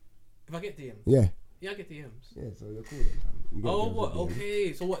 If I get DMs. Yeah. Yeah, I get DMs. Yeah, so you're cool then, fam. You get Oh, girls what? with DMs.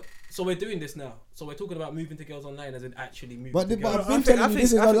 Okay. So what? So we're doing this now. So we're talking about moving to girls online as in actually moving But to I've girls. been think- telling you I this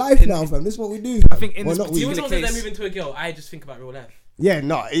is think- our I life think- now, fam. This is what we do. I think in Well, this not with See, when particular someone says case, they're moving to a girl, I just think about real life. Yeah,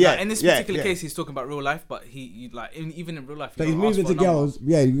 no, yeah. in this particular case, he's talking about real life, but even in real life, So you he's don't ask moving for to a number. girls,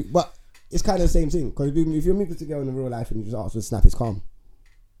 yeah, but it's kind of the same thing. Because if you're moving to girl in real life and you just ask for a snap, it's calm.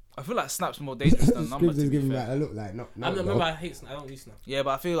 I feel like Snap's more dangerous than a number. Scribs To is be giving me fair. like a look like, no, Remember, I hate Snap. I don't use Snap. Yeah,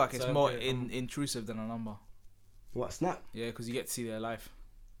 but I feel like it's So, more okay, intrusive than a number. What, snap? Yeah, because you get to see their life.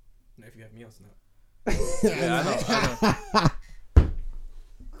 No, if you have me on Snap. Yeah, I know.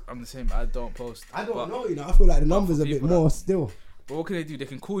 I'm the same. I don't post. I don't but, know, you know. I feel like the numbers for a bit people more still. But what can they do? They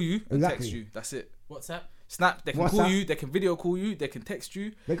can call you and Exactly. text you. That's it. WhatsApp. Snap. They can call WhatsApp. you. They can video call you. They can text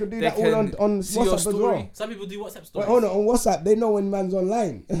you. They could do They that all on can see your WhatsApp as story. well. Some people do WhatsApp Wait, stories. hold on, on WhatsApp, they know when man's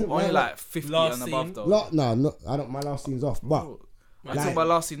online. Only like 50 Last and above scene. though. No, I don't. My last scene's off. But Bro, I like, talked about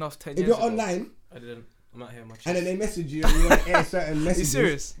last scene off 10 if years you're ago. online I didn't. I'm not here much. and then they message you and you want to air certain Are you messages,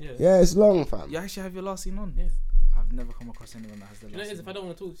 serious? Yeah. yeah, it's long, fam. You actually have your last scene on? Yeah. I've never come across anyone that has their You know, last it is, scene if I don't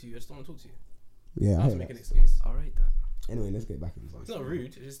want to talk to you, I just don't want to talk to you. Yeah, I I have hear to make that. an excuse. I'll rate that. Anyway, let's get back into It's this. not rude.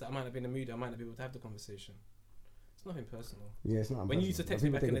 It's just that I might not be in the mood. I might not be able to have the conversation. It's nothing personal. Yeah, it's not. When you used to text me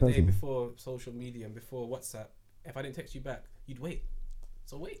back in the day before social media and before WhatsApp, if I didn't text you back, you'd wait.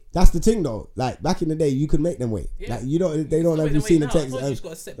 So wait. That's the thing, though. Like back in the day, you could make them wait. Yeah. Like you don't. They don't So know if wait, you've seen the now, I text. thought you just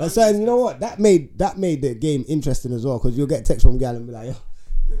gotta set Like boundaries, saying, you know cause- what? That made the game interesting as well because you'll get text from gal and be like,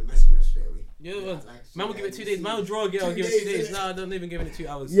 yo, message me straight away. Yeah, like, man will give it 2 days. Man will draw a girl, 2 give it 2 days, days. innit? No, I don't even give it 2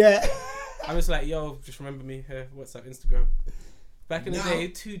 hours. Yeah. I'm just like, yo, just remember me here. WhatsApp, Instagram. Back in the Now- day,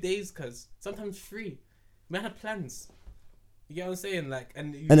 2 days, cuz sometimes 3. Man had plans. You get what I'm saying? Like,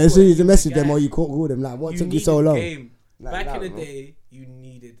 and As soon as you message them guy, or you call them, like, what took you needed so long? Game. Like Back that, in the bro. day, you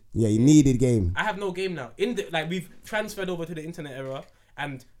needed. Yeah, you needed game. I have no game now. Like we've transferred over to the internet era,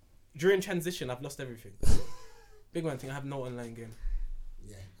 and during transition, I've lost everything. Big man thing. I have no online game.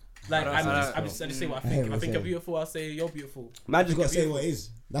 Yeah. Like I I just say what I I hear think. If what I think you're you're beautiful, I'll say you're beautiful. Man just Think got to you're say what beautiful. it is.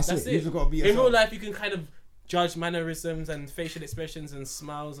 That's That's it. You it. just got to be In yourself. real life, you can kind of judge mannerisms and facial expressions and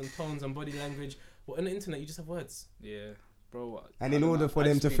smiles and tones and body language. But on the internet, you just have words. Yeah, bro. And I in don't order know. for I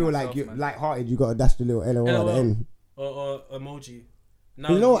them just to be feel myself, like you're man. light-hearted, you got to dash the little LOL at the LOL. end. Or emoji.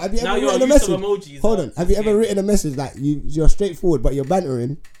 Now, You know what? Have you now ever your written a use of message? emojis Hold are on. Have you ever insane. written a message like you're straightforward but you're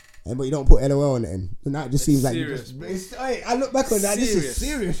bantering, but you don't put LOL on the end? So now it just seems like you serious, just. bro. I look back on that. This is Serious.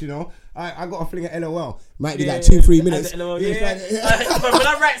 serious, you know. I got a fling at LOL. Might be Yeah, like 2-3 and minutes. the LOL, Yeah, yeah. it's like- But when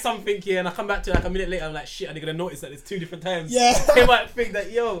I write something here and I come back to it like a minute later, I'm like, shit, are they gonna notice that there's 2 different times? Yeah. They might think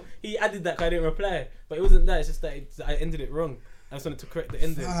that, yo, he added that 'cause I didn't reply. But it wasn't that, it's just that I ended it wrong. I just wanted to correct the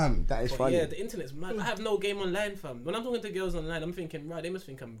ending. That is funny. Yeah, the internet's mad. I have no game online, fam. When I'm talking to girls online, I'm thinking, right, they must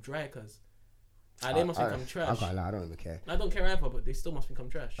think I'm dry, cuz. They must think I'm trash. I can't lie, I don't even care. I don't care either, but they still must think I'm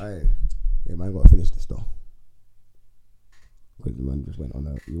trash. Yeah, man, gotta finish this though. Because the man just went on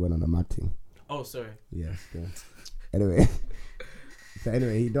a mad thing. Oh, sorry. Yeah. Anyway.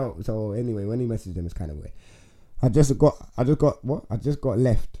 He don't. So anyway, when he messaged him, it's kind of weird. I just got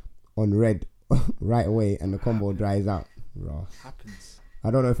left on red right away, and the combo dries out. Raw. Happens.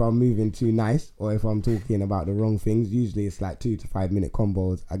 I don't know if I'm moving too nice or if I'm talking about the wrong things. Usually it's like 2 to 5 minute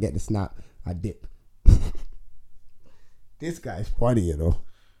combos. I get the snap, I dip. This guy's funny, you know.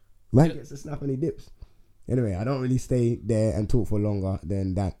 Man gets the snap and he dips. Anyway, I don't really stay there and talk for longer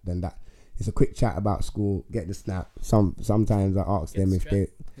than that. It's a quick chat about school, get the snap. Sometimes I ask them if they...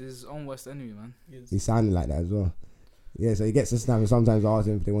 His own worst enemy, man. He sounded like that as well. Yeah, so he gets the snap and sometimes I ask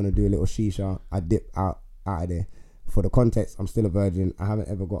them if they want to do a little shisha. I dip out of there. For the context, I'm still a virgin. I haven't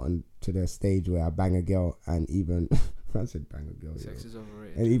ever gotten to the stage where I bang a girl and even... I said bang a girl. Sex is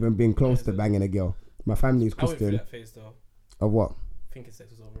overrated. And even been close to banging a girl. My family is Christian. I went through that phase though. Of what? Thinking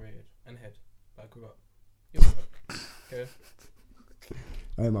sex was overrated. And head. But I grew up. You grew up. Okay.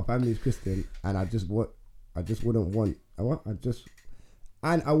 My family is Christian, and I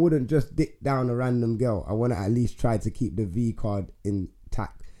wouldn't just dick down a random girl. I want to at least try to keep the V card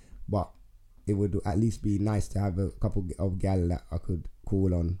intact, but it would at least be nice to have a couple of gal that I could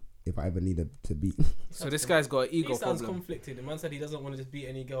call on if I ever needed to beat. So this guy's got an ego problem. He sounds conflicted. The man said he doesn't want to just beat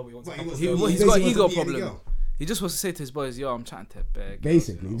any girl, but he wants he's got an ego problem. He just wants to say to his boys, yo, I'm chatting to a bag.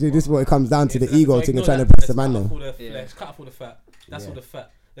 Basically, this is what it comes down to, the ego thing and trying to press the man now. Cut off all the fat. That's all the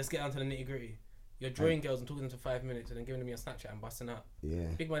fat. Let's get down to the nitty gritty. You're drawing girls and talking to them for 5 minutes and then giving them your Snapchat and busting out. Yeah.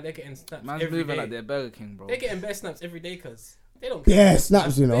 Big man, they're getting snaps Man's every moving day. like they're Burger King, bro. They're getting bare snaps every day, cuz. They don't care. Yeah,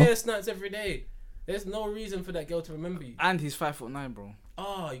 snaps, you know. Bare snaps every day. There's no reason for that girl to remember you. And he's 5'9", bro.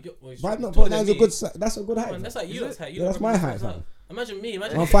 Oh, well, 5'9" is that's a good height. Man, that's like you. That's height. That's my height. Imagine me. I'm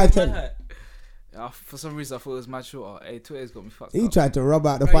 5'10". For some reason, I thought it was mad shorter. Hey, Twitter's got me fucked up. He tried to rub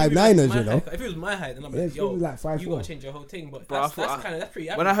out the 5'9"ers, you know. If it was my height, then I'm like, yo, like 5'4". You gotta change your whole thing. But that's pretty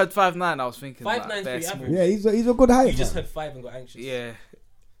average. When I heard 5'9", I was thinking 5'9" is pretty average. Yeah, he's a good height. You just heard 5 and got anxious. Yeah.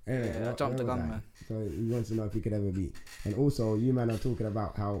 Anyway, I jumped the gun, man. So he wants to know if he could ever beat. And also, you man are talking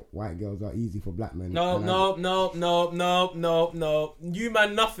about how white girls are easy for black men. No. You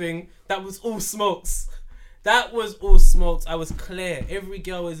man, nothing. That was all smokes. I was clear. Every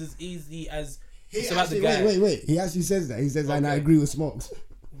girl is as easy as... It's about the guy. Wait. He actually says that. He says, and I agree with Smokes.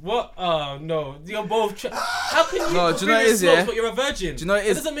 What? Oh, no. You're both... How can you agree with Smokes, but you're a virgin? Do you know it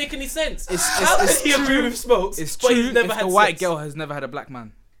is? It doesn't make any sense. How can he agree with Smokes, it's but true he's never if had the white sex? girl has never had a black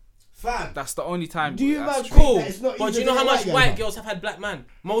man. Fam. That's the only time. Do you man cool? But do you know how much white girls have had black man?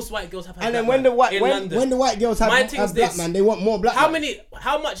 Most white girls have had black man. And then when the white girls have black man, they want more black man.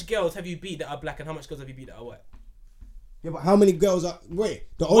 How much girls have you beat that are black and how much girls have you beat that are white? Yeah, but how many girls are... Wait,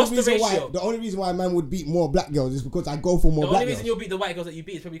 the only reason why a man would beat more black girls is because I go for more black girls. The only reason you'll beat the white girls that you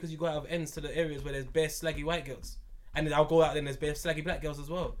beat is probably because you go out of ends to the areas where there's bare slaggy white girls. And then I'll go out and there's bare slaggy black girls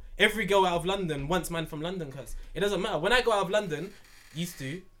as well. Every girl out of London wants man from London, cuz. It doesn't matter. When I go out of London, when I used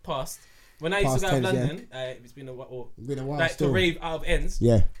to go out of London, it's been a while, like to rave out of ends,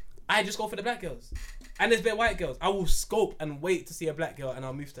 I just go for the black girls. And there's bare white girls. I will scope and wait to see a black girl and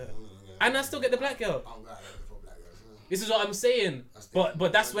I'll move to her. And I still get the black girl. This is what I'm saying,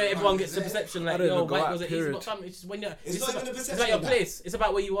 but that's where everyone gets the perception like, yo, white girls are easy. But fam, it's just when you're, it's about your place. It's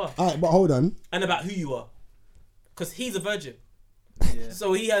about where you are. Alright, but hold on. And about who you are, because he's a virgin,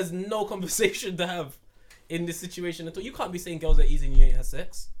 so he has no conversation to have in this situation at all. You can't be saying girls are easy and you ain't had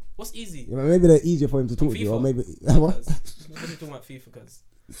sex. What's easy? Yeah, maybe they're easier for him to talk to you, or maybe what? He's talking about FIFA, cause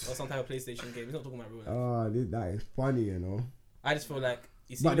or some type of PlayStation game. He's not talking about real life. Oh, that is funny, you know. I just feel like.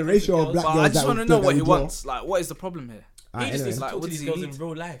 But the ratio of black girls, I just want to know what he wants. Like, what is the problem here? He just needs to talk to these girls in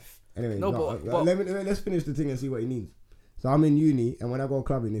real life. Anyway, let's finish the thing and see what he needs. So I'm in uni, and when I go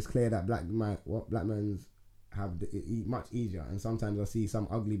clubbing, it's clear that black men have much easier. And sometimes I see some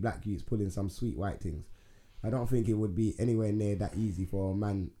ugly black youths pulling some sweet white things. I don't think it would be anywhere near that easy for a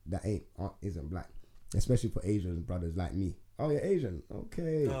man that isn't black, especially for Asian brothers like me. Oh, you're Asian,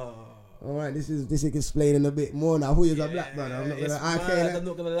 okay. All right, this is explaining a bit more now. Who is a black brother? I'm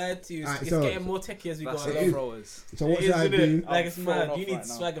not gonna lie to you. It's getting more techie as we go along. So what should I do? Like it's mad. You need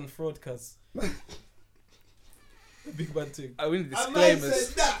swag and fraud, cuz. Big man too. We need disclaimers. A man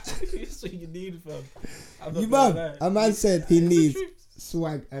said that. That's what you need, fam. A man said he needs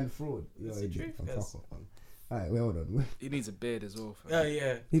swag and fraud. That's the truth, cuz. Alright, hold on. He needs a beard as well. Oh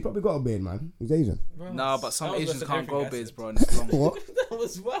yeah. He's probably got a beard, man. He's Asian. Bro, no, but some Asians can't grow beards, bro. And it's long. What? That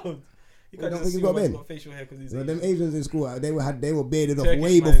was wild. You can't just assume he's got facial hair because he's Asian. Them Asians in school, they were bearded off Turkish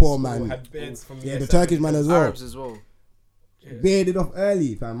way man before, in school man. had beards from Yeah, the Turkish man as well. Arabs as well. Yeah. Bearded off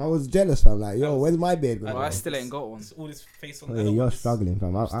early, fam. I was jealous, fam. Like, yo, where's my beard? I still ain't got one. All this face on. Oh, yeah, you're struggling,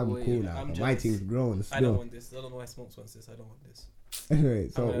 fam. I'm cool now. I'm My thing's grown. I don't want this. I don't know why Smokes wants this. I don't want this. Anyway,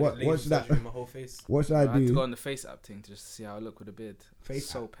 so what should I? My whole face. What should I do? I had to go on the face app thing to just see how I look with a beard. Face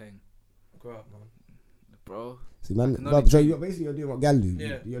so app? pain, Grow up, man. bro. See, man. So you're doing what gal do.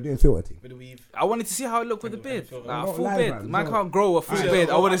 Yeah. You're doing filter thing. With the weave. I wanted to see how I look with a beard. Like a full lie, beard. man. Man So- can't grow a full Alright, beard.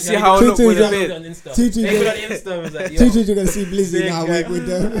 I want to see Yeah, how I look Tutu, with a yeah. beard. On Insta. Tutu, They put yeah. on Insta. Was like, yo. Tutu, you're gonna see Blizzy Big now guy. with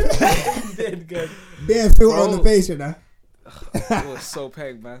the Dead good. bare filter on Bro. the face, you know. It was so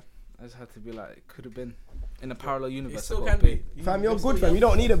peg, man. I just had to be like, it could have been in a parallel It universe. still I got can a beard. be. Fam, you're still good, fam. young. You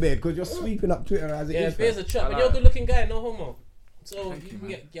don't need a beard because you're sweeping up Twitter as it Yeah, is. beard's fam. a trap, I but like you're a it. good-looking guy, no homo. So Thank you you, can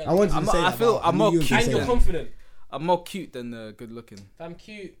man. get. I want you I'm to not- say I that, feel but I'm I more knew you'd cute And say you're that. confident. I'm more cute than good looking. Fam,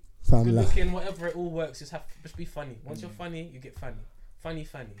 cute, Fam, good like, looking, whatever. It all works. Just be funny. Once you're funny, you get funny. Funny.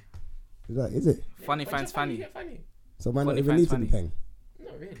 is it? Funny Once finds you're funny, funny. you get funny. So man, not Funny even finds need to be funny. peng.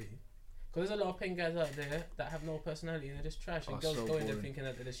 Not really. Because there's a lot of pen guys out there that have no personality and they're just trash. And Oh, girls so go in there boring. thinking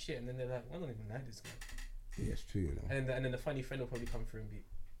that they're the shit, and then they're like, I don't even like this guy. Yeah, it's true, you know. And then the funny friend will probably come through and beat.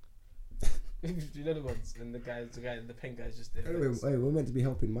 You know the ones, and the pen guy's just there. Anyway, hey, we're meant to be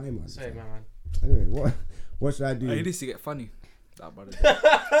helping my man. Sorry, my man. Anyway, what should I do? He needs to get funny. That brother.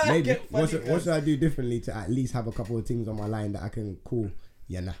 Maybe Get what funny, should I do differently to at least have a couple of things on my line that I can call?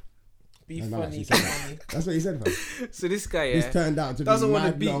 Yeah, nah. Be And funny, actually be said funny. That's what he said, fam. So this guy, He's yeah, turned out to doesn't be wanna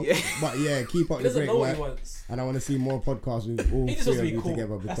mad be- long, but yeah, keep up He the doesn't great know what work. he wants. And I want to see more podcasts with all He just three wants of to be you cool.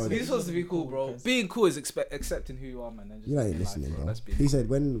 together That's because it. he's supposed to be cool, bro. Because- Being cool is accepting who you are, man. And just you ain't living listening, life, bro. That's being He cool. said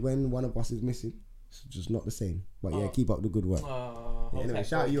when one of us is missing, it's just not the same. But yeah, Oh. keep up the good work. Oh, Anyway, okay.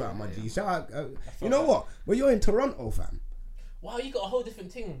 shout you out, my G. Shout out. You felt know that. what? Well, you're in Toronto, fam. Wow, you got a whole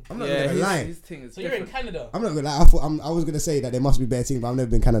different thing. I'm not Yeah, gonna lie. his thing is So you're in different. Canada. I'm not gonna lie. I was gonna say that there must be better things, but I've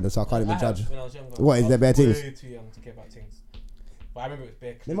never been Canada, so I can't even I judge. have when I was younger. What, is I there was better things? Way too young to care about things. But I remember it was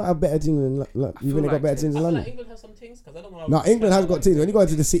bare. They might have better things than you've feel only got like better it. things I in feel like London. England has some things because I don't know. No, England has got things. When you go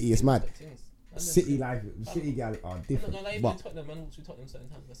into the city, it's mad. Things. City life, city gal are I'm not different. gonna lie, even But in Tottenham, man, we Tottenham certain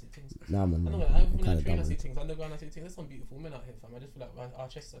times I see things. nah, man, I'm not man. gonna lie, even Kinda when I train I dumb, see man. things, underground I see things. There's some beautiful women out here, fam. I just feel like our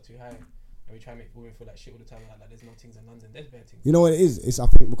chests are too high. And we try and make women feel like shit all the time. Like there's no things in London. There's bare things. You know what it is? It's I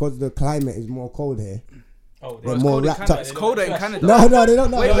think because the climate is more cold here. Oh, They're It's more colder in wrapped Canada. up. It's colder in Canada. No, they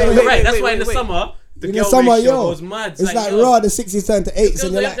don't know. Wait, No, wait, no, You're wait, right. That's wait, why in the wait. summer the In the girl summer, ratio yo, goes mad. it's like raw. The 60s turn to 8s,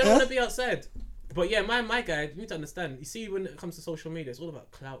 and you're like, they don't want huh? to be outside. But yeah, my guy, you need to understand. You see, when it comes to social media, it's all about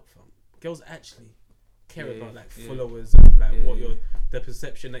clout, fam. Girls actually care Yeah, about like yeah. followers and like Yeah, what yeah. you're, the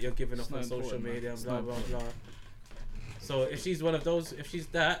perception that you're giving It's off on not social important, man. media and It's blah not blah important. blah. So if she's one of those, if she's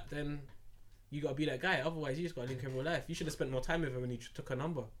that, then you gotta be that guy. Otherwise, you just gotta link her in real life. You should have spent more time with her when you took her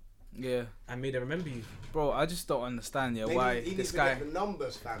number Yeah, and made her remember you. bro. I just don't understand. Yeah, why this guy? the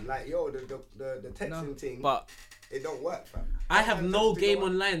numbers, fam. Like, yo, the No, thing, but it don't work, fam. I have no game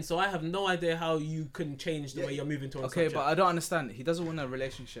online, so I have no idea how you can change the way you're moving towards. okay, but I don't understand. He doesn't want a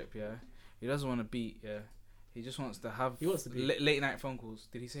relationship. Yeah, he doesn't want to beat. Yeah, he just wants to have. He wants to beat. late night phone calls.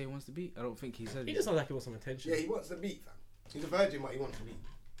 Did he say he wants to beat? I don't think he said. He it. just sounds like he wants some attention. Yeah, he wants to beat, fam. He's a virgin, but he wants to beat.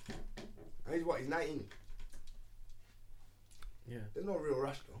 And he's what? He's 19. Yeah. There's no real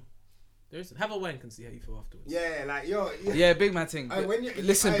rush, though. There is. Have a wank and see how you feel afterwards. Yeah, like, yo. Yeah, big man thing. Hey, when you-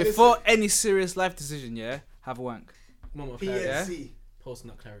 listen, hey, before listen. any serious life decision, yeah, have a wank. Moment of clarity. PNC. Post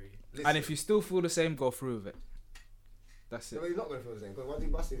nut clarity. Listen. And if you still feel the same, go through with it. That's Yeah, it. but he's not going to feel the same, because once he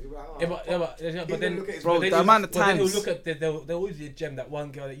busts it, he'll be like, oh, Yeah, but He's but gonna then, look at his Bro, but then the he'll- amount of but then times- he'll look at there always be a gem, that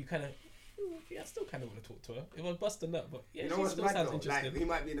one girl that you kind of. Yeah, I still kind of want to talk to her. If I bust a nut, but yeah, you know she what's still mad sounds though? interesting. Like, he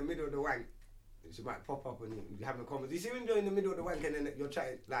might be in the middle of the wank. She might pop up and you're having a conversation. You see when you're in the middle of the wank and then you're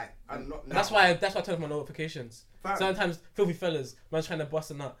chatting, like, I'm not now. That's why I turn off my notifications. Fam. Sometimes filthy fellas, man's trying to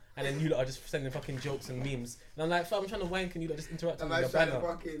bust a nut, and then you lot are just sending fucking jokes and memes. And I'm like, fam, I'm trying to wank, and you lot just interacting with your Man's trying to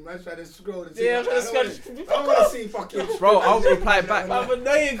banner. man's trying to scroll the Yeah, I'm trying to I don't want to see fucking. Bro, I'll reply back. I'm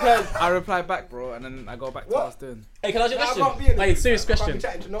annoying, guys. I reply back, bro, and then I go back to what I was doing. Hey, can I ask you a Nah, I question? can't be in the Wait, group, serious fam. I can't be question.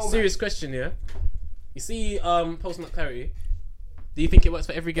 chatting to no man. Serious question, yeah. You see, post nut clarity. Do you think it works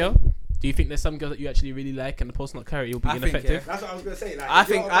for every girl? Do you think there's some girls that you actually really like and the post nut clarity will be I think, ineffective? That's what I was gonna say. Like, I if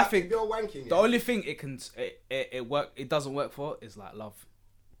you're think- wa- I think if you're wanking, The only thing it doesn't work for is like love.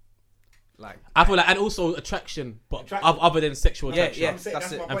 Like I feel like, and also attraction, but Attraction. other than sexual Yeah, attraction. yeah. I'm saying,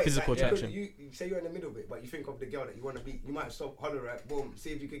 that's my it. And point. physical Like, attraction. You say you're in the middle bit, but you think of the girl that you want to beat. You might stop, holler at, boom,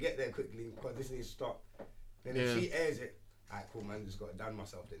 see if you could get there quickly because this needs to stop. Then if Yeah. she airs it, alright, cool, man, just got to done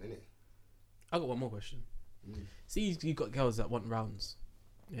myself then, innit? I got one more question. Mm. See, you got girls that want rounds.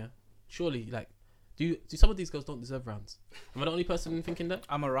 Yeah. Surely, like, Do some of these girls don't deserve rounds? Am I the only person thinking that?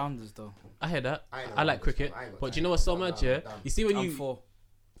 I'm a rounders though. I hear that. I like cricket, but do you know what's so much? Yeah, you see when you 4.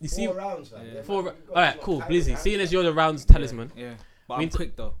 You see 4 rounds, man. Yeah. All right, cool, Blizzy. Seeing as you're the rounds talisman. Yeah, but I'm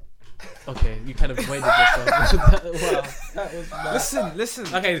quick though. Okay, you kind of avoided yourself. Wow, that was Listen.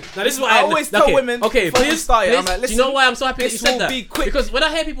 Okay, now this is what I always tell women. Okay, please. I'm like, listen, do you know why I'm so happy that you said that? Be quick. Because when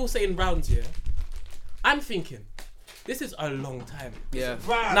I hear people saying rounds here, I'm thinking, this is a long time. Yeah.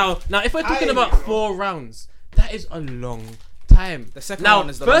 Now, if we're talking about 4 rounds, that is a long time. The second now,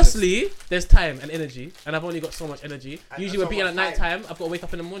 round is the firstly, longest. there's time and energy, and I've only got so much energy. And Usually, we're beating at night time. I've got to wake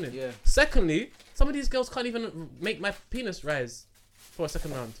up in the morning. Yeah. Secondly, some of these girls can't even make my penis rise for a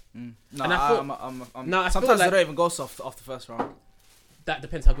second round. No, And I thought, sometimes they don't even go soft after first round. That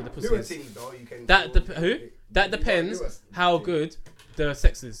depends how good the pussy is. That depends how good the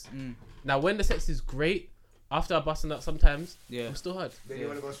sex is. Now, when the sex is great, after I busting out sometimes, I'm still hard. Then you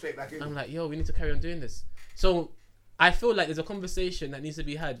want to go straight back in. I'm like, yo, we need to carry on doing this. So I feel like there's a conversation that needs to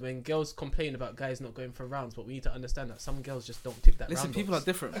be had when girls complain about guys not going for rounds, but we need to understand that some girls just don't tick that round. Listen, people are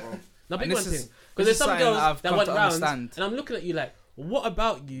different, bro. Now, big one thing. Because there's some girls that want rounds, and I'm looking at you like, what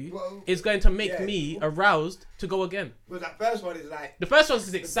about you is going to make me aroused to go again? Well, that first one is like... The first one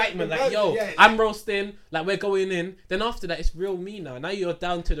is excitement, like, yo, I'm roasting, like, we're going in. Then after that, it's real me now. Now you're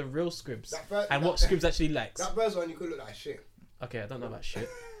down to the real Scribs and what Scribs actually likes. That first one, you could look like shit. Okay, I don't know about shit.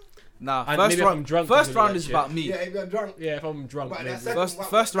 Nah, first round is about me. Yeah, if you're drunk. Yeah, if I'm drunk.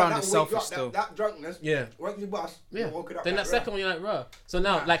 First round is selfish still. That drunkenness, once you bust, you're walking up. Then that second one, you're like, raw. So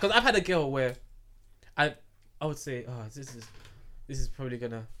now, like, because I've had a girl where I would say, oh, this is probably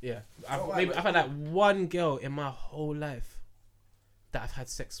gonna, I've had like one girl in my whole life that I've had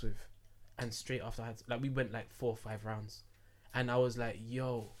sex with, and straight after we went like 4 or 5 rounds, and I was like,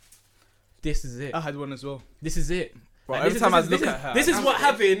 yo, this is it. I had one as well. This is it. Bro, every time I look at her, this is what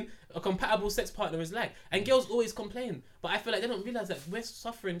having a compatible sex partner is like. And girls always complain, but I feel like they don't realize that we're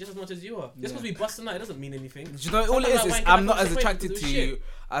suffering just as much as you are. Just because we busting out, it doesn't mean anything. Do you know all it is I'm not as attracted to you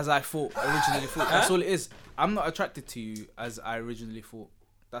as I originally thought. That's all it is. I'm not attracted to you as I originally thought.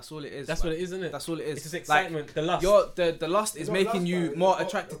 That's all it is. That's what it is, isn't it? That's all it is. It's just excitement, the lust. The lust is making you more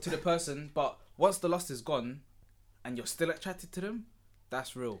attracted to the person, but once the lust is gone, and you're still attracted to them,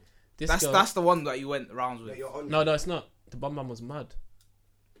 that's real. That's the one that you went rounds with. No, it's not. The bum was mad.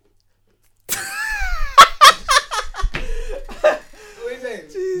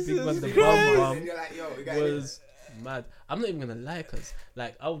 Big man, the bum was mad. I'm not even gonna lie, cause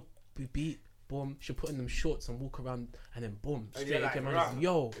like I'll be beat, boom. She'll put in them shorts and walk around, and then boom, straight again. Man,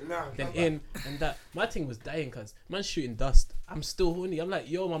 yo, then in and that. My thing was dying, cause man's shooting dust. I'm still horny. I'm like,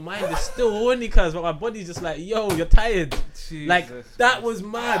 yo, my mind is still horny, cause but my body's just like, yo, you're tired. Jesus, like that was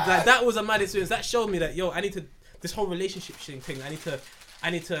mad. Like that was a mad experience. That showed me that yo, I need to. This whole relationship thing, I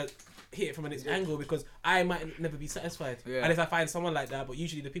need to hit it from an angle because I might never be satisfied. Yeah. And if I find someone like that, but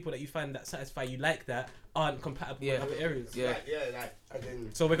usually the people that you find that satisfy you like that aren't compatible in other areas. Yeah.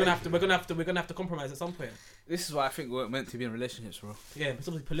 So we're gonna have to compromise at some point. This is why I think we're meant to be in relationships, bro. Yeah, but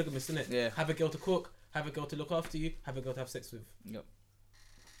something polygamous, isn't it? Yeah. Have a girl to cook, have a girl to look after you, have a girl to have sex with. Yep.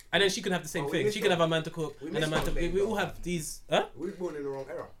 And then she can have the same thing. She can have a man to cook and a man to. We all have these. Huh? We were born in the wrong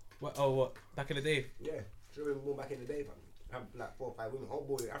era. What? Back in the day? Yeah. Should have been born back in the day, fam. Have like 4 or 5 women, all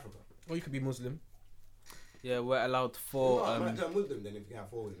born in Africa. Or you could be Muslim. Yeah, we're allowed 4. I'm not Muslim then if you have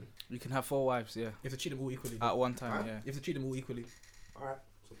 4 women. You can have 4 wives, yeah. You have to treat them all equally. At one time, yeah. You have to treat them all equally. Alright,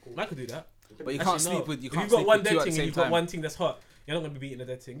 so cool. I could do that. But you can't sleep with. If you've got one dead thing and you've got one thing that's hot, you're not gonna be beating a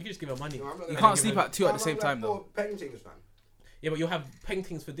dead thing. You can just give her money. You can't sleep at 2 at the same time though. Paintings, fam. Yeah, but you'll have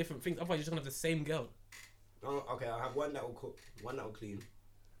paintings for different things. Otherwise, you're just gonna have the same girl. Oh, okay, I'll have one that will cook, one that will clean,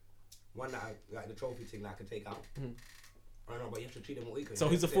 one that like the trophy thing that I can take out. I don't know, but you have to treat them all equally. So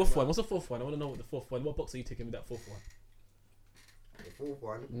who's the 4th one? What's the 4th one? I want to know what the 4th one. What box are you taking with that 4th one? The 4th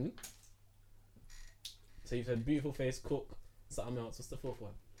one. Mm-hmm. So you've said beautiful face, cook, something else. What's the 4th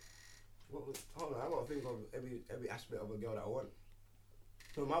one? Hold on, I gotta think of every aspect of a girl that I want.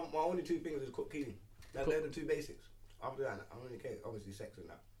 So my only 2 things is cook, clean. They're the 2 basics. After that, I don't really care. Obviously, sex and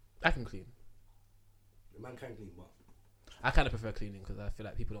that. I can clean. The man can clean, but I kind of prefer cleaning because I feel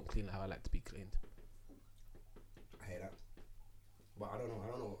like people don't clean how I like to be cleaned. I hear that. But I don't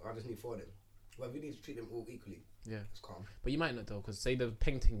know. I just need 4 of them. Well, we need to treat them all equally. Yeah. It's calm. But you might not though, because say the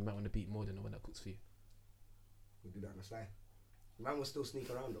painting, you might want to beat more than the one that cooks for you. We do that on the side. Man will still sneak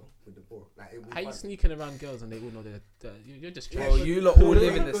around though with the 4. Like, how you sneaking around girls and they all know that you're just trash? Bro, you lot all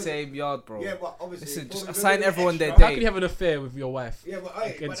live in the same yard, bro. Yeah, but obviously, listen, just assign everyone their How day. can you have an affair with your wife? Yeah, but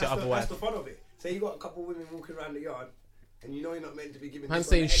that's the fun of it. Say you got a couple of women walking around the yard, and you know you're not meant to be giving. Man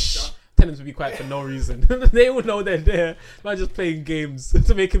saying shh. attendance would be quiet for no reason. They all know they're there. Man just playing games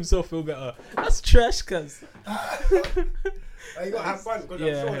to make himself feel better. That's trash, cuz. You gotta have fun. Because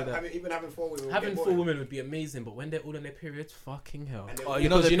Yeah, I'm sure even having 4 women. Having 4 women would be amazing, but when they're all in their periods, fucking hell. You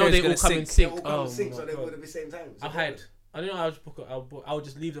know they all come in sync. They all come in sync, so they would at the same time. I'll hide. I don't know. I'll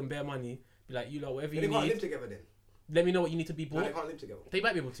just leave them bare money. Be like, you lot, whatever you need. They can't live together then. Let me know what you need to be bought. No, they can't live together. They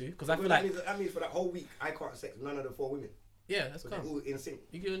might be able to, because I feel like that means for that whole week I can't have sex with none of the 4 women. Yeah, that's cool. They're all in sync.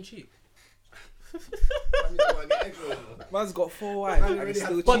 You get on cheap. Man's got 4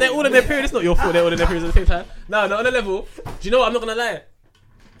 wives. But they're all in their period. It's not your fault. They're all in their periods at the same time. No, on a level. Do you know what? I'm not gonna lie.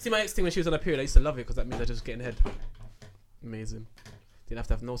 See my ex thing when she was on her period. I used to love it because that means I just getting head. Amazing. Didn't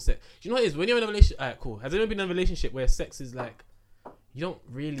have no sex. Do you know what it is? When you're in a relationship, alright, cool. Has anyone been in a relationship where sex is like, you don't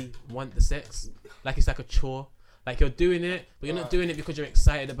really want the sex? Like it's like a chore. Like you're doing it, but you're not doing it because you're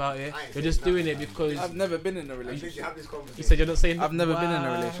excited about it. You're just doing it because... I've never been in a relationship. You said you're not saying... I've never been in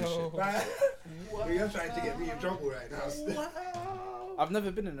a relationship. You're trying to get me in trouble right now. I've never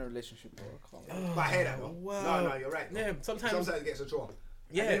been in a relationship, bro. But I hear that though. No, you're right. Yeah, sometimes it gets a chore.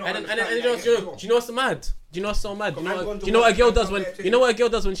 Yeah, and do you know what's mad? Do you know what's so mad? Do you know what a girl does when... You know what a girl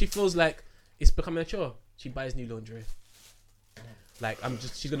does when she feels like it's becoming a chore? She buys new lingerie. Like,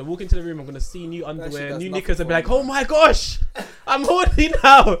 she's gonna walk into the room, I'm gonna see new underwear, new knickers, and be like, oh my gosh, I'm horny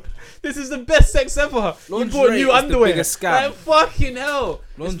now. This is the best sex ever. You bought new underwear. The biggest scam. Like, fucking hell.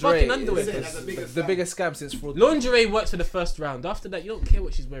 It's fucking underwear. The biggest scam since fraud. Lingerie works for the first round. After that, you don't care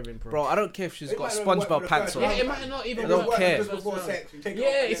what she's wearing, bro. Bro, I don't care if she's got SpongeBob pants on. Yeah, it might not even I don't care.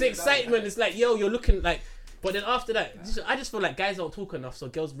 Yeah, it's excitement. It's like, yo, you're looking like... But then after that, I just feel like guys don't talk enough, so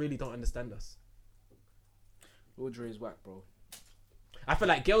girls really don't understand us. Lingerie is whack, bro. I feel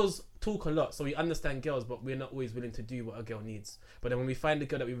like girls talk a lot, so we understand girls, but we're not always willing to do what a girl needs. But then when we find a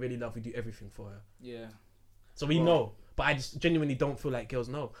girl that we really love, we do everything for her. Yeah. So we know, but I just genuinely don't feel like girls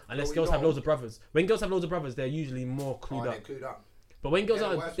know. Unless girls have loads of brothers. When girls have loads of brothers, they're usually more clued up. But when girls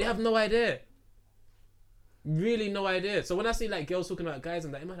they have no idea. Really no idea. So when I see like girls talking about guys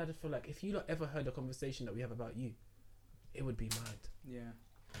and that, I just feel like if you ever heard a conversation that we have about you, it would be mad. Yeah.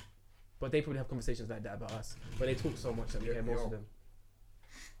 But they probably have conversations like that about us. But they talk so much that we hear most of them.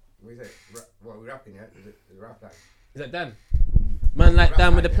 What is it? What are we rapping, yeah? Is it rap like? Is that Dan? Man like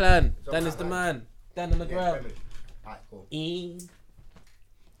Dan with the plan. Dan is the man. Dan on the ground. Alright, cool. I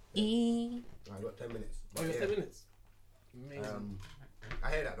got 10 minutes. Oh, you got 10 minutes? Amazing. I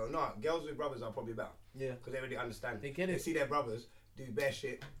hear that though. No, girls with brothers are probably better. Yeah. Because they already understand. They get it. They see their brothers do bare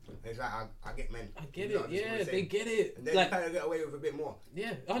shit. It's like, I get men. I get it. Yeah, they get it. And they like, kind of get away with a bit more.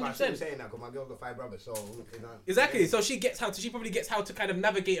 Yeah, 100%. I'm saying that because my girl's got 5 brothers, so... Exactly. So she probably gets how to kind of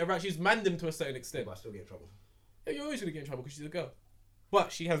navigate around. She's manned them to a certain extent. But I still get in trouble. Yeah, you're always going to get in trouble because she's a girl.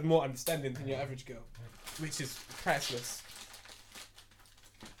 But she has more understanding than your average girl, which is priceless.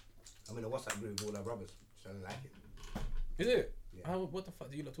 I'm in a WhatsApp group with all our brothers. So I don't like it. Is it? Yeah. What the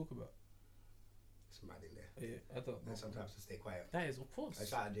fuck do you lot talk about? It's mad in there. Yeah, I don't know. And sometimes to stay quiet. That is, of course. I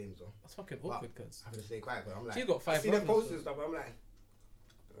shout at James though. That's fucking awkward, cuz. I have to stay quiet because I'm like... She's got 5 I see them posts and stuff, but I'm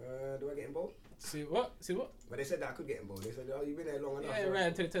like... do I get involved? See what? But they said that I could get involved. They said, oh, you've been there long enough. Yeah, right.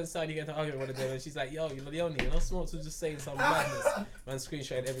 Until it turns side, you get to arguing with one of them, and she's like, yo, you're the only. And Smokes was just saying some madness. Man,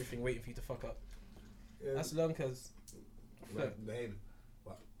 screenshotting everything, waiting for you to fuck up. Yeah. That's long, cuz. Behave.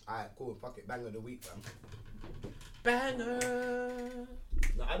 But, alright, cool. Fuck it. Banger of the week, fam. Banger.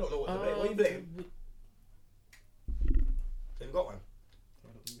 No, I don't know what to play. What are you playing? Have you got one? I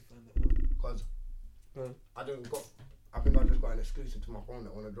don't really find that now. Because I think I just got an exclusive to my phone that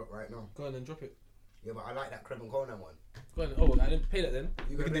I want to drop right now. Go on and drop it. Yeah, but I like that Creb and Conan one. Go on. Oh, I didn't pay that then.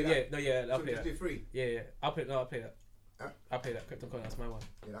 You can do that? Yeah, I'll pay that. Do free? Yeah. I'll pay that. Huh? I'll pay that. Creb and Conan, that's my one.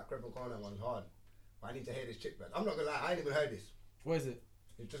 Yeah, that Creb and Conan one's hard. But I need to hear this chip, man. I'm not gonna lie, I ain't even heard this. What is it?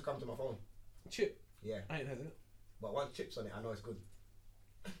 It just come to my phone. Chip? Yeah. I ain't heard it. But once Chip's on it, I know it's good.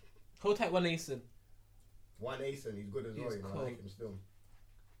 Hold tight, One Asen. One Asen, he's good as well, you know. I like him still.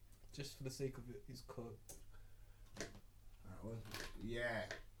 Just for the sake of it, he's cold. Yeah.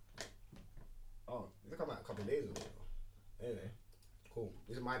 Oh, this come out a couple of days ago. Anyway, cool.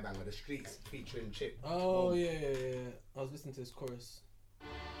 This is my banger, The Streets featuring Chip. Oh, yeah. I was listening to this chorus.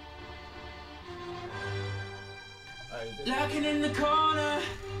 Lurking in the corner,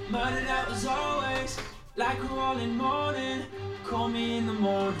 murdered out as always. Like we're all in mourning, call me in the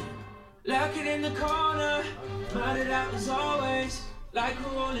morning. Lurking in the corner, murdered out as always. Like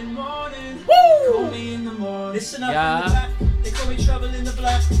we're all in mourning, call me in the morning. Listen up in the back, they call me trouble in the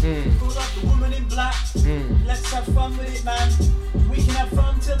black. Call up the woman in black. Let's have fun with it, man. We can have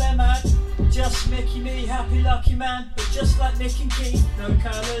fun till they're mad. Just Mickey, me, happy lucky man. But just like Nick and Keith, no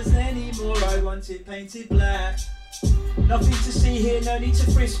colours anymore. I want it painted black. Nothing to see here, no need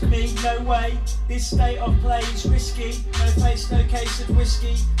to frisk me, no way. This state of play is risky. No face, no case of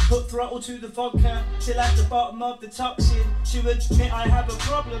whiskey. Put throttle to the vodka till at the bottom of the toxin. To admit I have a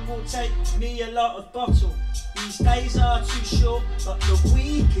problem will take me a lot of bottle. These days are too short, but the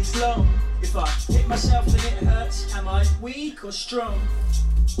week is long. If I hit myself and it hurts, am I weak or strong?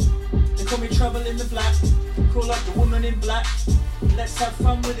 They call me trouble in the black. Call up the woman in black. Let's have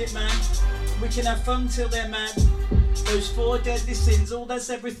fun with it, man. We can have fun till they're mad. Those 4 deadly sins, all that's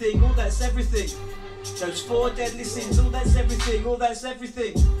everything, all that's everything. Those 4 deadly sins, all that's everything, all that's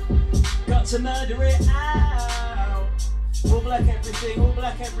everything. Got to murder it out. All black everything, all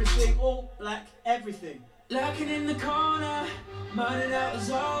black everything, all black everything. Lurking in the corner, murdered out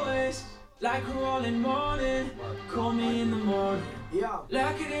as always. Like we're all in mourning, call me in the morning.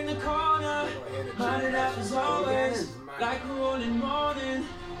 Lurking in the corner, murdered out as always. Like we're all in mourning.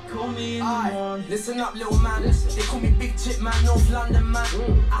 Call me in the morning. Listen up, little man. They call me Big Chip, man. North London, man.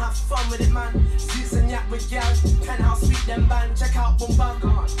 I have fun with it, man. Zits and yak with gal. Penthouse suite, them band. Check out Boom Bang.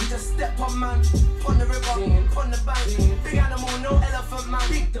 We just step on, man. Pon the river, pon the bank. Big animal, no elephant, man.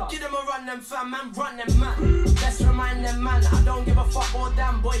 Give them a run, them fam, man. Run them, man. Let's remind them, man. I don't give a fuck or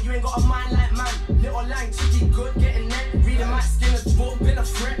damn, boy. You ain't got a mind like man. Little lang, chicky, good, getting neck. Reading my Skinner's book, been a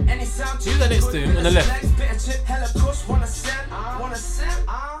threat. Any sound, who's that next to him on the left? Bit of chip, hella kush, wanna send, wanna send.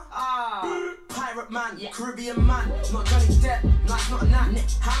 Pirate man, Caribbean man, not Johnny Depp, no it's not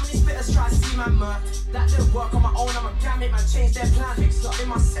that. How many spitters try to see my murk? That didn't work on my own, I'm a gamut man, change their plan. Mixed up in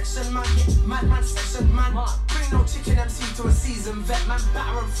my section man, madman section man. Bring no chicken MC to a season vet man,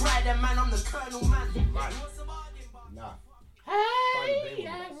 batter and fry them man, I'm the colonel man. Nah.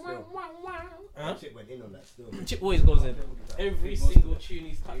 Chip went in on that still. Chip always goes in. Every single tune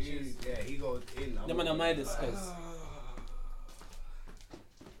he's touches. Yeah, he goes in. The man of Midas goes.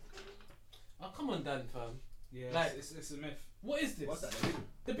 Oh, come on, Dan, fam. Yeah, like, it's a myth. What is this? What's that?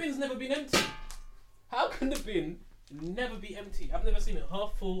 The bin's never been empty. How can the bin never be empty? I've never seen it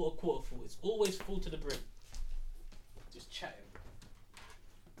half full or quarter full. It's always full to the brim. Just chatting.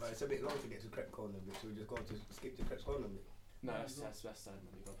 But it's a bit long to get to Crep Corner, but should we just go to skip to Crep Corner? No, that's time,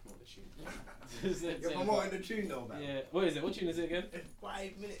 man. You gotta promote the tune. You're promoting the tune though, man. Yeah, what is it? What tune is it again?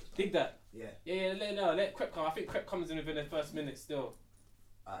 5 minutes. Dig that. Yeah. Yeah, let Crep come. I think Crep comes in within the first minute still.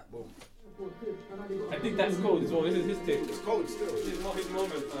 Alright, boom. I think that's cold as well. This is his tip. It's cold still. This is not his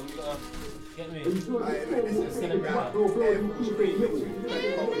moment, man. You gotta get me. Alright, anyway, this is celebrate that.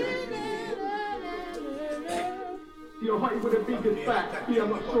 You're high with the biggest back. Yeah, I'm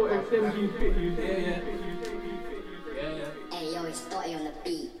not sure if MG's fit you. Yeah. Hey, yo, it's Dotty on the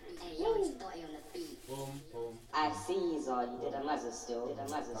beat. Boom. I see you, Zod. You did a mazza still.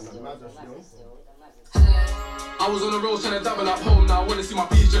 I was on the road trying to double up home, now I wanna see my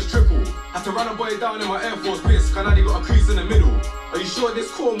P's just triple. Had to run a boy down in my Air Force piss, cause now they got a crease in the middle. Are you sure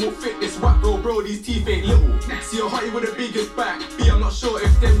this corn will fit this whack bro, these teeth ain't little. See a hottie with the biggest back, B I'm not sure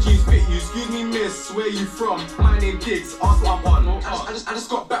if them G's fit you. Excuse me miss, where you from? My name Diggs, ask what I'm on. I just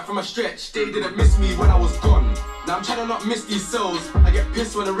got back from a stretch, they didn't miss me when I was gone. Now I'm trying to not miss these cells, I get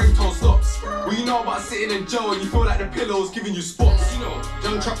pissed when the ringtone stops. Well you know about sitting in jail and you feel like the pillow's giving you spots. You know,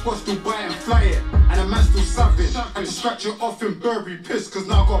 young trap boss still buy it and fly it, and a man still savage. And to scratch it off in Burberry piss, cause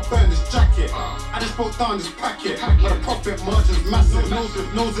now I gotta burn this jacket. I just broke down this packet, where the profit margin's massive.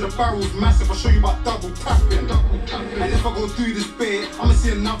 Nose of the barrel's massive, I'll show you about double tapping. And if I go through this bit, I'ma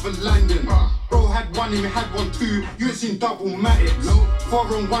see another landing. Bro had one and we had one too, you ain't seen double matics.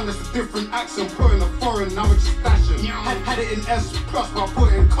 4-on-1, that's a different accent, put in a foreign, now it's just dashing. Had it in S plus, but I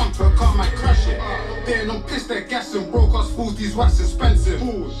put it in comfort, car might crash it. They ain't on piss, they're gassing, broke us fools, these wax expensive.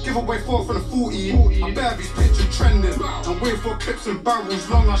 Give away 4 for the 40, I bear these picture trending. And wait for clips and barrels,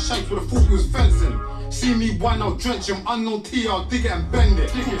 long I shanks with a 40 was fencing. See me wine, I'll drench him, unknown T, I'll dig it and bend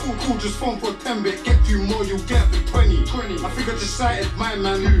it. Cool, just phone for a 10-bit, get you more, you'll get for 20. I think I just sighted my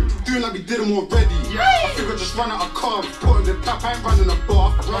man, doing like we did them already. I think I just ran out of carbs, put in the tap, I ain't running a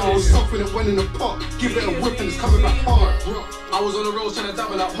bath. I was soft when it went in the pot, give it a whip and it's coming back hard. I was on the road trying to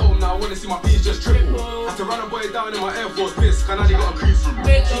double up home, now I wanna see my P's just triple. Had to run a boy down in my Air Force piss, cause now they got a crease from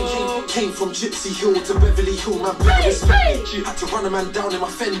me. Came from Gypsy Hill to Beverly Hill, man, better respect me. Had to run a man down in my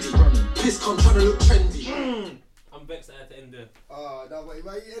Fendi, piss con trying to look trendy. I'm vexed that I had to end there. Oh, no, but you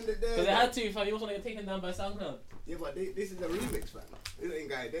ended there. Because I had to, if I also want to get taken down by SoundCloud. Yeah, but this is a remix, man. This ain't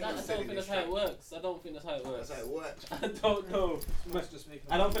guy. I don't think that's how it works. That's how it works. I don't know.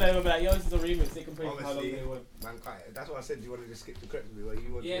 I don't feel like they'll be like, yo, this is a remix. They can play for how long they want. Man, that's why I said you wanted to skip the credit with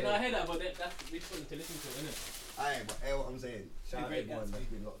me. Yeah, no, I hear that, but we just wanted to listen to it, innit? Alright, but what I'm saying. Shout out everyone that's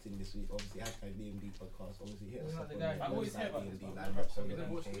been locked in this week. Obviously, hashtag DMD podcast. Obviously, hit us up on I always hear about DMD this. Live Rap Song.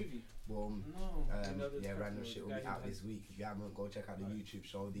 Boom. Yeah, random shit will be out this week. If you haven't, go check out the YouTube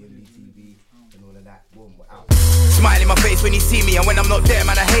show, DMD TV, and all of that. Boom, we're out. Smile in my face when you see me, and when I'm not there,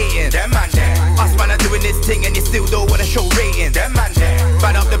 man, I hating. Them man there. Us man are doing this thing, and you still don't wanna show ratings. Them man there.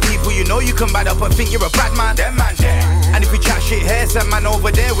 Bad up the people you know you can bad up and think you're a bad man. Them man there. And if we chat shit here, some man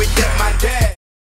over there with them man there.